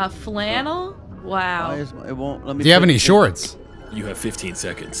 a flannel. Why Wow. is it won't let me. Do you have put- any shorts? You have 15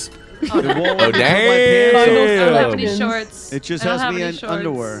 seconds. It won't let me put my Oh, pants I on. don't have any Goodness. shorts. It just I don't has have me any in shorts.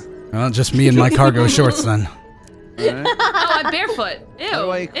 underwear. Well, just me and my cargo shorts then. All right? Oh, I'm barefoot. How do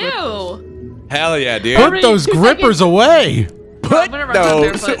I Ew. equip Ew. Hell yeah, dude. Put those grippers away. I'm gonna run around No,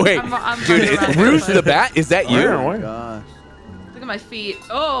 barefoot. wait, I'm dude, running it's around Rouge barefoot. the Bat. Is that you? Gosh. Look at my feet.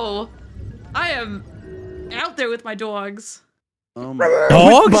 Oh, I am out there with my dogs. Oh my.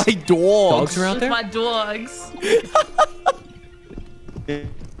 Dogs? My dog. Dogs are out With there? my dogs.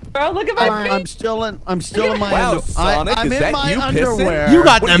 Bro, look at my feet. I'm still in my Wow, under- Sonic, I'm is in that my you pissing? underwear. You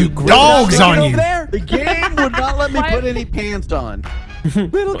got What are you, them gripping dogs that on thing you. over there? The game would not let me Why- put any pants on. I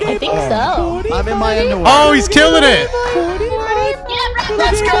think so. I'm in my underwear. Oh, he's killing it. Yeah,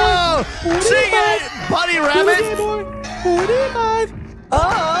 Let's go! Sing it, Buddy Rabbit!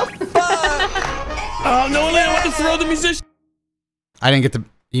 Oh, fuck. Oh, no, Elena, I want to throw the musician. I didn't get the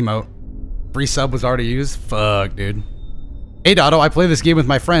emote. Free sub was already used. Fuck, dude. Hey, Dotto, I play this game with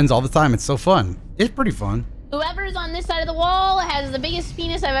my friends all the time. It's so fun. It's pretty fun. Whoever's on this side of the wall has the biggest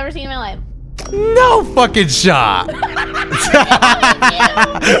penis I've ever seen in my life. No fucking shot.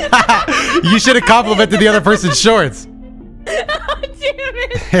 You should have complimented the other person's shorts. Oh,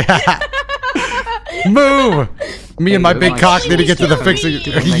 damn it. Move. Me and my big cock need to get to the fixing.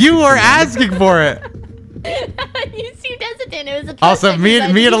 You were asking for it. You seemed hesitant. It was a Also, me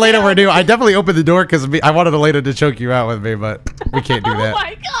and Elena were new. I definitely opened the door because I wanted Elena to choke you out with me, but we can't do that. Oh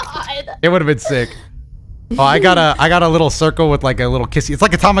my god. It would have been sick. Oh, I got a little circle with like a little kissy. It's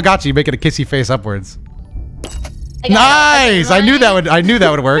like a Tamagotchi, making a kissy face upwards. Nice. I knew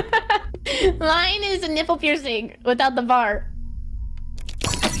that would work. Mine is a nipple piercing without the bar.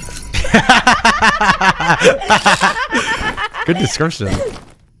 Good description.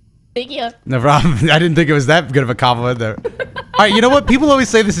 Thank you. No problem. I didn't think it was that good of a compliment though. All right, you know what? People always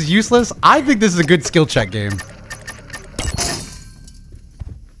say this is useless. I think this is a good skill check game.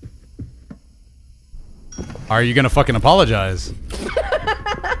 Are you gonna fucking apologize?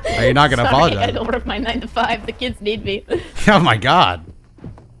 Are you not gonna apologize? I gotta work my 9 to 5. The kids need me. Oh my god.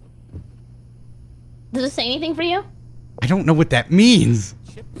 Does it say anything for you? I don't know what that means.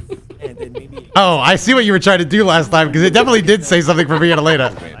 Oh, I see what you were trying to do last time because it definitely did say something for me and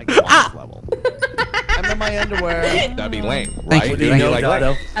Elena. I'm in my underwear. That'd be lame, Thank right? you. Thank you. Like,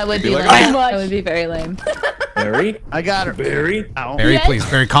 I would be like, lame. I would be very lame. Barry? I got her. Barry? Ow. Barry, Yes? please,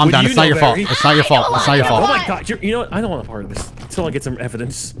 Barry, calm What down. do It's you not your know, fault. Barry? It's not your fault. It's not your Oh fault. my god, you know what? I don't want a part of this until I get some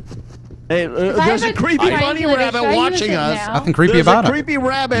evidence. Hey, there's a creepy bunny rabbit watching us. Nothing creepy There's about a it. creepy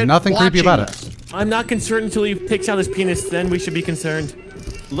rabbit. Nothing creepy watching about us. it. I'm not concerned until he picks out his penis, then we should be concerned.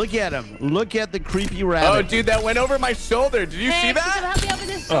 Look at him. Look at the creepy oh, rabbit. dude, that went over my shoulder. Did you see Hey, that? help me open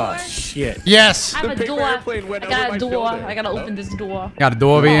this door. Oh, shit. Yes. I have The a paper door. airplane went I over got my a door. shoulder. I gotta open this door. Got a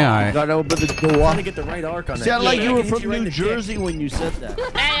door over here. All right. Gotta open the door. Trying to get the right arc on that. Sound like Yeah, you I were can hit from right in New the dick. Jersey when you said that.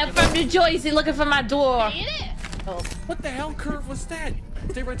 Hey, I'm from New Jersey looking for my door. Get it? Oh. What the hell curve was that?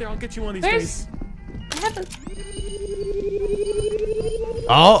 Stay right there. I'll get you one of these Where's... days. I have a...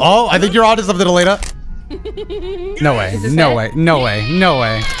 Oh, I think you're onto something, Elena. No way. Is this No it? way. No way. No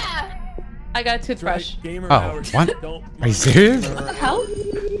way. I got a toothbrush. Gamer Oh, hours. what? Don't Are you serious? What the hell?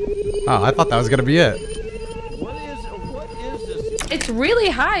 Oh, I thought that was gonna be it. What is this? It's really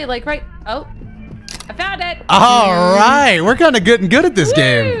high, like right... Oh. I found it. All right, we're kind of getting good at this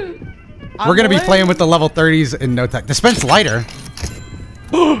game. Woo! We're gonna be playing with the level 30s in no time. Dispense lighter.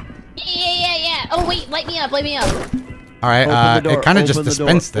 Yeah. Oh, wait. Light me up. All right, Open the door. it kind of just Open the door.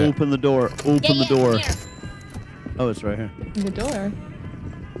 dispensed it. Open the door. Open the door. Here. Oh, it's right here. The door.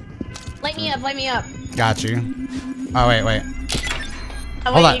 Light me up. Got you. Oh wait.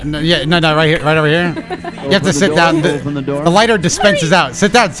 Oh, Hold wait. on. No, yeah, no, right here, right over here. You have to the sit door, down. open the door. The lighter dispenses out.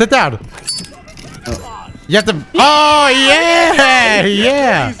 Sit down. You have to. Oh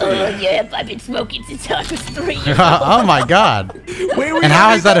yeah. Oh, yeah. I've been smoking since I was 3 years old. Oh my god. And how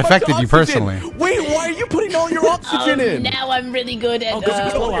has that affected you personally? Wait, why are you putting all your oxygen in? Now I'm really good at, Oh,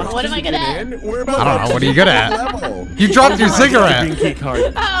 'cause you put what am I good at? We're about I don't know. What are you good at? level. You dropped your Green cigarette. key card.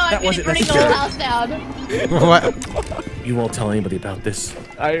 Oh, I'm gonna wasn't burning the necessary. whole house down. What? You won't tell anybody about this.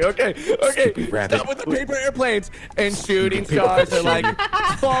 Okay. Stupid rabbit. Stop with the paper airplanes and shooting stars are like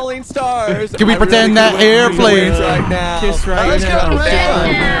falling stars. Can we I pretend really that do airplanes- right now. Kiss right Let's now. go Wish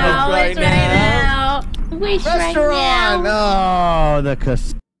down. right now. Wish right Restaurant. now. Oh,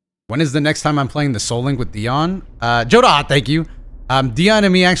 the When is the next time I'm playing the Soul Link with Dion? Joda, thank you. Dion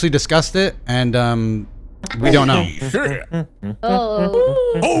and me actually discussed it, and we don't know.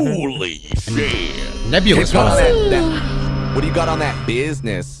 Oh. Holy shit. Nebulous What one. do you got on that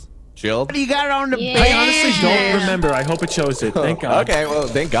business, Jill? What do you got on the Yeah. I honestly don't remember. I hope it shows it. Thank God. Okay, well,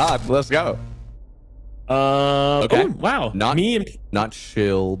 thank God. Let's go. Okay. Oh, wow. Not me and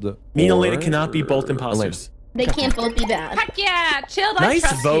chilled. Elena cannot be both imposters. They can't both be bad. Heck yeah, chilled. I Nice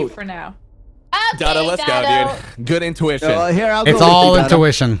trust you vote. for now. Okay, Dada, let's go, Dada. dude. Good intuition. Here, I'll go It's with all you, Dada.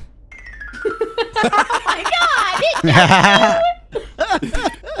 intuition. Oh my god!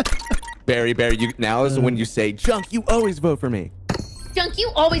 Barry, now is when you say, Junk, you always vote for me. Junk,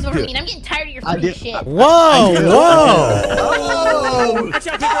 you always vote for me, and I'm getting tired of your fucking did- shit. Whoa! Oh! Watch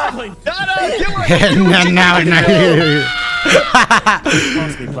out, paper airplane. No.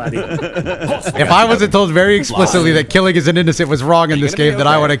 Toss me, Platy. If I wasn't told very explicitly that killing is an innocent was wrong in this gonna be game, then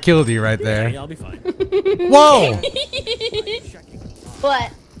I okay? would have killed you right there. Yeah, I'll be fine. Whoa!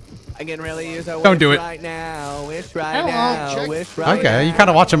 What? I can really use a Don't do wish it. right now. Wish right I won't. now. Wish right now. Okay, you kind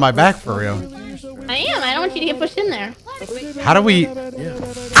of watching my back for real. I am. I don't want you to get pushed in there. How do we?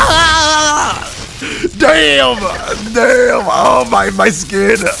 Ah! Damn! Oh my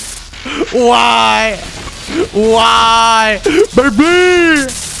skin! Why? Baby?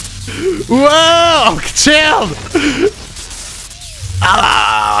 Whoa! Chill!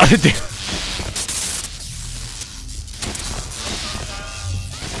 Ah!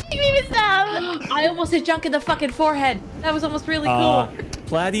 I almost hit Junk in the fucking forehead. That was almost really cool.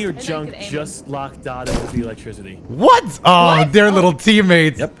 Platy or I know you Junk could aim just locked Dotto with the electricity. What? Oh, they're little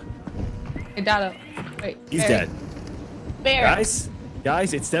teammates. Yep. Hey, Dotto. Wait. He's Barry. dead. Barry.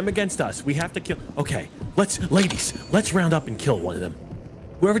 Guys, it's them against us. We have to kill. Okay, ladies, let's round up and kill one of them.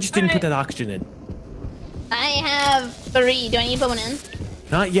 Whoever just didn't put that oxygen in. I have 3. Do I need to put one in?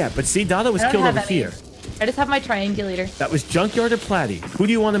 Not yet, but see, Dotto was I don't killed have over any. here. I just have my triangulator. That was Junkyard or Platy. Who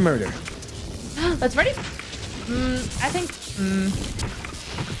do you want to murder? Let's ready? I think.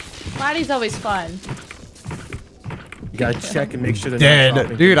 Platy's always fun. You gotta check and make sure they're not Dead.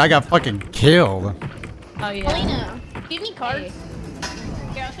 shopping. Dude, I got fucking killed. Oh yeah. Paulina, do you have any cards?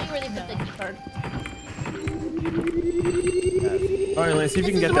 Here, I'll show you where they put the key card. All right, let's see if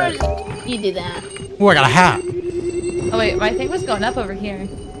you can This get is that. where you do that. Oh, I got a hat. Oh wait, my thing was going up over here.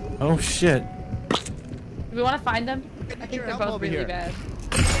 Oh shit. Do we want to find them? I think your they're help both over really here. bad.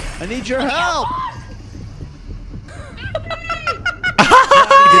 I need your help.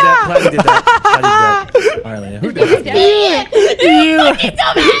 Platy did that. All right, Lena. Who did that?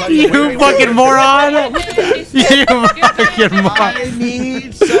 You fucking moron! You fucking moron! I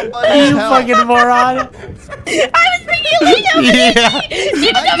need somebody's You help. fucking moron! I was freaking Lena! Yeah. She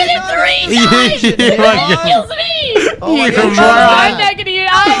was coming in 3 You times! fucking- Kills me! Oh my You God. moron. I'm not gonna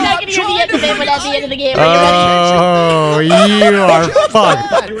use the end of it, but at the end of the game, are you Oh, you are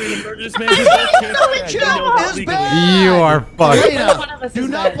fucked. You were the murderous man who got killed. Chill You know that is legally. bad. You are fucked. Elena, One of us do is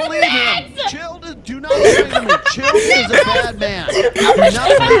not bad. believe him. Chill, do not believe me. Chill is a bad man. Do not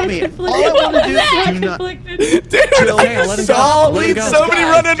believe me. All I want to do is do not. Chill. Okay, let him go. Saw Let him go. somebody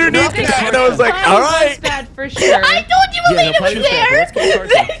run underneath Okay, that, and I was like, Platy's all right. bad for sure. I told you Yeah, no, Elena was Platy's bad, but there! let's get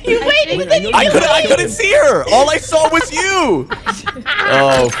Carson. You waited, but then you I couldn't see her. All I saw was you.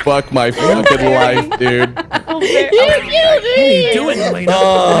 Oh, fuck my fucking life, dude. You killed me! Do it, Elena.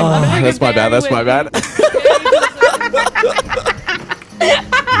 Oh, that's my bad. That's my bad.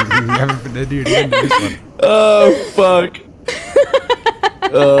 Never been to this one. Oh, fuck.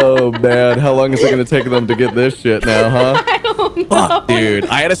 Oh, man. How long is it going to take them to get this shit now, huh? I don't know. Fuck, dude.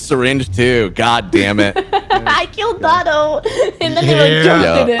 I had a syringe, too. God damn it. I killed Dotto, and then they Yeah. like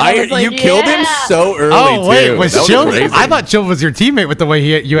jumped in it. I was like, You killed him yeah. so early, Oh, wait, too. was That Chill? crazy. I thought Chill was your teammate with the way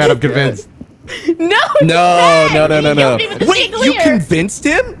you had him convinced. No, No. He killed me with the Wait, you clear. convinced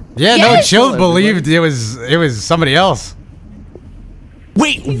him? Yeah, no, Yes. Chill believed it was somebody else.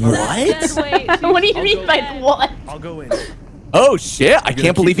 Wait, what? What do you mean by what? I'll go in. Oh, shit. I gonna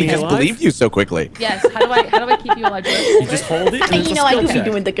can't believe keep he me just alive? believed you so quickly. Yes. How do I keep you alive? You just hold it. And it's You a know I skill could be check.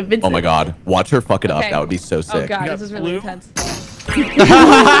 doing the convincing. Oh, my God. Watch her fuck it up. Okay. That would be so Oh sick. god, got this is really blue? intense.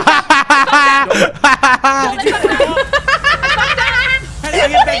 I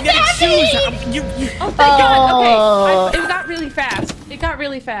get magnetic shoes. You. Oh thank god. Oh. Okay. It got really fast. It got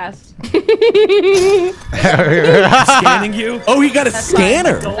really fast. Scanning you. Oh, he got a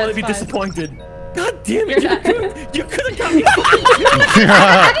scanner. Don't want to be That's disappointed. God damn You're it! not- You could have got me.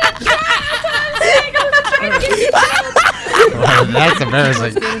 That's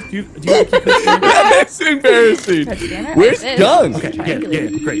embarrassing. Do you want to keep this going? That's embarrassing. Where's This. Dung? Okay, yeah,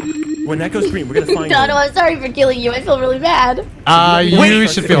 great. When that goes green, we're gonna find Dotto, him. I'm sorry for killing you. I feel really bad. You Wait.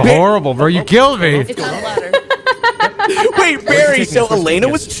 should feel horrible, bro. You killed me. It's not louder. Wait, Barry, taking so the first Elena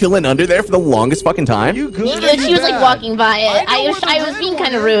one, was chilling under there for the longest fucking time? You good? Yeah, she was like bad? walking by it. I know I where was the being red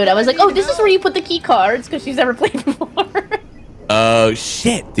kind of one rude. I was like, is. oh, this is where you put the key cards because she's never played before. Oh,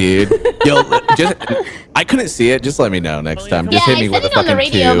 shit, dude. Yo, just, I couldn't see it. Just let me know next time. Yeah, Just hit I me said with a it on the fucking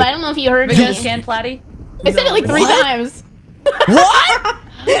radio, two. but I don't know if you heard We're me. gonna scan Platy. I said it like 3 What? times. What?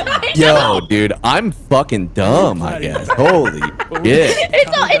 I Yo, know. dude, I'm fucking dumb, I guess. Holy shit.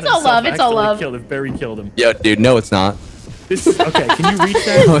 It's all love. It's all love. Killed him. Barry killed him. Yo, dude, no, it's not. This is okay. Can you reach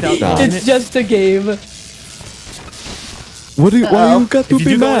that No, without it's not. losing It's it? just a game. What do you, why you got If you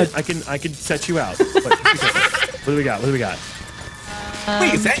do go in, I can set you out. But, what do we got? What do we got?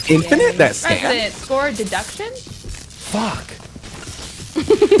 Wait, is that infinite? That scan? President, score deduction? Fuck.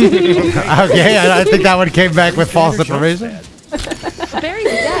 Okay, I think that one came back with false information. Barry's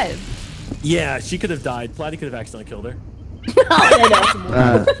dead. Yeah, she could have died. Platy could have accidentally killed her.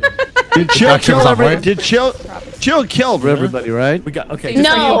 Did Chill Production kill was on everybody? point. Did Chill killed everybody, right? We got okay.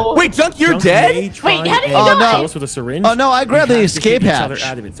 No. Wait, Junk, you're Junk may dead? try Wait, how did and you Oh, die? no. kill us with a syringe. Oh, no, I grabbed We the have to keep escape each other hatch.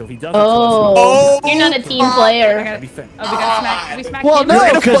 out of it. So if he doesn't, Oh, you're not a team player. that'd be fair. Oh, we got smacked. We smacked Well, him. no, You're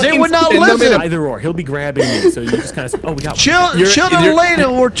in a because they fucking would not spin. No, listen. Either or, he'll be grabbing me. So you just kind of. Oh, we got. Chill and you're-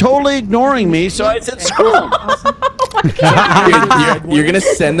 Elena were totally ignoring me, so I said screw 'em. Oh You're gonna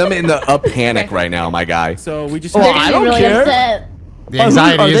send them in a panic right now, my guy. So we just. Oh, They're I gonna be don't really care. upset. The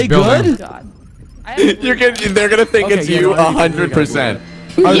anxiety Are is they building. good? God. They're gonna think Okay, it's yeah, you no, I need to 100%.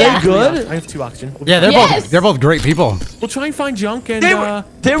 Are Yeah. they good? I have 2 oxygen. Yeah, they're Yes. they're both great people. We'll try and find junk and. They were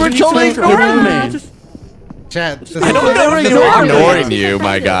we need totally some- ignoring me. Just- Chat. I don't know if they're ignoring you,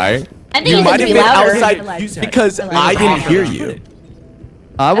 my guy. I think You it might could have be been louder. outside because I didn't hear you.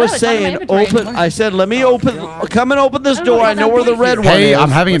 I was Oh, it's not in my saying, inventory open. anymore. I said, let me open. Come and open this door. I know where the red one is. Hey, I'm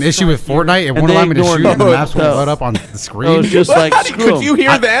having an issue with Fortnite. It won't they allow me to ignored shoot, and the me. maps won't So- load up on the I was screen. just like, screw Could you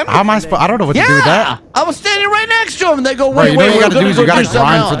hear them? How am I supposed? I don't know what to do with Yeah, that. I was standing right next to them, and they go, Bro, wait, you know wait, what you we're gotta do gonna is go you gotta do something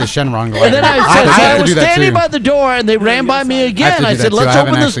grind else. for the Shenron. And then I said, I so have I to was do that standing too. by the door, and they ran by me I again. have to I do said, that let's too. I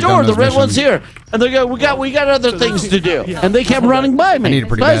open haven't this actually door. done The those red one's missions. here. And they go, we got other things to do. And they kept running by me. I need it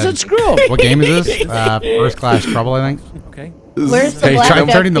pretty So I bad. said, screw 'em. What game is this? First Class Trouble, I think. Okay. Where's the Hey, black I'm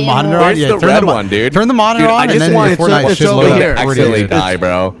turning the duck monitor game? on. Where's Yeah, the turn red the one, dude? Turn the monitor Dude, on, I and just then want your Fortnite it's should over load here. up. Accidentally die,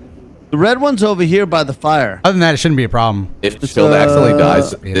 bro. The red one's over here by the fire. Other than that, it shouldn't be a problem. If Shield accidentally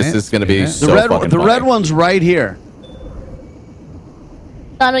dies, In this it? is gonna be In it? so The red, fucking the red funny. one's right here.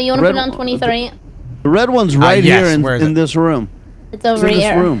 Dono, you want to Red- put it on 23? The red one's right yes, here where is in it? this room. It's over It's in this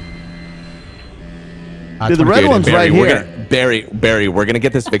here. room. Uh, Dude, the 20 red one's Barry, right we're here. gonna, Barry, we're gonna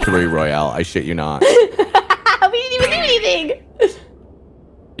get this victory royale. I shit you not. We didn't even do anything.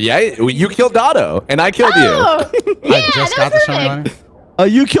 Yeah, you killed Dotto, and I killed you. Oh, yeah, I just got the that's Shenron.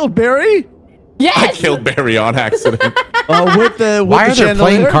 perfect. You killed Barry? Yes. I killed Barry on accident. With the Why are the there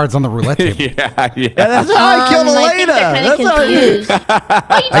playing chandelier? cards on the roulette table? yeah. Yeah, that's how I killed I think Elena. they're kind of That's how I confused.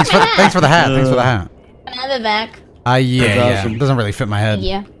 Oh, you Thanks took for, my hat. thanks for the hat. Thanks for the hat. Can I have it back? Yeah, That's yeah. awesome. It doesn't really fit my head.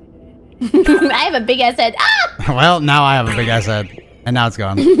 Yeah. I have a big ass head. Ah! Well, now I have a big ass head, and now it's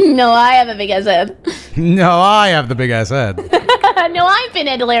gone. No, I have a big ass head. No, I have the big ass head. No, I'm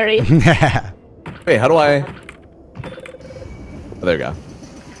Pinhead Larry. Wait, how do I? Oh, there we go.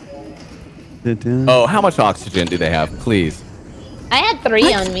 Oh, how much oxygen do they have, please? I had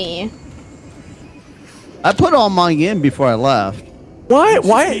 3 on me. I put all mine in before I left. Why?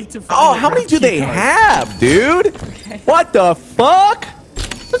 Why? Oh, how many do they have, dude? What the fuck?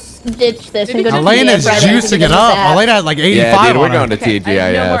 Ditch this and go to Elena's TGI Fridays juicing and it get up. this app. Elena had like 85 Yeah, dude, we're on going to her. Okay, I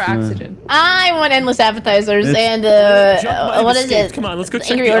have no more TGIF. oxygen. I want endless appetizers and what is it? Come on, let's go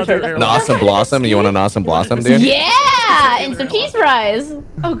check Angry the other Orchard. area. An awesome blossom? You want an awesome blossom, dude? Yeah, and some cheese fries.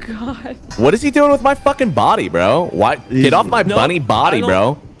 Oh god. What is he doing with my fucking body, bro? Why? Get off my No, bunny body, I don't-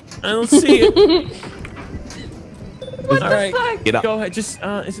 bro. I don't see it. What All the right, fuck? Get up. go ahead. Just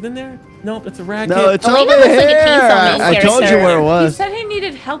is it in there? Nope, that's a racket. No, it's Elena over looks like a here. chainsaw man I told you character. where it He was. said he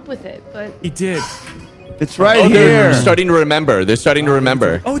needed help with it, but He did. It's right Oh, here. they're starting to remember. They're starting to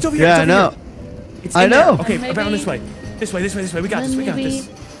remember. Oh, it's over here. Yeah, it's I over know. Here. It's I in there. know. Okay, Maybe- around this way. This way, this way, this way. We got this. We got this.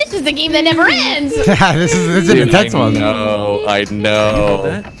 This is the game that never ends. this is an Dude, intense one. No, I Hold know.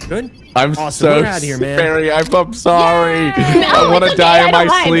 that. Good. I'm Awesome. so We're outta here, man. Barry. I'm sorry. No, I want to it's okay, die I in don't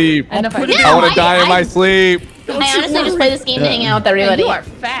my mind. sleep. I know if I put did. it I want I- to die in my I- sleep. I honestly just play this game to hang out with Man, everybody. you are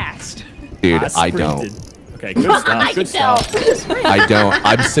fast. Dude, I sprinted. don't. Okay, good I stuff. can Good tell. stuff. I don't.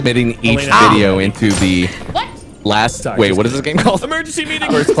 I'm submitting each Elena. video into the What? last. Sorry, Wait, just what is this game called? Emergency meeting.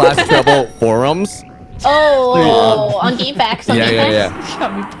 First Class Trouble forums. Oh, on Game Facts. On Yeah, Game yeah, Facts? yeah.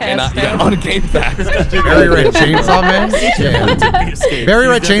 Got me And past yeah, him. on Game Facts. Barry Red Chainsaw Man? Yeah. Barry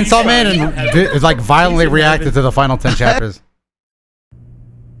Red Chainsaw Man and is like violently reacted to the final 10 chapters.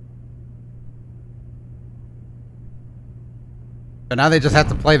 But now they just have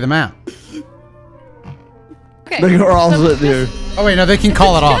to play the map. Okay. They are all so sitting here. Oh wait, no, they can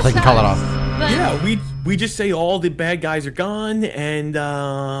call it off. They can call it off. Yeah, we just say all the bad guys are gone, and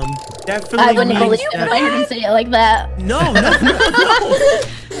definitely. I wouldn't believe means him if I heard him say it like that. No, no, no, no.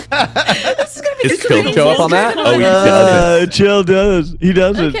 This is gonna be. Is Chill show up on that? Oh, he yeah. doesn't. Chill does. He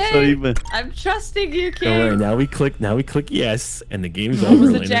doesn't. Okay. So even. I'm trusting you, Don't worry. King. Now we click. Now we click yes, and the game's I over. was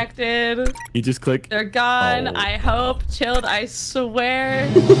Elena. ejected. You just click. They're gone. Oh. I hope. Chilled. I swear.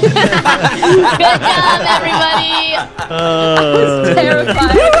 Good job, everybody.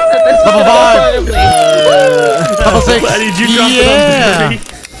 Terrified. Level 5. Level 6. Why did you drop Yeah. it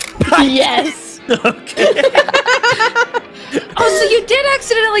on Barry? Yes. Oh, so you did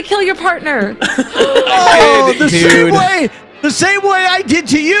accidentally kill your partner. Oh, the same Dude. way. The same way I did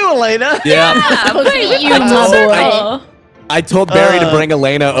to you, Elena. Yeah. Supposed to be you, Full my circle. boy. I told Barry to bring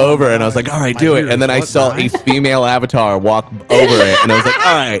Elena over, and I was like, all right, do it. And then I What, saw a female avatar walk over it, and I was like,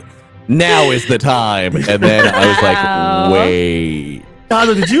 all right, now is the time. And then I was Wow. like, wait.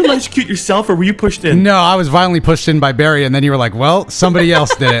 Dono, did you electrocute yourself, or were you pushed in? No, I was violently pushed in by Barry, and then you were like, well, somebody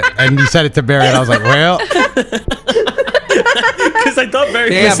else did it. And you said it to Barry, and I was like, well. Because I thought Barry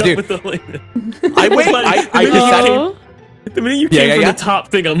Damn, was up dude. with the link. I wait. I decided. The minute you came Yeah, from yeah. the top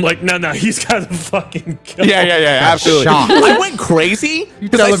thing, I'm like, no, he's got to fucking go. Yeah, absolutely. shocked. I went crazy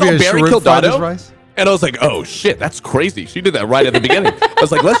because I saw Barry kill Dotto, and I was like, oh shit, that's crazy. She did that right at the beginning. I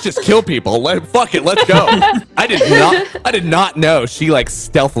was like, let's just kill people. Fuck it, let's go. I did not know she like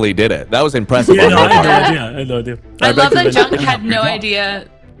stealthily did it. That was impressive. Yeah, on no, her I had no part. idea. I had no idea. I love that Junk Yeah. had no idea,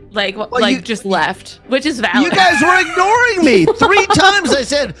 like, just left, which is valid. You guys were ignoring me 3 times. I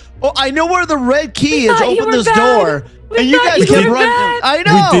said, "Oh, I know where the red key is. thought you Open were this bad. door." We And you thought guys you kept were running. bad. I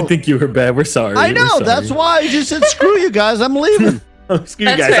know. We did think you were bad. We're sorry. I know. We're sorry. That's why I just said, "Screw you guys. I'm leaving." Oh, excuse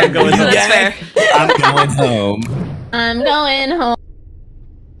you That's guys. fair. I'm going home. That's fair. I'm going home. I'm going home.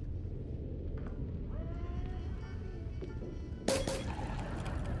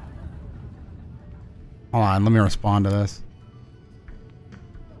 Hold on, let me respond to this.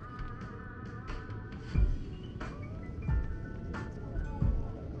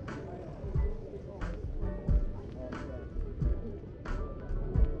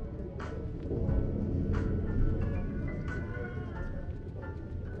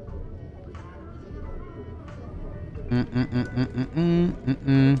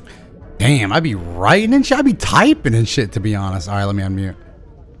 Damn, I'd be writing and shit. I'd be typing and shit, to be honest. All right, let me unmute.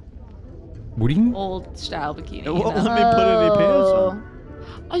 Booty? Old style bikini. It You won't know? let me put any pants on.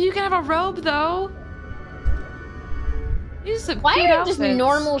 Oh, you can have a robe though. These are Why cute are just outfits.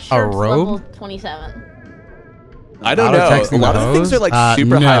 normal shirts robe? level 27? I don't Auto know. texting A lot the of things hose? are like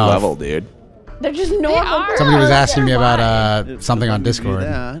super No. high level, dude. They're just normal. are. Somebody was girls. asking me They're about white. something on It wouldn't do Discord.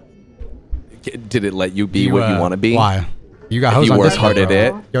 that. Did it let you be what you want to be? Why? You got If hose you on work Discord, hard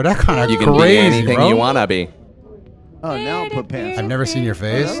at bro. it, Yo, that kind of you can crazy, be anything bro. you wanna be. Oh, now I'll put pants. I've never seen your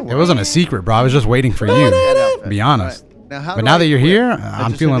face. that'll It wasn't a secret, bro. I was just waiting for you. To Be honest. Now, But now that you're here,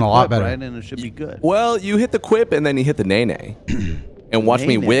 I'm feeling a lot better. Right? And it should be good. Well, you hit the quip and then you hit the nay-nay. And watch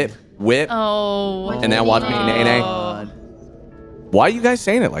me Nay-nay. whip, Oh. and now watch me nay-nay. God. Why are you guys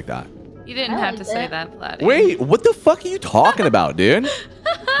saying it like that? You didn't I have to like say that. that, Vladdy. Wait, what the fuck are you talking about, dude?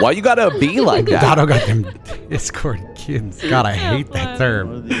 Why you gotta be like that? Dotto got them Discord kids. God, I hate that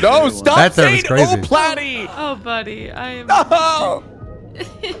term. No, stop That term is saying crazy. oh platy! Oh, buddy, I am. No! Oh,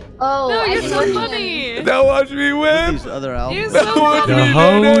 No, I you're didn't so know funny. Don't watch me whip! These other You're outfits. so Watch The me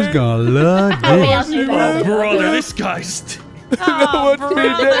funny. hoes nay-nay! gonna love Okay, I'll this. say Oh, that. brother, this guy's... Oh, What's me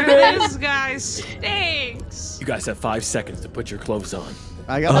brother, nay-nay? this guy stinks. You guys have 5 seconds to put your clothes on.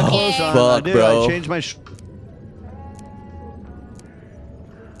 I got my Oh, clothes on. fuck, I do. bro. I changed my.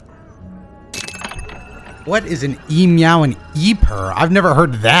 What is an e-meow and e-purr? I've never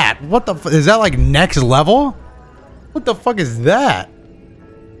heard that. What the is that like next level? What the fuck is that?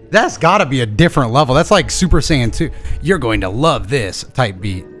 That's gotta be a different level. That's like Super Saiyan 2. You're going to love this type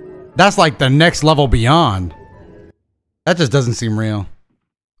beat. That's like the next level beyond. That just doesn't seem real.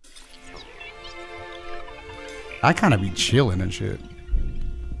 I kind of be chilling and shit.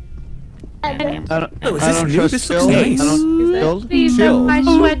 I don't, Oh, is I this don't new? trust This Phil. looks I nice. don't Phil. Please Chill. have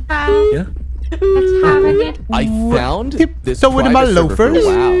my sweater. Yeah? Let's have it. I found this Tiptoeing in my private server for loafers.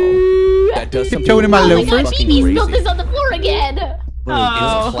 WoW that does something Tiptoeing in my Oh my loafers. god, fucking BB spilled crazy. this on the floor again.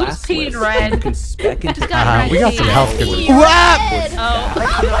 Oh, Class he's list. red. You can spec into We got some health Red. kickers. Oh.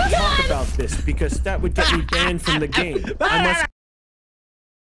 I cannot talk about this because that would get me banned from the game. I must...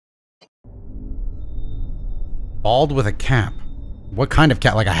 Bald with a cap. What kind of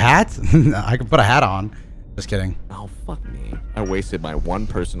cap? Like a hat? I could put a hat on. Just kidding. Oh, fuck me. I wasted my one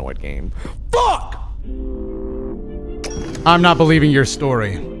personoid game. Fuck! I'm not believing your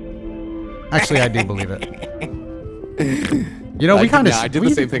story. Actually, I do believe it. You know, we kind of. I did the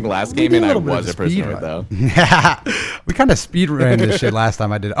same thing last game, and I was a personoid, though. Yeah, we kind of speed ran this shit last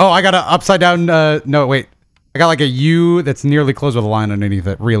time I did it. Oh, I got an upside down. No, wait. I got like a U that's nearly closed with a line underneath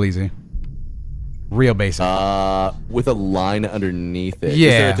it. Real easy. Real basic. With a line underneath it. Yeah.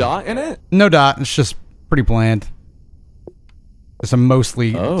 Is there a dot in it? No dot. It's just pretty bland. It's a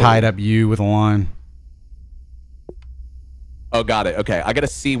mostly tied up U with a line. Oh, got it. Okay, I got a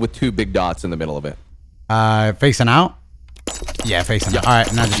C with 2 big dots in the middle of it. Facing out. Yeah, facing out. All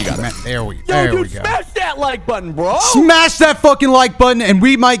right, now just got it. There we go. Smash that like button, bro! Smash that fucking like button, and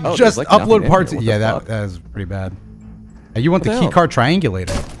we might Oh, just there's, like, upload nothing in parts. here. What Yeah, the that fuck? is pretty bad. Hey, you want What the the key hell? card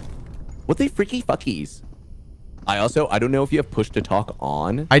triangulator? What the freaky fuckies? I don't know if you have push to talk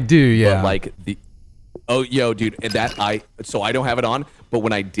on. I do, yeah. But like the, oh, yo, dude, and so I don't have it on. But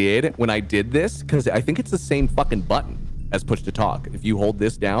when I did this, because I think it's the same fucking button as push to talk. If you hold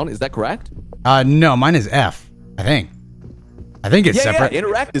this down, is that correct? No, mine is F. I think it's separate. Yeah,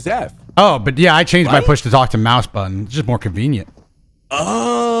 interact is F. Oh, but yeah, I changed my Right? push to talk to mouse button. It's just more convenient.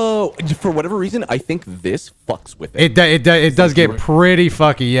 Oh, for whatever reason, I think this fucks with it. It does get pretty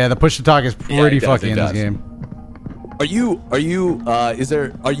fucky. Yeah, the push to talk is pretty fucky in this game. Are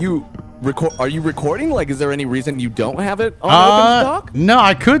you recording? Like, is there any reason you don't have it on open to talk? No,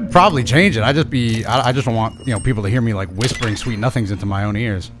 I could probably change it. I just don't want people to hear me like whispering sweet nothings into my own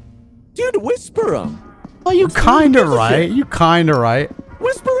ears. Dude, whisper them. Oh, you kind of right. You kind of right.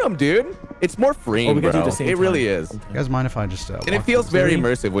 Whisper them, dude. It's more freeing, bro. It really is. You guys mind if I just? And it feels very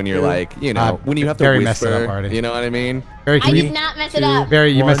immersive when you're like, when you have to whisper. Messed it up already. You know what I mean? Barry, I did not mess it up.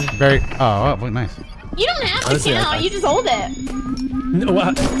 Barry, you messed. Barry. Oh, nice. You don't have to count. You just hold it.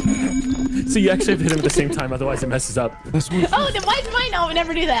 No, so you actually have to hit him at the same time, otherwise it messes up. Oh, then why is mine? No, we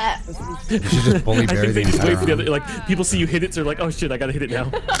never do that. You should just bully Barry. I think they just wait for the other. Like people see you hit it, so they're like, "Oh shit, I gotta hit it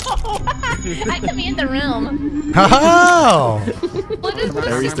now." I could be in the room. Oh!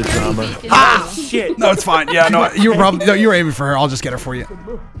 Barry's the drama. Shit! No, it's fine. Yeah, no, you were aiming for her. I'll just get her for you.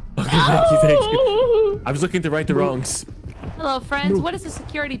 Okay, thank you. I was looking to right the wrongs. Hello, friends. What does the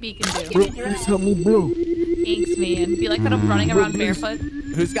security beacon do? Please help me, bro. Thanks, man. Be like that I'm running around barefoot.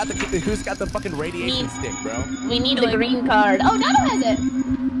 Who's got the fucking radiation stick, bro? We need the green card. Oh, Doto has it.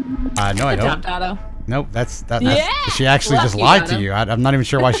 No, I don't. Doto. Nope, that's Yeah! she actually just Lucky lied Doto. to you. I'm not even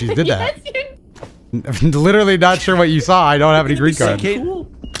sure why she did that. Yes, Literally not sure what you saw. I don't have any green card. Can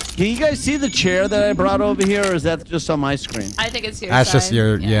you guys see the chair that I brought over here, or is that just on my screen? I think it's your That's side. just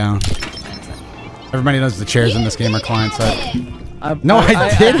your yeah. Everybody knows the chairs in this game are client side. No,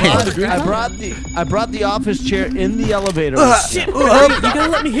 I didn't. I brought the office chair in the elevator. Shit, you gotta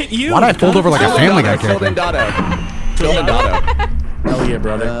let me hit you. Why'd I fold over like a Family Guy character? Hell yeah,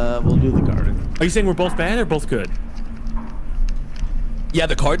 brother. We'll do the garden. Are you saying we're both bad or both good? Yeah,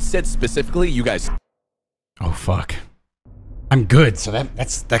 the card said specifically, you guys. Oh fuck. I'm good. So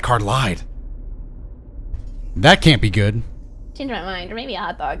that card lied. That can't be good. Change my mind, or maybe a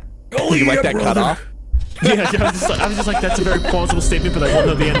hot dog. Oh, you like that cut off? Yeah, I was just like, that's a very plausible statement, but I won't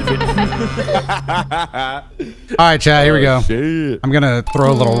know the end of it. All right, chat. Here we go. Shit. I'm gonna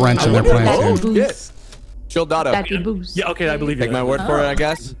throw a little wrench in their plans here. Yes. Chill Doto. Yeah, okay, I believe you. Take my word for it, I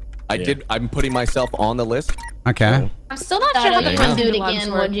guess. I'm putting myself on the list. Okay. I'm still not sure what the Doto, you do do it it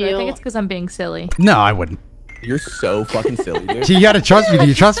again, would you? I think it's because I'm being silly. No, I wouldn't. You're so fucking silly, dude. You gotta trust me. Do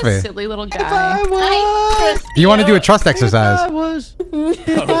you trust me? Silly little guy. Do you want to do a trust exercise? All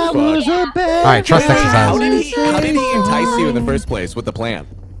right, trust exercise. How did he entice you in the first place with the plan?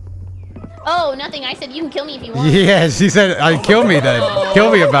 Oh, nothing. I said you can kill me if you want. Yeah, she said, kill me then.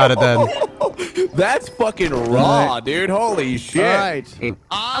 Kill me about it then. That's fucking raw, dude. Holy shit. All right.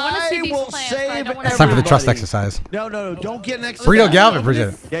 I will save It's time for the trust everybody. exercise. No, don't get next. Burrito Galvin,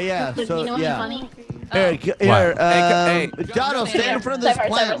 Bridget. Yeah. You So know what's yeah. funny? Here, What? Hey, Doto, stand in front of this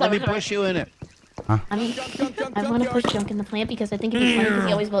plant. Let me push you in it. I want to push Junk in the plant because I think it'd be funny because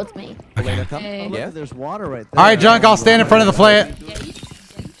he always votes me. Elena, come. Hey. Look, Yeah. there's water right there. All right, Junk, I'll stand in front of the plant.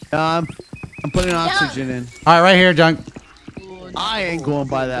 I'm putting oxygen in. All right, right here, Junk. I ain't going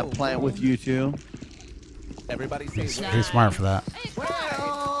by that plant with you two. Everybody say Pretty smart for that.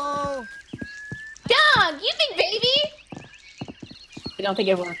 Junk, you think baby? I don't think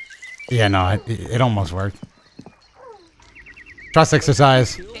it worked. Yeah, no, it almost worked. Trust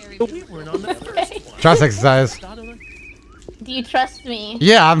exercise. Trust exercise. Do you trust me?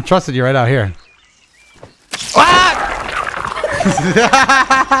 Yeah, I'm trusting you right out here.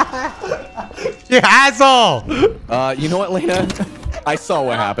 You asshole! You know what, Lena? I saw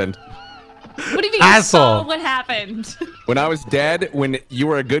what happened. What do you mean? Asshole. You saw what happened? When I was dead, when you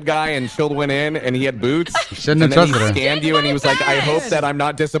were a good guy and Shield went in and he had boots, Shouldn't have and then he trusted her. scanned you and he was like, I hope that I'm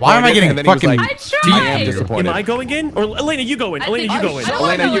not disappointed. Why am I getting and then he was fucking- like, I tried. I am disappointed. Am I going in? Or Elena, you go in. I Elena, think you go in. I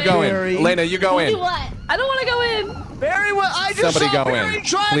Elena, you go in. Barry. Elena, you go Do in. what? I don't want to go in. Barry, I just Somebody saw go in. Barry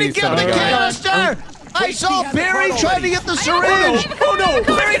trying Please, to get the somebody go in. canister. I saw Barry trying to get the syringe. Oh no!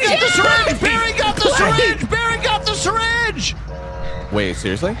 Barry got the syringe. Barry got the syringe. Barry got the syringe. Wait,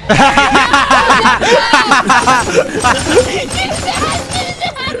 seriously?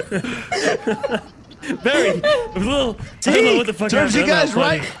 Barry, a little. I don't know what the fuck Turns you happened. guys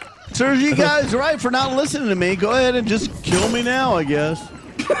right. Turns you guys right for not listening to me. Go ahead and just kill me now, I guess.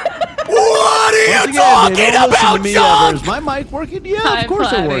 What are you talking about, John? Is my mic working? Yeah, Hi, of course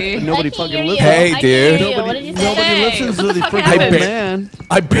it buddy. works. Nobody I can't fucking hear you. listens. Hey, I can't dude. hear you. What did you say? Nobody Hey, listens what to the the fuck freaking happened? man.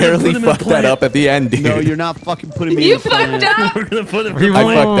 I barely fucked that up at the end, dude. No, you're not fucking putting me You in the plan. fucked up. We're gonna put him.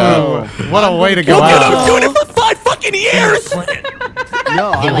 I fucked up. What a way to go Look at him out. doing it for 5 fucking years!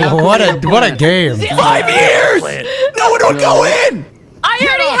 No, I'm not What a game. 5 yees! No one will go in! I Get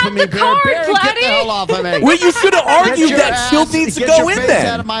already off had of me, the Barry. card, Barry, get the hell Platty. off of me. Well, you should have Get argued your that ass- Shield needs to get go your in face then.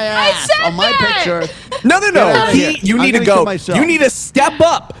 out of my ass said on my that. picture. No. outta here. You I'm need to gonna kill go. myself. You need to step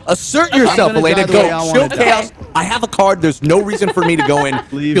up. Assert yourself, gonna Elena. die the way I Go. wanna Show die. chaos. I have a card. There's no reason for me to go in.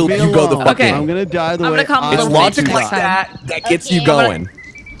 Leave Bill, me you go the alone. fuck Okay. in. I'm gonna die the I'm way gonna come I a It's little want logic to like die. that gets Okay. you going.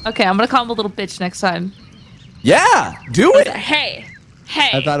 Okay, I'm gonna call him a little bitch next time. Yeah, do it. Hey,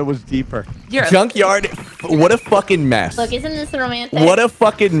 I thought it was deeper. you're Junkyard. What a fucking mess. Look, isn't this romantic? What a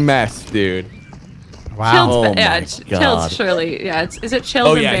fucking mess, dude. Wow. Oh Chilled, my Chilled God. surely. Yeah, is it chilled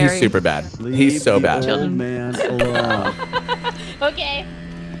Oh and yeah, berry? he's super bad. Leave He's so the bad. old man alone. Okay.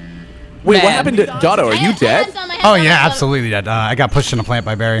 Wait, what Man. happened to Dotto? Are you dead? Oh yeah, absolutely dead. I got pushed in a plant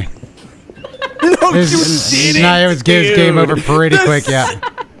by Barry. No, It was, nah, it was game over pretty quick. Yeah.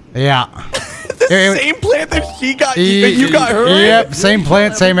 Yeah. The same plant that she got. You got her. Yep, same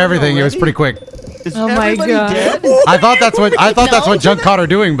plant, same everything. It was pretty quick. Is Oh my everybody God. dead? I thought that's what Junk caught her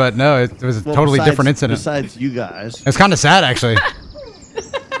doing, but no, it was a Well, totally besides- different incident. Besides you guys. It's kind of sad, actually.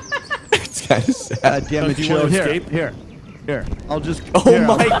 It's kind of sad. God damn it, Do you chill. wanna Here, escape? here. I'll just. Oh here,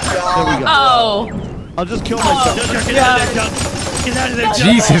 my There we God. go. Oh, I'll just kill myself. Get out of there, Junk. Get out of there, Junk.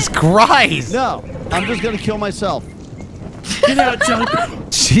 Jesus Christ! No, I'm just gonna kill myself. Get out, Junk.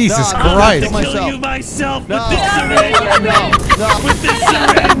 Jesus No, I'm not Christ! gonna Kill myself. you myself No, with this syringe. no. With this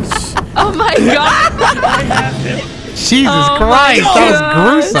syringe. oh my God! I have him. Jesus Oh my Christ! That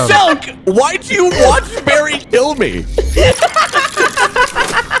God. was gruesome. Junk, why'd you watch Barry kill me?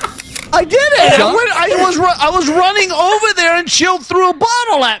 I did it. I was running over there and chilled through a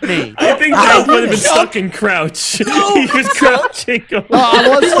bottle at me. I think Junk would have been stuck in crouch. He was crouching. Oh, I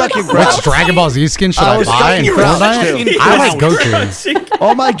was stuck in Which crouch. Dragon Ball Z skin should I I was buy in stuck in crouch, Fortnite? too. I like Goku.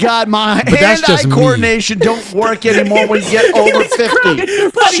 Oh my God, my that's just hand-eye me. coordination don't work anymore when you get over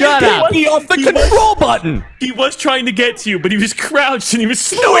 50. Shut up. He off the control button. He was trying to get to you, but he was crouched and he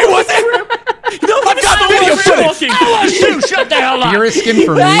was No, he wasn't. No, I've got video footage. Shut the hell up. You're a skin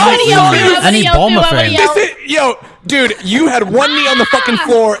for me. Everybody else do, Any everybody else do, Bulma everybody fan. else. This is, yo, dude, you had one knee on the fucking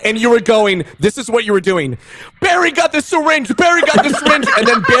floor and you were going, this is what you were doing. Barry got the syringe, Barry got the syringe, and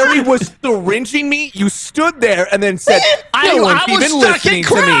then Barry was syringing me. You stood there and then said, no one's was even stuck in listening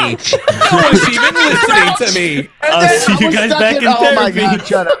to me. crouch. No one's even listening to me. I'll see you guys back in Oh my therapy. God,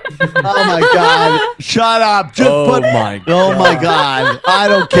 shut up. Oh my God, shut up. Just Oh put, my Oh my God, I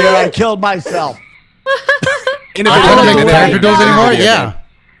don't care. I killed myself. In a I video don't make game. character duels anymore? Yeah.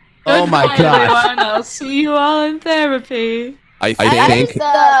 Oh my Goodbye, God. everyone. I'll see you all in therapy. I I think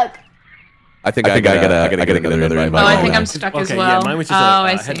suck. I gotta get another Oh, invite. I think I'm stuck as Okay, well. yeah, mine was just I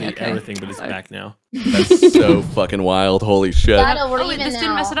had see. the Okay. everything, but it's back now. That's so fucking wild. Holy shit. Dotto, we're Oh, even this now.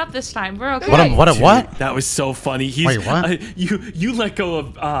 didn't mess it up this time. We're okay. What? That was so funny. He's, Wait, what? You let go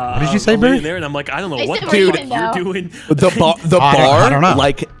of. What did you say, Barry? There, and I'm like, I don't know I what said the we're fuck even you're now. doing. The I don't know. bar,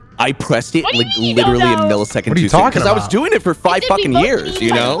 like I pressed it What do you like mean you literally a don't know? millisecond What are you too soon talking because I was about? doing it for 5 Did we fucking both years, need you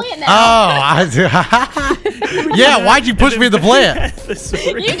to know? play it Oh, now? yeah. Why'd you push me in the plant? The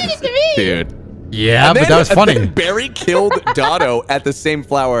syringe. You did it to me. Dude. Yeah, And but then- that was and funny. then Barry killed Dotto at the same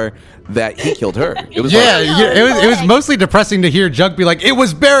flower that he killed her. It was Yeah, like, yeah, it was mostly depressing to hear Junk be like, "It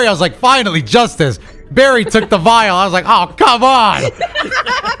was Barry." I was like, "Finally, justice." Barry took the vial. I was like, "Oh, come on."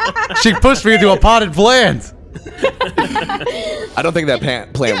 She pushed me into a potted plant. I don't think that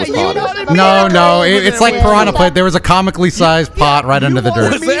plant was potted. No, it's like piranha plant. There was a comically sized pot right under the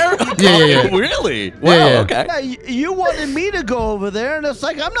dirt. Was there? Yeah. Really? Wow, Yeah. okay. Yeah, you wanted me to go over there, and it's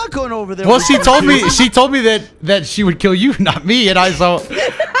like I'm not going over there. Well, with she you. told me that she would kill you, not me, and I so.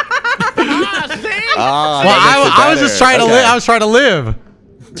 Ah, Well, that makes it I was just trying to better. live. I was trying to live.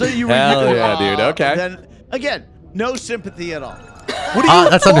 So you were Hell yeah, dude. Okay. Then again, no sympathy at all. What are you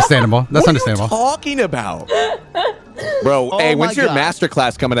That's understandable. That's what are you understandable. talking about? Bro, hey, my when's your God. master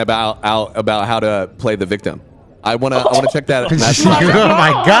class coming out about how to play the victim? I wanna check that. Oh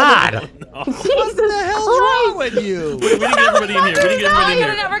my god. What the hell's wrong with you? We didn't get everybody in here. We didn't get Oh, everybody in you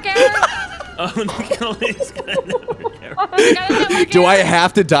got a here. network error? Oh, Nicole's got a network error. You got a network Do I error?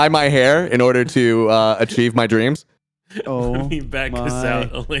 have to dye my hair in order to achieve my dreams? Oh, Let me back this my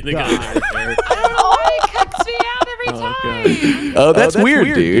out. Elena got a network error. I don't know why it kicks me out every time. Oh, that's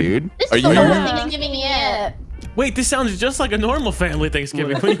weird, dude. This Are is you? the worst Thanksgiving yet. Wait, this sounds just like a normal family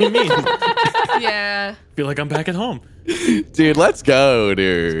Thanksgiving. What do you mean? Yeah. Feel like I'm back at home. Dude, let's go,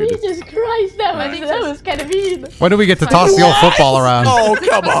 dude. Jesus Christ, that was kind of mean. When do we get to toss the old football around? Oh,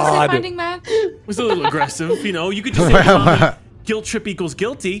 come What's this on. finding match? It was a little aggressive, you know. You could just say guilt trip equals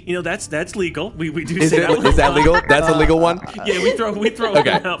guilty. You know, that's legal. We do Is say that. is that legal? That's a legal one? Yeah, we throw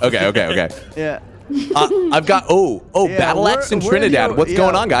Okay, it out. okay. yeah. I've got Yeah, Battle Axe in we're Trinidad. here- What's yeah.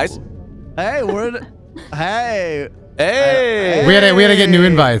 going on, guys? Hey, hey. Hey. We had to get new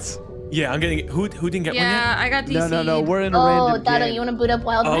invites. Yeah, I'm getting who didn't get Yeah, I got DC. No. We're in a Oh, random Doto, game. you want to boot up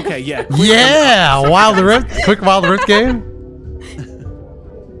Wild one Rift? yet? Okay, yeah. Yeah, Wild Rift. Quick Wild Rift game.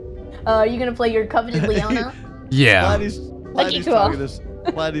 Are you gonna play your coveted Leona? Yeah. Okay, Glad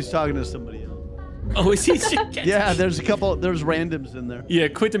he's talking to somebody else. Oh, is he? Yeah, there's randoms in there. Yeah,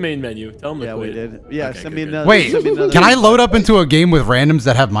 quit the main menu. Tell him to Yeah, quit. we did. Yeah, Okay, send me good. another. Wait, send me another can I load up into a game with randoms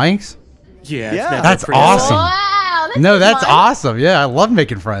that have mics? Yeah, Yeah. That's pretty awesome. Wow, that's No, that's fun. awesome. Yeah, I love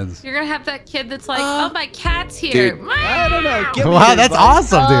making friends. You're gonna have that kid that's like, oh, my cat's here. Dude. I don't know. Give me Wow, your that's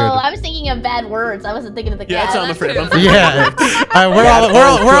advice. awesome, Oh, dude. I was thinking of bad words. I wasn't thinking of the cat. Yeah, that's what I'm that's afraid of. true. Yeah,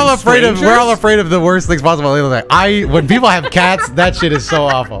 we're all afraid of the worst things possible. Like, when people have cats, that shit is so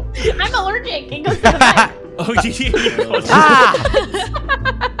awful. I'm allergic. It goes to the back. Oh, yeah. Ah!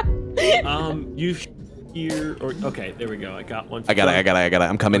 You here or okay? There we go. I got one. I got it.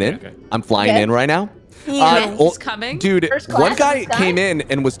 I'm coming in. Okay. I'm flying Okay. in right now. Yeah. He's coming. Dude, First class one in guy the sky? came in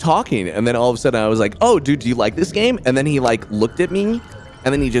and was talking, and then all of a sudden I was like, "Oh, dude, do you like this game?" And then he like looked at me,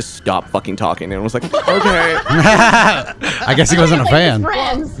 and then he just stopped fucking talking, and was like, "Okay." I guess he wasn't a fan.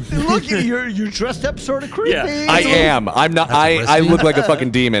 Friends. Look, you're dressed up sort of creepy. Yeah, I am. I'm not. I look like a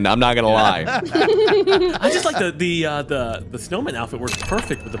fucking demon. I'm not gonna lie. I just like the snowman outfit works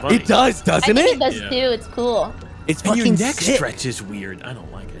perfect with the bunny. It does, I doesn't think it? it does too. It's cool. It's And your fucking neck sick. stretch is weird. I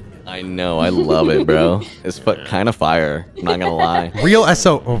don't like it. I know. I love it, bro. It's kind of fire. I'm not gonna lie. Real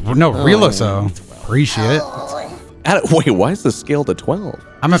SO. Appreciate it. Wait, why is the scale to 12? I'm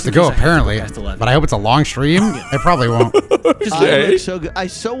gonna have to go apparently, but I hope it's a long stream. It probably won't. I look so good. I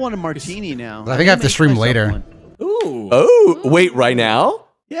so want a martini now. I think I have to may stream make myself later. one. Ooh. Oh, wait, right now?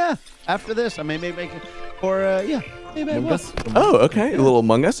 Yeah, after this, I may make it. Or yeah, maybe I will. Oh, okay. A little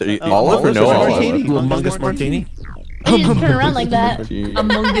Among Us. Are you Among olive or Us no is a olive? martini. Among Us martini. You just turn around like that.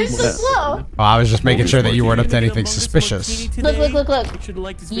 Among It's so Us. slow. Oh, I was just making sure that you weren't up to anything suspicious. Look.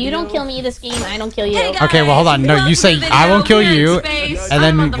 You don't kill me this game. I don't kill you. Hey, guys, Okay, well hold on. No, you say I won't kill you, and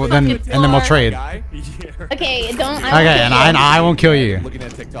then we'll trade. Okay, don't. Okay, and I won't kill you. Looking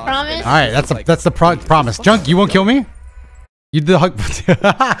at TikTok. Promise. All right, that's the promise. Junk, you won't kill me. You did the hug.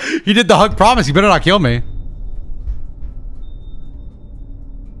 You did the hug promise. You better not kill me.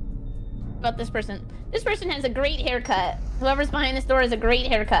 About this person. This person has a great haircut. Whoever's behind this door has a great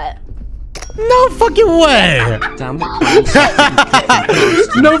haircut. No fucking way. Damn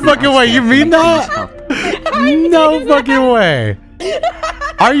it. No fucking way. You mean that? No fucking way.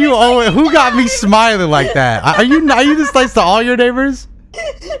 Are you? Oh, who got me smiling like that? Are you this nice to all your neighbors?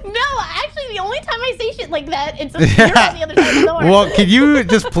 No, actually, the only time I say shit like that, it's you're on the other side of the door. Well, can you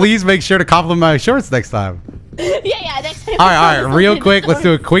just please make sure to compliment my shorts next time? Yeah, next time. All right. Real quick, let's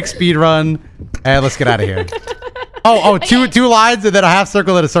do a quick speed run, and let's get out of here. Oh, two lines and then a half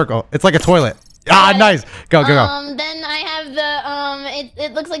circle and a circle. It's like a toilet. Ah, nice. Go. Then I have the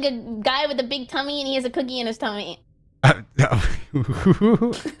it looks like a guy with a big tummy and he has a cookie in his tummy. This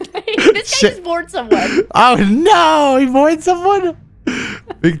guy just bored someone. Oh no, he bored someone.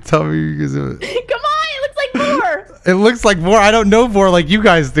 Big tummy. Come on, it looks like Boar. It looks like Boar. I don't know Boar like you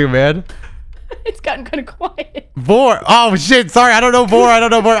guys do, man. It's gotten kind of quiet. Boar. Oh shit. Sorry, I don't know Boar.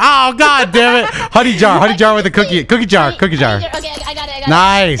 Oh god damn it. Honey jar with a cookie jar. Okay, I got it.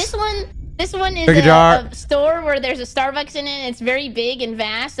 Nice. This one is Cookie jar. a store where there's a Starbucks in it. And it's very big and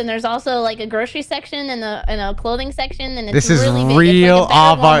vast, and there's also like a grocery section and a clothing section. And it's This is really big. real It's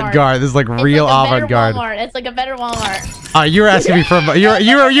like a better avant-garde. This is like Walmart. real It's like a better avant-garde. Walmart. It's like a better Walmart. You were asking me for you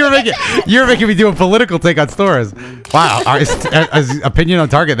were making me do a political take on stores. Wow, is opinion on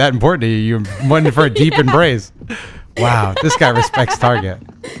Target that important to you? You went for a deep embrace. Wow, this guy respects Target.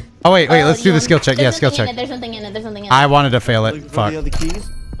 Oh wait, let's do the skill check. Yeah, skill check. There's something in it. I wanted to fail it. Looking for Fuck. the other keys.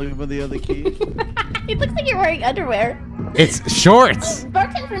 Looking for the other keys. It looks like you're wearing underwear. It's shorts.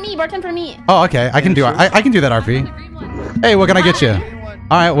 Bartend for me. Oh, okay. I can do it. I can do that, RP. Hey, what can I get you? All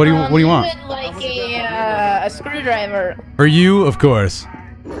right. What do you want? Do it like a screwdriver. For you, of course.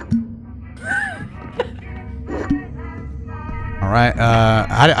 All right.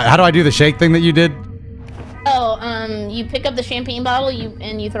 How do I do the shake thing that you did? Oh, you pick up the champagne bottle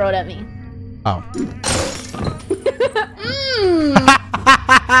and you throw it at me. Oh.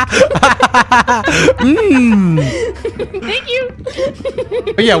 Thank you.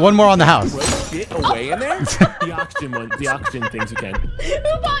 But yeah, one more on the house. Get away in there? oxygen one, the oxygen things you can.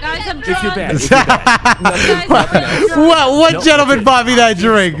 Guys, I'm If you're drunk. bad, if you're bad. What gentleman bought me that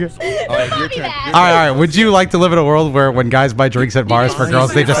drink? All right, your turn. All right. Would you like to live in a world where when guys buy drinks at bars for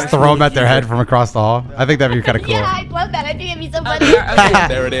girls, they just throw them at their head from across the hall? I think that'd be kind of cool. Yeah, I'd love that. I think it'd be so funny. Okay.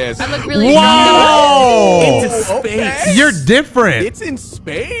 There it is. I look really Whoa! Into space. You're different. It's in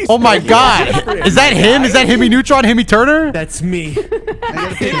space. Oh my God! Is that him? Is that Himmy Neutron? Himmy Turner? That's me. I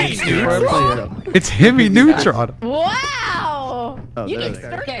gotta pay next to where I play it. It's Himmy Neutron. Wow! Oh, You there get we go.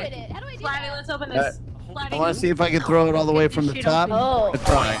 started with it. How do I do Flatty, that? let's open this. I want to see if I can throw it all the way from the top. Oh. Let's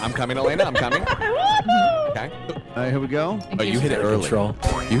try. All right, I'm coming, Elena. I'm coming. Okay. All right, here we go. Oh, you hit it early. Control.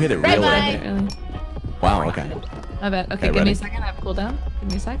 You hit it Right, really bye. early. Wow. Okay. I bet. Okay, Okay, give me ready? a second. I have cooldown. Give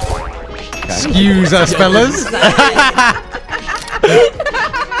me a sec. Excuse us, fellas.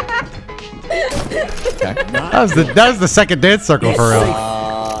 Okay. That was the second dance circle for real.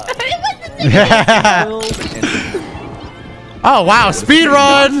 Oh wow! Speed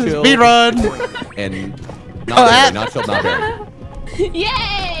run! Speed run! And Oh, that- not chill, not very.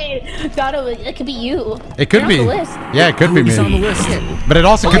 Yay! Doto, it could be you. It could You're be. on the list. Yeah, it could be He's on the me. list. But it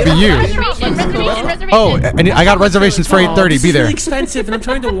also could be you. Reservation. Oh, and I got reservations for 8:30. This Be is there. really expensive, and I'm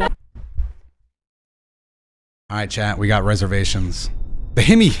trying to walk. All right, chat. We got reservations. The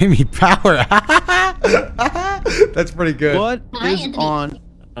Himmy power. That's pretty good. What Hi, is Anthony. on?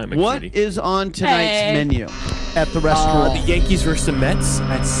 I'm What excited. is on tonight's Hey. menu at the The restaurant? Yankees versus the Mets.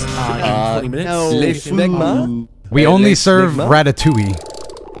 That's in 20 minutes. No, Les Schmegma? food. We only serve ratatouille.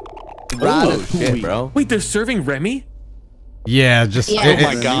 Oh shit, bro. Wait, they're serving Remy? Yeah, just Yeah. it- Oh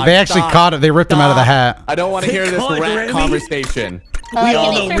my it- God, they actually stop. caught it. They ripped him out of the hat. I don't want to hear this call it rat Remy? conversation. We all Can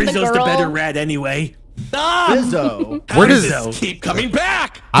know they serve the Rizzo's the girl? better rat anyway. Rizzo. Where does Rizzo. Keep coming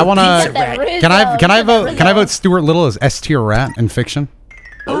back. I want Pizza to? rat. Can I vote? Can I vote Stuart Little as S tier rat in fiction?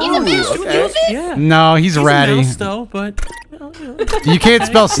 He's a mouse. okay. Yeah. No, he's He's ratty. a mouse, though, but You can't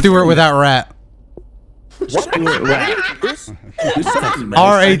spell Stuart without rat. There's so many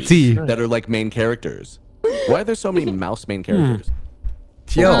R-A-T. that are like main characters. Why are there so many mouse main characters?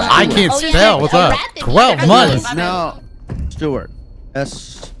 Yo, I can't Oh, yeah, spell. What's a up? rat that 12 you months. never No, Stuart.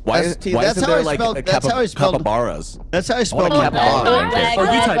 S. Why, S-T. why That's isn't how I there like spelled. a That's how I spelled. capybaras? That's how I spelled I want a capybara. Black, oh, you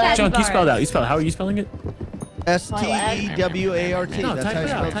black, type. black. Chunk, you spelled out. You spelled. How are you spelling it? S-T-E-W-A-R-T. No, That's type how I it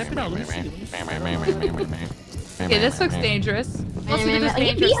out. spelled. Type it out. Let me see. Okay, this looks dangerous. Let's do this You be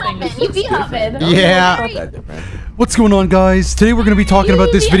dangerous hopping. thing. You be hopping. Yeah. Not that different. What's going on, guys? Today we're going to be talking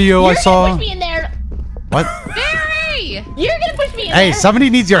about this video I You're gonna saw. push me in there. What? Barry! You're gonna push me in Hey, there. somebody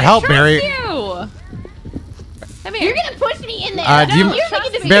needs your help, Trust Barry. you! Come here. You're gonna push me in there. Do you- You're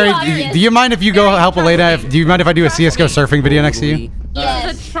making this Barry, too obvious. do you mind if you go help Elena? Do you mind if I do a CS:GO surfing video next to you?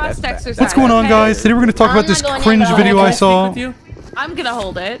 Yes. It's a trust exercise. What's going on, okay? guys? Today we're going to talk I'm about not this going in, cringe but video I'll I speak saw. With you? I'm gonna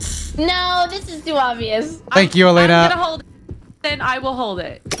hold it. No, this is too obvious. Thank you, I'm Elena. gonna hold it. Then I will hold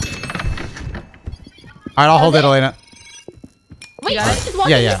it. All right, I'll hold it, Elena. Wait, got I it? just walked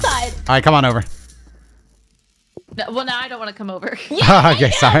Yeah, on yeah. this side. All right, come on over. No, well, now I don't want to come over. Yeah, Okay, I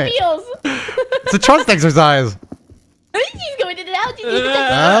know sorry. it feels. It's a trust exercise. He's going in and out. He's going in and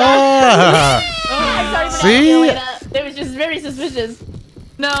out. Ah. I'm sorry for See? that, Elena. It was just very suspicious.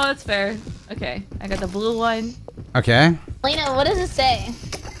 No, that's fair. Okay, I got the blue one. Okay. Elena, what does it say?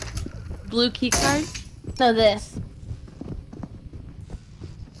 Blue key card. No, this.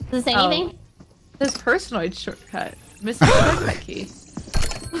 Does it say Oh. anything? This personoid shortcut. Missing shortcut key.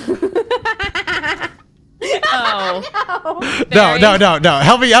 Oh. No, no, no, no.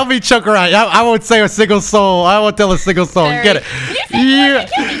 Help me choke her out. I won't say a single soul. I won't tell a single soul. Barry. Get it? You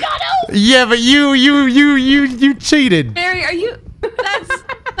kill me, Doto! Yeah, but you cheated. Barry, are you?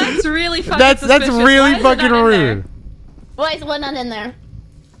 That's really fucking That's suspicious. Why really is it fucking not in there? rude. Why is one not in there?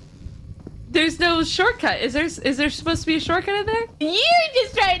 There's no shortcut. Is there supposed to be a shortcut in there? You're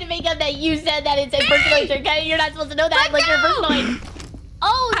just trying to make up that you said that it's a personal shortcut. You're not supposed to know that Let like you're go! personal.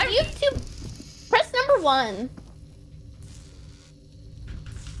 Oh, you have to press number 1.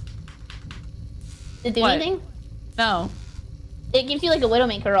 Did it do What? anything? No. It gives you like a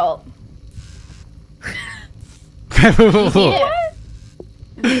Widowmaker ult.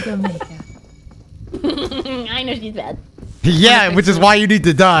 I know she's bad. Yeah, which is why you need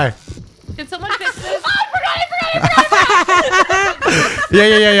to die. Can someone fix this? Oh, I forgot.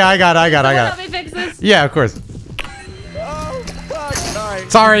 Yeah. I got Someone it. help me fix this? Yeah, of course. Oh, fuck. Sorry.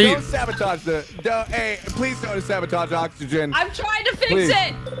 Sorry. Don't sabotage hey, please don't sabotage oxygen. I'm trying to fix Please.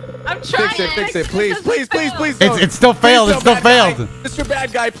 it. I'm trying. Fix it. Please It's don't. it's still failed. Please It's still don't, bad failed. guy. Mr.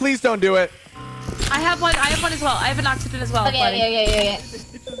 Bad Guy, please don't do it. I have one as well. I have an oxygen as well. Okay.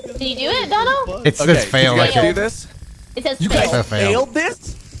 Did you do it, Dono? It's Okay, this failed. did you guys Failed. do this? It says You fail. guys failed. failed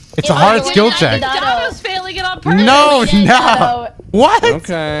this? It's a hard skill check. Doto's failing it on purpose. No, Yeah, no. Doto. What?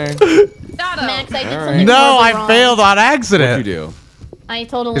 Okay. Doto. Max, I did All something No, horribly I wrong. failed on What'd accident. you do? I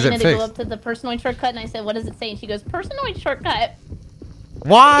told Is it Elena to go fixed? up to the personoid shortcut, and I said, "What does it say?" And she goes, "Personoid shortcut."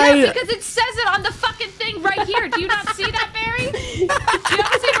 Why? Yeah, because it says it on the fucking thing right here. Do you not see that, Barry? Do you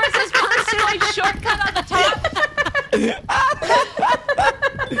not see where it says personoid shortcut on the top?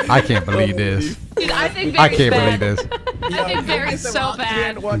 I can't believe this. Dude, I think I Barry's can't bad. believe this. I think Barry's so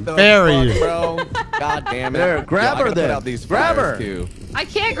bad. What the Very. fuck, bro? God damn it. There, grab her I gotta then. put out these Grab fires, her. too. I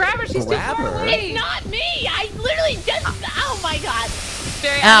can't grab her. She's Grab too far her? away. It's not me. I literally just. Oh my god.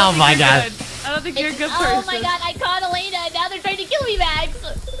 Barry, Oh I don't think my you're God. good. I don't think you're a good person. Oh my god, I caught Elena, and now they're trying to kill me, Max.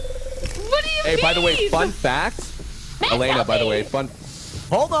 What do you mean? Hey, by the way, fun fact. Max, Elena, help by the me. way, fun.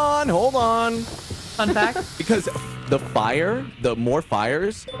 Hold on. Fun fact? Because the more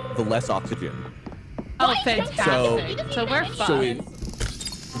fires, the less oxygen. Oh, What? fantastic. So we're fine.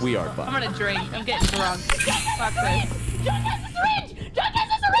 So we are I'm fine. gonna drink. I'm getting drunk. Fuck this. John has a syringe. John has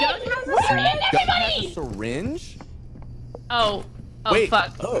a syringe. John has a Where syringe. is Has a everybody? syringe? Oh. Oh, Wait.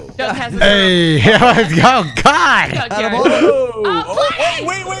 fuck. Oh. Doug has a Hey, oh God. Doug, Adam, yeah. oh,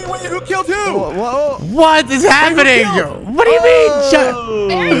 Wait, who killed who? whoa. What is happening? What do you mean?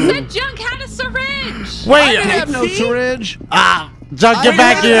 Barry said Junk had a syringe. I Wait. didn't have no syringe. Junk, get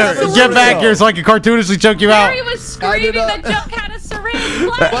back here. Get back here so I can cartoonishly choke you out. Barry was screaming that Junk had a syringe.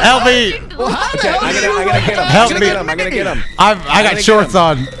 Help me. Okay, I gotta get him. Help me. I'm gonna get him. I got get shorts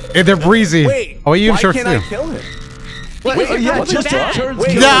on. And they're breezy. Wait, Oh, you have why shorts can't too. I kill him? Yeah, what just the fuck? turns Wait,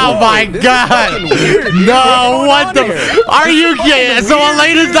 good. No, my This is God. fucking weird. No, What's what going the? on here? Are you kidding? So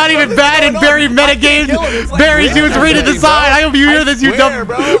Elena's not even bad and Barry metagames. Barry's doing three to the side. I hope you hear this, you dumb.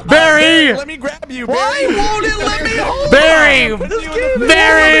 Barry! Let me grab you, Why Barry. won't it let me hold Barry!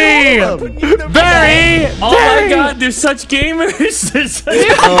 Barry! Barry! Oh my god, they're such gamers. They're such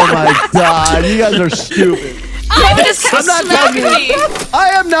Oh my god, you guys are stupid. I'm just I'm not talking. me.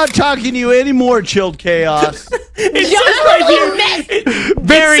 I am not talking to you anymore, Chilled Chaos. It says right here.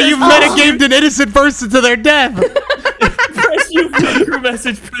 Barry, you metagamed an innocent person to their death. Press you for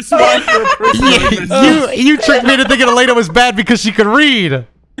message. Press Y for a person. You tricked me to thinking Elena was bad because she could read. Well,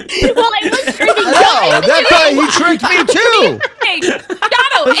 I was screaming. No, that's why he tricked me too. Hey,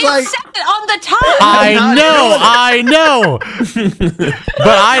 Doto, It's it like- said it on the top. I know.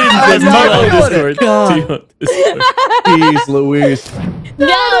 But I didn't not know. doing Discord. Discord. Jeez Louise. No.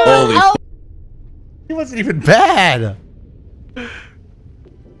 Holy Oh, He wasn't even bad.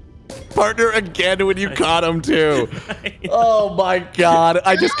 Partner again when you caught him too. Oh my god.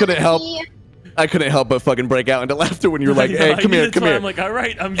 I just couldn't help. I couldn't help but fucking break out into laughter when you were like, "Hey, come here, come here." I'm like, all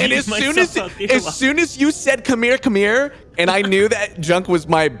right, I'm And as soon as you said come here, and I knew that Junk was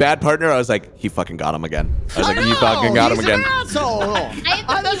my bad partner, I was like, he fucking got him again. I was like, you fucking got him He's again. An asshole. I have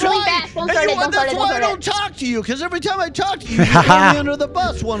to That's be really why- fast. Don't and start you it. want- Don't start That's it. why I Don't don't start talk to you, because every time I talk to you, you throw me under the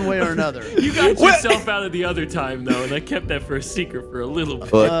bus one way or another. You got yourself out of the other time though, and I kept that for a secret for a little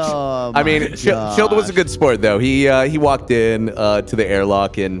bit. But, Oh, I mean, my Chilled was a gosh. good sport though. He walked in to the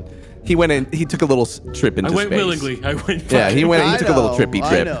airlock and he went in. He took a little trip into I went space. willingly. I went. Yeah, he went. He I took a little know, trippy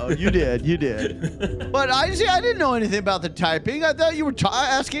trip. I know, you did, you did. But I didn't know anything about the typing. I thought you were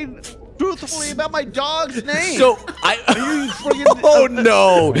asking truthfully about my dog's name. So oh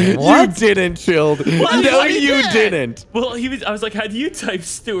no, What? you didn't, Chilled. No, I you did. didn't. Well, I was like, how do you type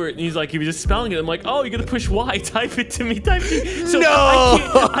Stuart? And he's like, he was just spelling it. I'm like, oh, you're gonna push Y. Type it to me. Type it. So No.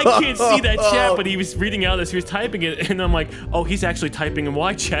 I can't see that chat, but he was reading out as he was typing it, and I'm like, oh, he's actually typing in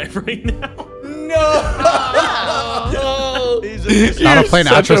Y chat right now. No. Gotta play an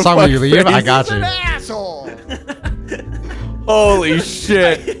such outro a song when you fuck leave. I face. got He's an you. asshole. Holy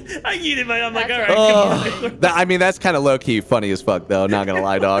shit. I needed my. I'm like, all right, Oh, come on. I mean, that's kind of low key funny as fuck, though. Not gonna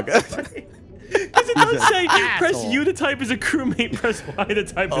lie, dog. Because it does say press asshole. U to type as a crewmate, press Y to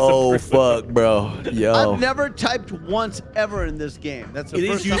type as a Oh person. fuck, bro. Yo. I've never typed once ever in this game. That's the It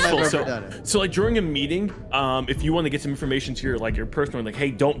first is time useful. I've So, ever done it. so like during a meeting, if you want to get some information to your personal, like,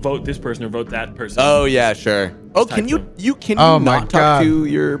 hey, don't vote this person or vote that person. Oh yeah, sure. Oh, can you Oh, my not God. talk to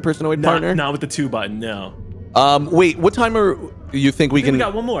your personoid partner? Not with the 2 button, no. Wait, what time are you think we I think can? we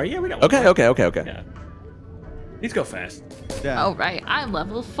got one more. Yeah, we got one Okay, more. okay. Yeah. These go fast. Yeah. Oh, right. I'm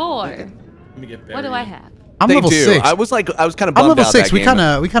level 4. Let me get What do I have? I'm They level do. 6. I was kind of I'm bummed level out 6. that We game.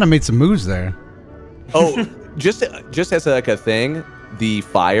 kind of made some moves there. Oh, just as like a thing, the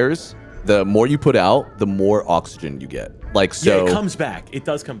fires, the more you put out, the more oxygen you get. Like so. Yeah, it comes back. It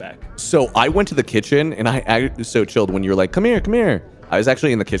does come back. So I went to the kitchen and I so Chilled when you were like, come here. I was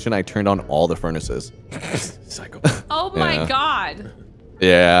actually in the kitchen. I turned on all the furnaces. Psycho. Oh my Yeah. god.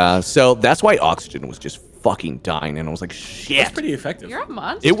 Yeah. So that's why oxygen was just fucking dying, and I was like, shit. That's pretty effective. You're a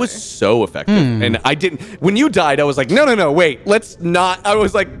monster. It was so effective, and I didn't. When you died, I was like, no, wait, let's not. I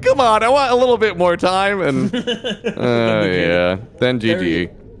was like, come on, I want a little bit more time, and yeah, then GG. Barry,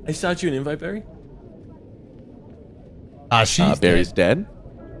 I shot you an invite, Barry. She's Barry's dead.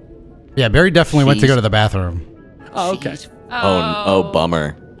 Yeah, Barry definitely went to go to the bathroom. Oh, okay. Oh,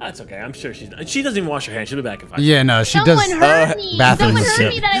 bummer. That's okay. I'm sure she doesn't even wash her hands. She'll be back in 5 Yeah, no, she Someone does. heard me. bathroom Someone is heard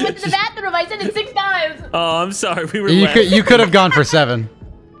shit. me that I went to the bathroom. I said it 6 times. Oh, I'm sorry. We were. You could have gone for 7.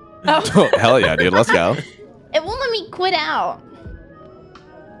 Oh, hell yeah, dude. Let's go. It won't let me quit out.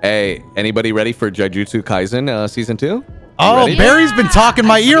 Hey, anybody ready for Jujutsu Kaisen Season 2? Oh, ready? Barry's been talking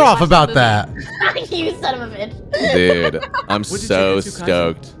my ear off about that. You son of a bitch. Dude, I'm What did so Jujutsu Kaisen?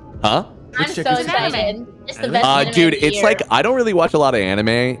 stoked. Huh? I'm Which so Jujutsu excited. It's the Anime? best anime Dude, of the it's year. like I don't really watch a lot of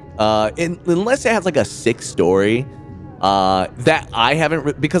anime, unless it has like a sick story. That I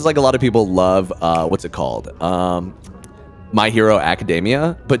haven't because like a lot of people love what's it called? My Hero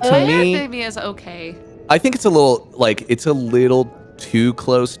Academia, but to me, Academia is okay. I think it's a little too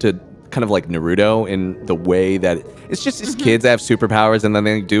close to kind of like Naruto in the way that it's just these kids that have superpowers and then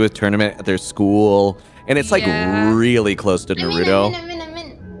they do a tournament at their school, and it's like Yeah. really close to Naruto. I'm in.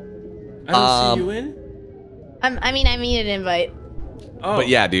 I don't see you in. I mean, I need an invite. Oh. But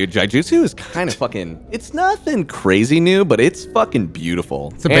yeah, dude, Jujutsu is kind of fucking. It's nothing crazy new, but it's fucking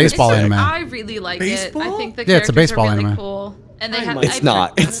beautiful. It's a And baseball anime. I really like it. Baseball? I think the Yeah, it's a characters baseball are really anime. cool. And they Oh have. my- It's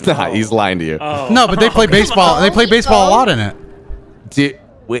not. It's not. He's lying to you. Oh. No, but they play baseball. They play baseball a lot in it. Dude,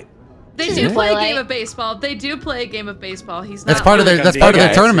 wait. They Is do it play a Twilight? game of baseball. They do play a game of baseball. He's not. That's part of their. like That's I'm part of their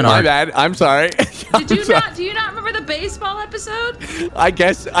Okay, tournament My arc. bad. I'm sorry. Did you not? Do you not remember the baseball episode? I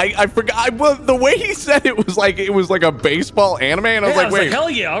guess I forgot. Well, the way he said it was like a baseball anime, and I was Yeah, like, wait. hell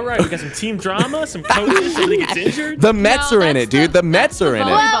yeah! All right, we got some team drama, some coaches, somebody gets injured. The Mets No, are in that's it, dude. The Mets that's are in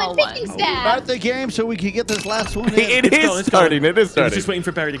the it. Well, volleyball it's pitching one. staff. Start the game so we can get this last one in. It It's is going, it's starting. going. It is I was starting. just waiting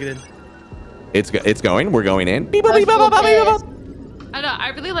for Barry to get in. It's going. We're going in. Beep, I was beep, beep, full beep, beep, pissed. beep. I know. I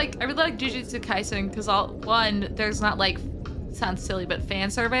really like Jujutsu Kaisen because there's not like, sounds silly, but fan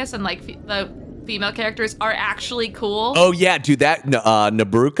service, and like the female characters are actually cool. Oh yeah, dude. That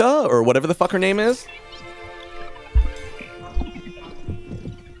Nabruka or whatever the fuck her name is.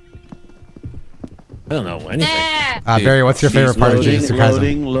 I don't know anything. Yeah. Barry, what's your favorite part of Jujutsu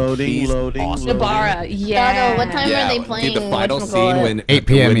Kaisen? Loading. Nabara. Yeah. Dodo, what time are they dude, playing? the final whatchamacallit? scene when 8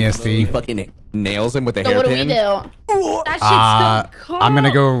 p.m. when EST. he fucking nails him with a So what do we hairpin. do? That shit's so cool. I'm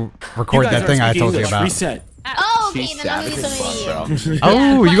gonna go record You guys that thing aren't I speaking told you English. about. Reset. Oh, okay, She's then I'm savage gonna as do fuck, something. bro.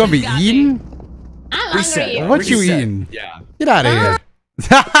 Oh, you gonna be Got it. eating? I'm Reset. hungry. What you Reset. eating? Yeah. Get out of here.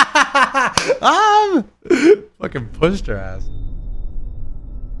 Fucking pushed her ass.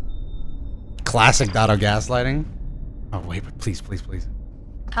 Classic Doto gaslighting. Oh wait, but please.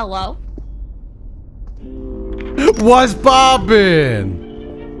 Hello. Was bobbing.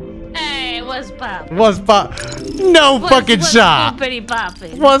 Hey, what's poppin'? Was pop. No fucking shot. Pretty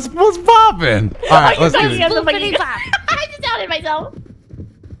poppin'. Was bobbing. All right, let's do this. I just outed myself.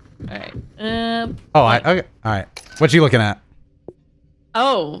 All right. Oh, okay. All right. What you looking at?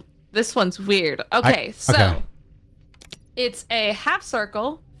 Oh, this one's weird. Okay, so okay. it's a half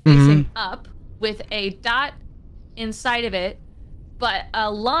circle Mm-hmm. facing up with a dot inside of it, but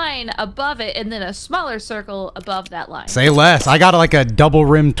a line above it, and then a smaller circle above that line. Say less. I got like a double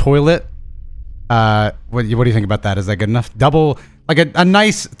rim toilet. What do you think about that? Is that good enough? Double, like a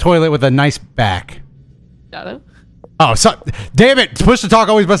nice toilet with a nice back. Doto? Oh, so damn it! Push to talk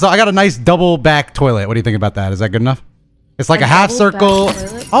always best. I got a nice double back toilet. What do you think about that? Is that good enough? It's like a half double circle. back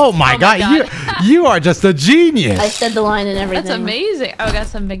toilet? Oh my god, God. you are just a I genius. said the line and everything. That's amazing. Oh, I got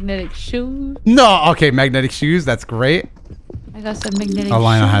some magnetic shoes. No, okay, magnetic shoes. That's great. I got some magnetic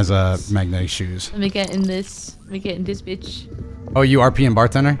Alina shoes. has magnetic shoes. Let me get in this. Let me get in this bitch. Oh, you RP and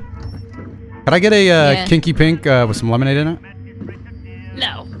bartender? Could I get a Yeah. kinky pink with some lemonade in it?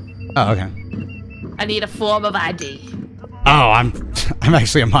 No. Oh, okay. I need a form of ID. Oh, I'm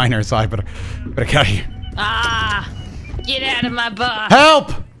actually a minor, so I better get out of here. Ah! Get out of my bar.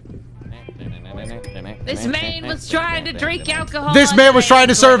 Help! This man was trying to drink alcohol. This man was trying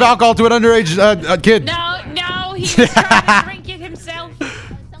to serve alcohol to an underage kid. No, he was trying to drink it himself.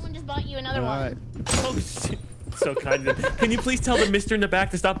 Someone just bought you another one. Oh shit. So kind of them. Can you please tell the mister in the back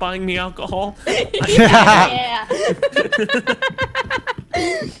to stop buying me alcohol? Yeah.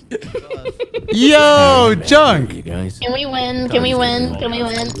 Yo, junk. You guys. Can we win? Can we win? Can we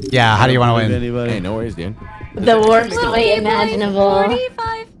win? Yeah, how do you want to win? Anybody? Hey, no worries, dude. The worst way imaginable.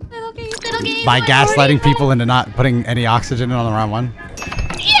 45 little game. Little game. By gaslighting people into not putting any oxygen in on the round one?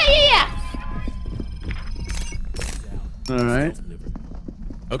 Yeah. All right.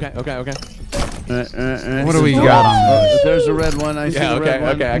 Okay. What do we got on this? There's a red one. I see the red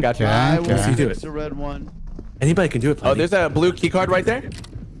one. Okay, I got you. I Okay. will do it. fix the red one. Anybody can do it. Oh, there's a blue key card right there.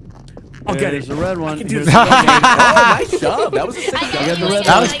 I'll get There's it. a red one. can do Here's this. the red one. Oh, nice job. That was a sick job.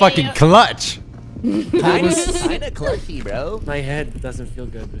 That was fucking clutch. Kinda clutchy, bro. My head doesn't feel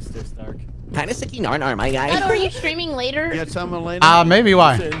good. It's this dark. Kinda sicky narnar, my Otto, guy. are you streaming later? You got some, Elena? Maybe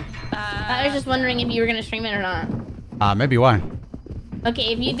why? I was just wondering if you were gonna stream it or not. Maybe why?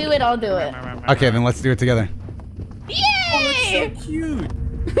 Okay, if you do it, I'll do it. Okay, then let's do it together. Yay! Cute.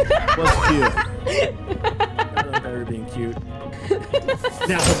 What's cute? Better being cute.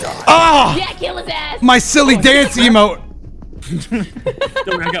 Now, Oh! Yeah, kill his ass. My silly dance emote. don't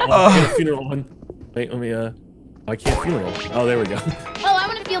worry, I got one. I got a funeral one. Wait, let me. I can't funeral. Oh, there we go. Oh, I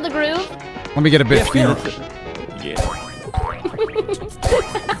want to feel the groove. Let me get a bit funeral. Yeah.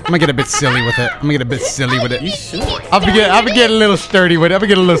 I'm gonna get a bit silly with it. I'm gonna get a bit silly with it. You should. I'll be getting a little sturdy with it. I'll be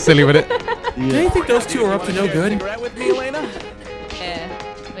getting a little silly with it. Do you think those two are up to no good? Cigarette with me, Elena?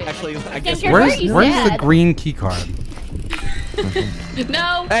 Yeah. Wait, Actually, I guess. You're Where's very the sad. green key card?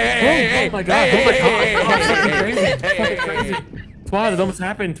 no. Hey, Oh my god! Oh my god! Fucking crazy! Fucking crazy! Squad, it almost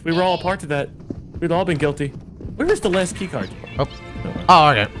happened. We were all a part of that. We'd all been guilty. Where is the last key card? Oh,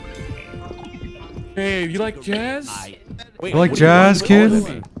 okay. Hey, you like jazz? Wait, You like what do jazz, want?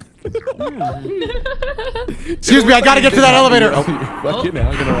 kid? Excuse me, I gotta get to that elevator. Oh. Fucking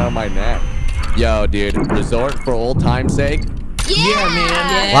hanging around my neck. Yo, dude, resort for old time's sake. Yeah,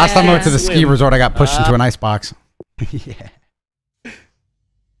 man. Last time I went to the ski resort, I got pushed into an ice box. Yeah.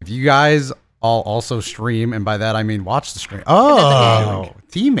 If you guys all also stream, and by that I mean watch the stream. Oh,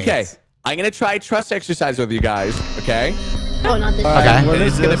 teammates. Okay, I'm gonna try trust exercise with you guys. Okay. Oh, not this. Okay. What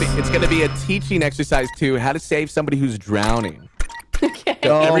is It's gonna be a teaching exercise too. How to save somebody who's drowning. Oh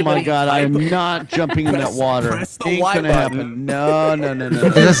my Everybody god, I am type- not jumping in that water. press the Ain't Y gonna button. happen. No, no, no, no.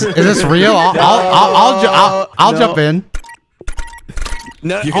 Is this real? I'll No. jump in.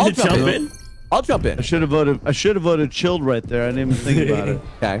 No, You're I'll gonna jump in? I'll jump in. I should have voted chilled right there. I didn't even think about it.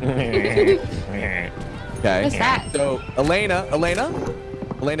 Okay. Okay. What's that? So Elena,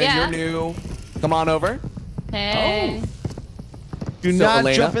 Yeah. you're new. Come on over. Hey. Do So, not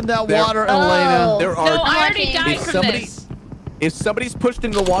Elena, jump in that there- water, Oh. Elena. There No, are. I already died If from somebody- this. If somebody's pushed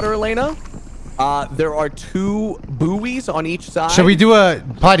into the water, Elena, there are 2 buoys on each side. Should we do a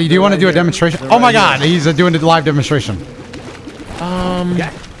Platty? Do you want to do a demonstration? Oh my God, he's doing a live demonstration. Okay.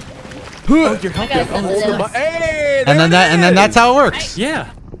 Oh, you're helping. I got Oh, this. But, hey, And then there it that's how it works. yeah.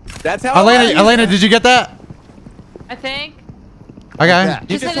 That's how. Elena, did you get that? I think. Okay. Yeah. You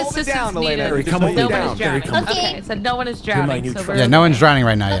Just just said hold it assistance down, Elena. needed. Just Come hold on, it No one down. is drowning. Okay. Okay, it said no one is my drowning. new So trust. we're Yeah, no one's drowning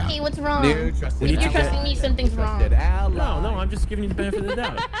right now. Yeah. Okay, what's wrong? New trusted If you're ally. trusting me, something's wrong. Trusted ally. No, I'm just giving you the benefit of the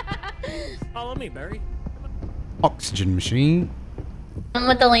doubt. Follow me, Barry. Oxygen machine. I'm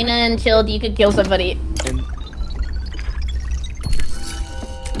with Elena and chilled. You could kill somebody.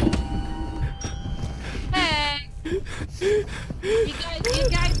 Hey. You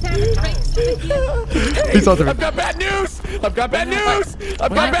guys have a drink with you? He's on the. I've got bad news. I've got bad news.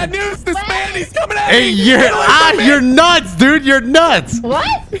 I've got bad news. This man, he's coming at Hey, me. you're nuts, dude. You're nuts. What?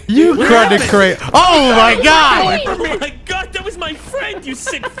 You kind of crazy. Oh my God. Oh my god, that was my friend, you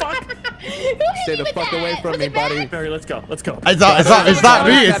sick fuck! Stay the fuck away from me, buddy. Barry, let's go, let's go. It's not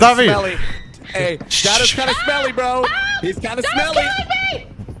me. It's not me. Smelly. Hey, Shadow's kind of smelly, bro. He's kind of smelly.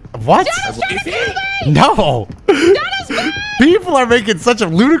 What? Is he? No. People are making such a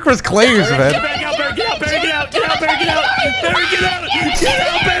ludicrous claims, man. Get back out, Barry, get out, Barry, get out, get out, Barry, get out! Barry, get out! Get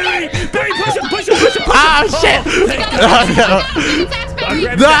out, Barry! Barry, push him, push him, push him, push him! Ah, shit.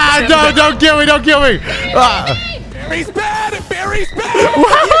 Nah, no, don't kill me, don't kill me. Barry's bad. Barry's bad. Woo!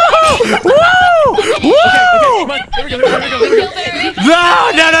 Woo! Woo! Come on, here we go, here we go, here we go.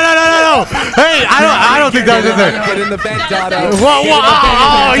 No. Hey, I don't think that was in there. Get in the vent, Dotto. Whoa,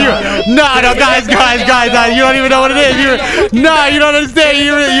 no, guys, you don't even know what it is. You don't understand.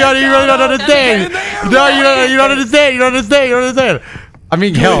 You really don't understand. No, you don't understand. You don't understand. I'm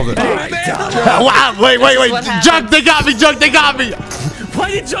being held. Wow, wait. Junk, they got me. Why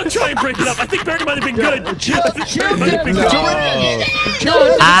did Junk try and break it up? I think Barry might have been good.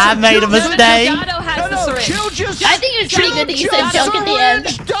 I made a mistake. Dotto has the syringe. Chill just. I think it was pretty good that you said junk at the end.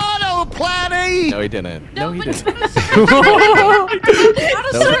 Dotto, Platty. No, he didn't. No, he didn't. That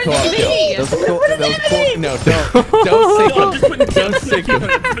Dotto was a syringe co-op me. kill. That was a co-op. No, don't sink him.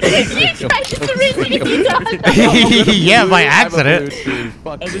 Just putting You tried to syringe me, you done. Yeah, by accident.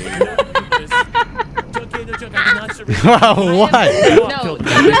 Fuck. Junk, I did not surrender. What? No,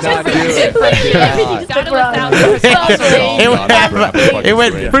 It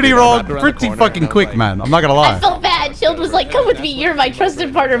went pretty wrong, pretty fucking quick, man. I'm not gonna I lie. felt bad. Shield was was like, "Come with me. You're my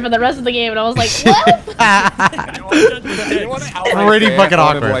trusted partner for the rest of the game." And I was like, "Well." Pretty fucking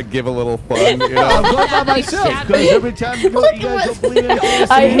awkward. Like give a little fun. You know? I'm going by myself because every time you go, you guys don't believe anything.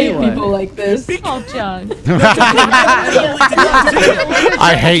 I hate people like this. Oh, John.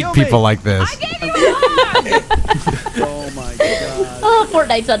 I hate people like this. Oh my god. Oh,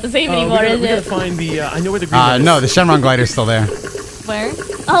 Fortnite's not the same anymore, we is gotta it? find the. I know where the green one is. No, the Shenron glider's still there. Where?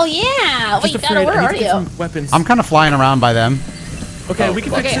 Oh yeah. Wait, Just Doto, afraid. where I need are to get you? some weapons. I'm kind of flying around by them. Okay, we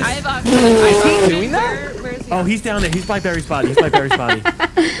can fix Okay, this. I have a. Is he doing that? Where is he? Oh, he's down there. He's by Barry's body. He's by Barry's body.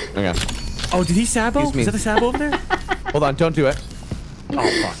 Okay. Oh, did he sabo? Excuse me. Is that a sabo over there? Hold on, don't do it.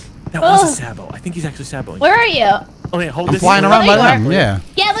 Oh, fuck. That was a sabo. I think he's actually saboing. Where are you? Oh, yeah, hold I'm this. flying Oh, around there by you them. are. Yeah.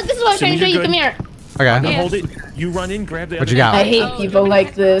 Yeah, look, this is what I'm trying to show you. you're Come good. here. Okay. Now hold it. You run in, grab the What other you got? I hate people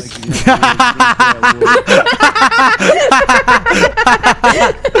like this.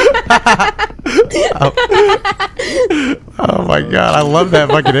 Oh my god, I love that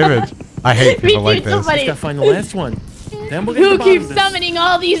fucking image. I hate people like this. Somebody Gotta find the last one. Then we'll get to who the bottom keeps of this. summoning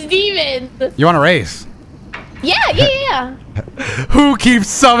all these demons. You want to race? Yeah. Who keeps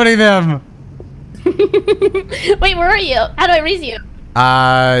summoning them? Wait, where are you? How do I raise you?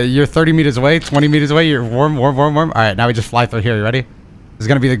 You're 30 meters away, 20 meters away. You're warm. All right, now we just fly through here. You ready? This is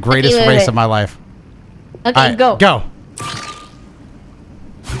gonna be the greatest wait, race wait. of my life. Okay, All right, go. Go.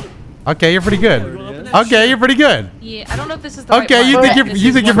 Okay, you're pretty good. Okay, you're pretty good. Yeah, I don't know if this is the Okay, right you one. think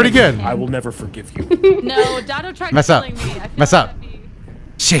you think you're pretty good. I will never forgive you. No, Doto tried Mess up. killing me. I feel Mess like up. that'd be-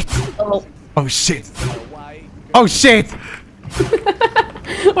 Shit. Oh. Oh shit. Oh shit.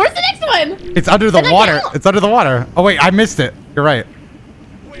 Where's the next one? It's under the Did I water. count? It's under the water. Oh wait, I missed it. You're right.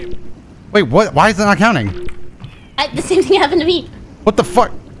 Wait, what? Why is it not counting? The same thing happened to me. What the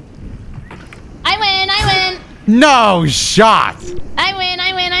fuck? I win. No shot. I win.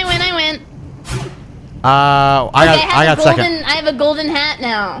 I got second. I have a golden hat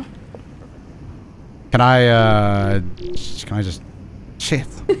now. Can I just shit?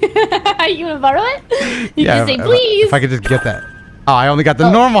 You wanna borrow it? You can say if- please. If I could just get that. Oh, I only got the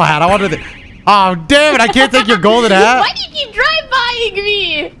normal hat. I wanted the. Oh damn it! I can't take your golden hat. Why do you keep drive-bying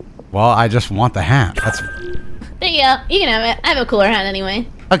me? Well, I just want the hat. That's There you go. You can have it. I have a cooler hat anyway.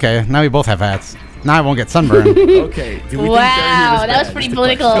 okay. Now we both have hats. Now I won't get sunburned. Okay. Do we think Barry Wow, was that was bad? pretty Is the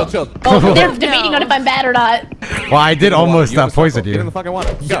political. Chill. Oh, they're debating on if I'm bad or not. Well, I did almost You have a poison circle. Get in you. the fucking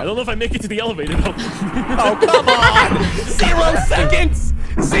water. Yeah, I don't know if I make it to the elevator though. Oh, come on! 0 seconds!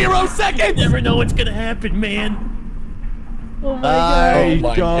 0 seconds! You never know what's gonna happen, man. Oh my I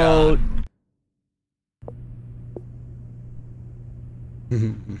my don't.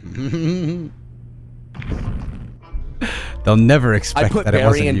 They'll never I expect put that it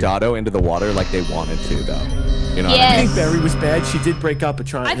wasn't Barry and you. Dotto into the water like they wanted to, though. You know what I Yes. I mean? think Barry was bad. She did break up a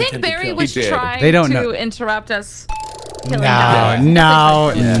try. I think Barry was He did. trying They don't to know. interrupt us. No, Killing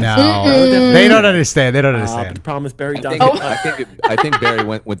no, no. They don't understand. They don't But the understand. problem is Barry I died. think, I think Barry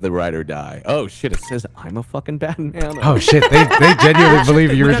went with the ride or die. Oh shit! It says I'm a fucking bad man. Oh shit! They genuinely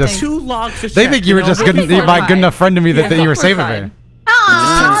believe you were We got just. 2 logs to They check, think you were know? just good, We're my good fine. enough friend to me that you were we're saving fine. me.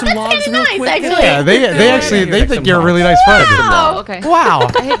 Aw, Some that's logs kind of real nice, quick. actually. Yeah, they actually they think you're a really nice friend. Wow. Oh, okay. Wow.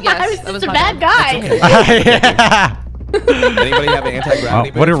 I hit yes. I was that just was a my bad guy. Yeah. Anybody have an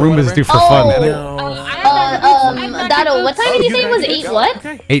anti-gravity? What do boots or Roombas whatever? do for Oh. fun? No. Dotto, what time did you say it was? 8 what?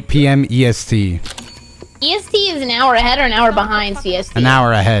 Okay. 8 p.m. EST. EST is an hour ahead or an hour behind CST? An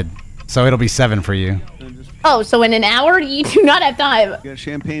hour ahead. So it'll be 7 for you. Oh, so in an hour you do not have time. Got a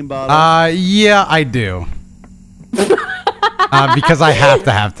champagne bottle. Yeah, I do. Because I have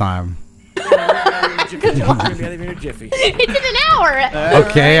to have time. It's It's in an hour.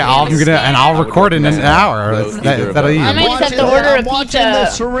 Okay, I'll record in an hour. That'll I eat. might just have to order a watching the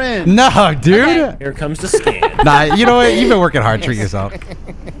pizza. syringe. No, dude. Here comes the scan. Nah, you know what? You've been working hard. Treat yourself.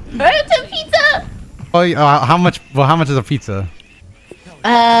 It's a pizza. Oh, how much? Well, how much is a pizza?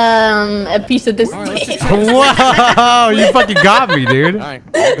 A piece of this. Whoa! You fucking got me, dude. All right,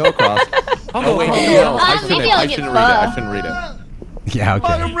 I'll go across. Oh, wait, wait, no, I maybe shouldn't. I'll I get shouldn't read it. I pho. shouldn't read it. Yeah.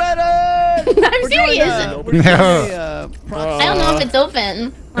 Okay. I'm ready. I'm serious. No. I don't know if it's open.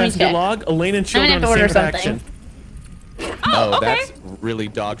 Let me That's the check. log. Elaine and I'm gonna children have on to the scene order of something. action. Oh, okay. that's really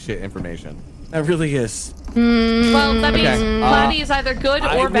dog shit information. That really is. Well, that means Okay, Lottie is either good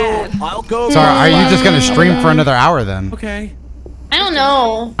or bad. I'll go. So are you just gonna stream for another hour then? Okay. I don't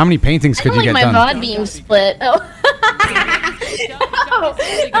know. How many paintings I could don't you like get my done? VOD being split. Oh.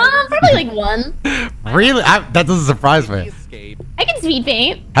 Probably like 1. Really? That doesn't surprise me. I can speed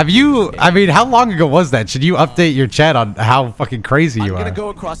paint. Have you? I mean, how long ago was that? Should you update your chat on how fucking crazy you I'm gonna are? go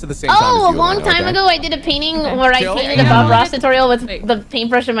across at the same time. as Oh, a you, long Elena, time okay? ago, I did a painting where I Chill. painted a Yeah. Bob Ross tutorial with Wait. the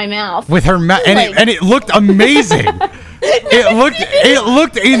paintbrush in my mouth. With her, and it looked amazing. It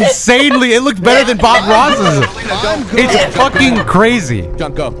looked insanely. It looked better than Bob Ross's. It's fucking crazy.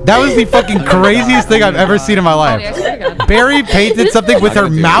 That was the fucking craziest thing I've ever seen in my life. Barry painted something with her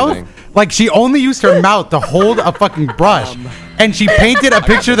mouth. Like she only used her mouth to hold a fucking brush, and she painted a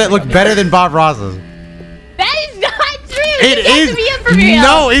picture that looked better than Bob Ross's. That is not true. It is.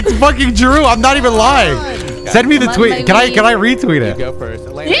 No, it's fucking true. I'm not even lying. Send me the tweet. Can I retweet it? Go first.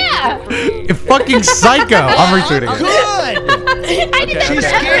 Yeah. It's fucking psycho. I'm retweeting it. Good. I did that She's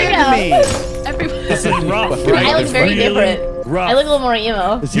forever scared ago. of me. This is rough, right? I look It's very really different. rough. I look a little more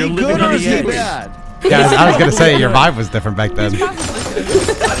emo. Is he You're good living or on is the he edge. bad? Yeah, I was gonna say your vibe was different back then.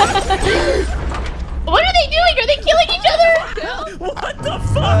 What are they doing? Are they killing each other? What the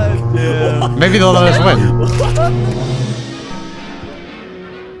fuck? Maybe they'll let us win.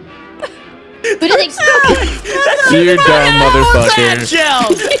 Who do they? You dumb motherfucker.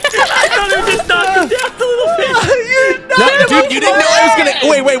 I thought it just knocked him down a little bit. No, dude, you didn't know I was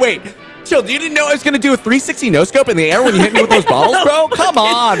gonna. Wait. Chill, you didn't know I was gonna do a 360 no scope in the air when you hit me with those bottles, bro? Come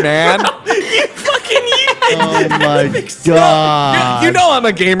on, man. You fucking Oh my god. You know I'm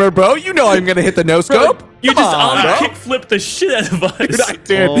a gamer, bro. You know I'm gonna hit the no scope. You Come just on, bro. kickflipped the shit out of us. Dude, I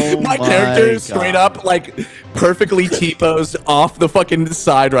did. Oh my my character God. straight up, like, perfectly T-posed off the fucking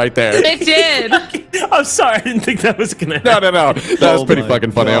side right there. It did. I'm sorry, I didn't think that was gonna happen. No. That was pretty my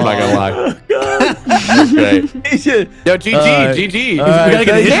fucking funny. I'm not gonna lie. Oh, God. That's great. Yo, GG. We gotta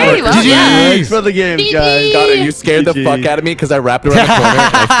get a hit Hey, for well, it. yeah. Thanks for the game, guys. God, you scared the GG. fuck out of me because I wrapped around the corner.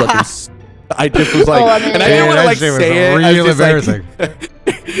 And I just was like, Oh, man. and I didn't Dude, want to that like shit was say it. I was real just embarrassing.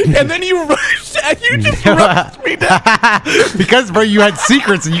 Like, and then you rushed. You just rushed me down. Because, bro, you had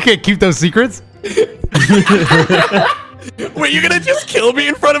secrets and you can't keep those secrets. Were you gonna just kill me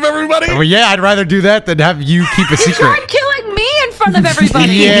in front of everybody? Well, yeah, I'd rather do that than have you keep a You secret. tried killing me in front of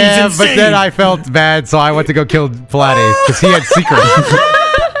everybody. Yeah, He's but then insane. I felt bad, so I went to go kill Pilates because he had secrets.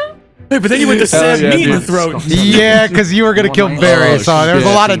 Hey, but then you went to stab yeah, me in the dude. throat. Yeah, because you were gonna kill Barry, Oh, so there was a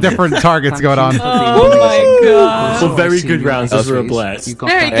shit. lot of different targets going on. Oh my god. Well, very good rounds. Those were a blast.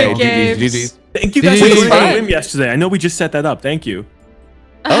 Very good game. GG's. Thank you guys GG. for joining him yesterday. I know we just set that up. Thank you.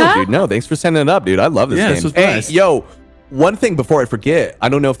 Oh, dude, no, thanks for sending it up, dude. I love this Yeah, game. this was Hey, blast. yo, one thing before I forget, I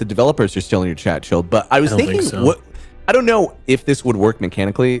don't know if the developers are still in your chat, Chill, but I was I don't thinking, think so. I don't know if this would work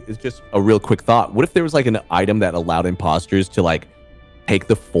mechanically. It's just a real quick thought. What if there was like an item that allowed imposters to like take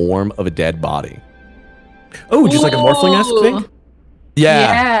the form of a dead body? Oh, just like a morphling-esque thing?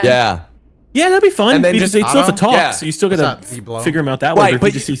 Yeah. Yeah, that'd be fun. And then Because just they still have to talk, Yeah. so you still What's gotta up, D-Blow? figure them out that way. Right, But if but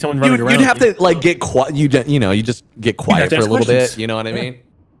you just see someone running around, you'd have to like get quiet. You just get quiet to for a ask little questions. bit. You know what I mean?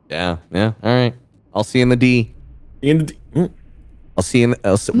 Yeah. All right. I'll see you in the D. I'll see you in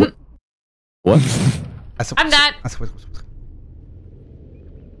the. What? I'm not.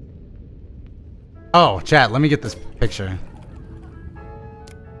 Oh, chat, let me get this picture.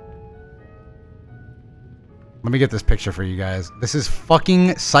 Let me get this picture for you guys. This is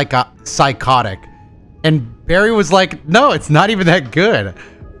fucking psychotic. And Barry was like, no, it's not even that good.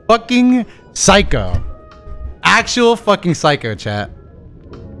 Fucking psycho. Actual fucking psycho, chat.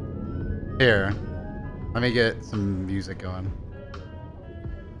 Here. Let me get some music going.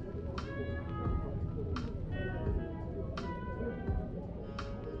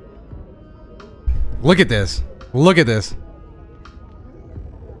 Look at this. Look at this.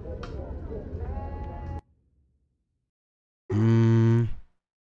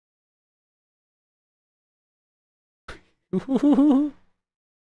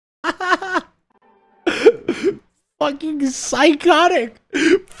 Fucking psychotic.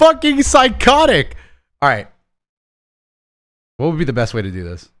 Fucking psychotic. All right. What would be the best way to do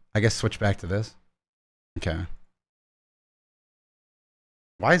this? I guess switch back to this. Okay.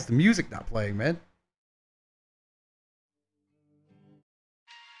 Why is the music not playing, man?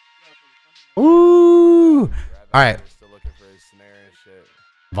 Ooh. All right.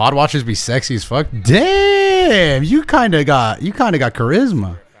 VOD watchers be sexy as fuck. Damn, you kind of got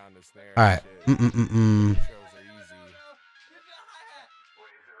charisma. All right.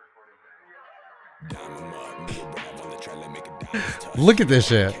 Look at this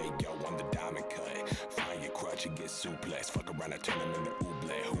shit.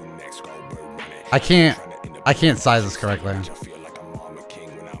 I can't size this correctly.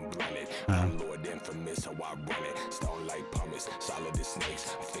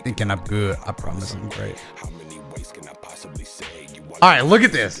 Thinking I'm good. I promise I'm great. All right, look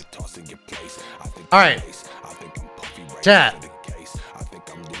at this. All right, chat.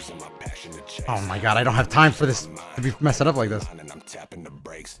 Oh my god, I don't have time for this to be messing up like this.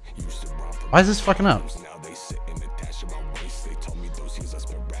 Why is this fucking up?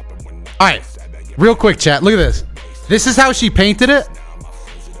 All right, real quick, chat. Look at this. This is how she painted it.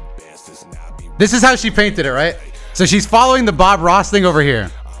 This is how she painted it, right? So she's following the Bob Ross thing over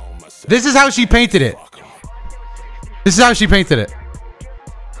here. This is how she painted it. This is how she painted it.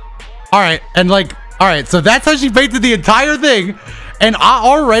 All right, and like, all right, so that's how she painted the entire thing. And I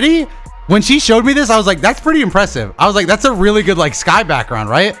already, when she showed me this, I was like, that's pretty impressive. I was like, that's a really good like sky background,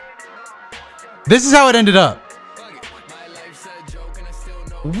 right? This is how it ended up.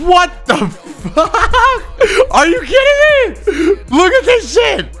 What the fuck? Are you kidding me? Look at this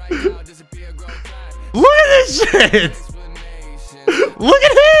shit. Look at this shit. Look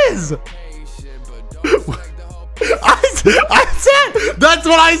at his. I said, that's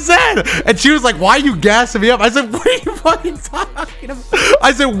what I said. And she was like, why are you gassing me up? I said, what are you fucking talking about?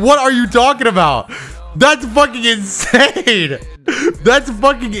 I said, what are you talking about? That's fucking insane. That's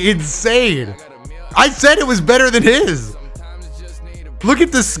fucking insane. I said it was better than his. Look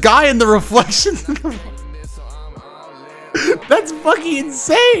at the sky and the reflections. That's fucking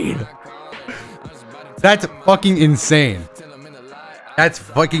insane. That's fucking insane. That's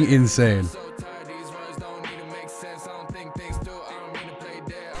fucking insane.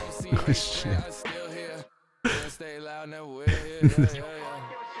 Oh shit.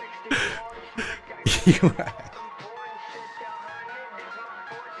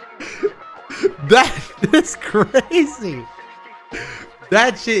 That is crazy.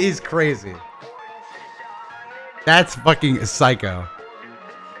 That shit is crazy. That's fucking psycho.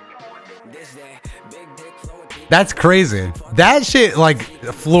 That's crazy. That shit like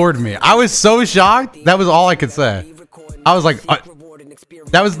floored me. I was so shocked. That was all I could say. I was like,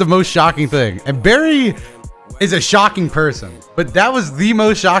 that was the most shocking thing. And Barry is a shocking person, but that was the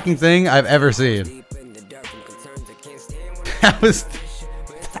most shocking thing I've ever seen.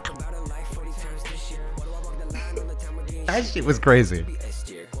 That shit was crazy.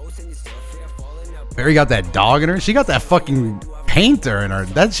 Barry got that dog in her. She got that fucking painter in her.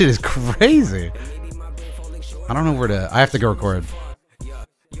 That shit is crazy. I don't know where to. I have to go record.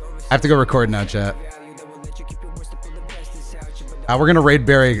 I have to go record now, chat. We're gonna raid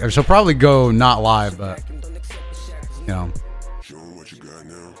Barry. She'll probably go not live, but you know.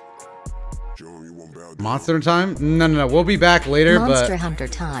 Monster time? No. We'll be back later. Monster but Hunter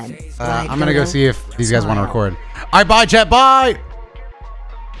time. I'm gonna go see if these guys want to record. All right, bye, chat. Bye.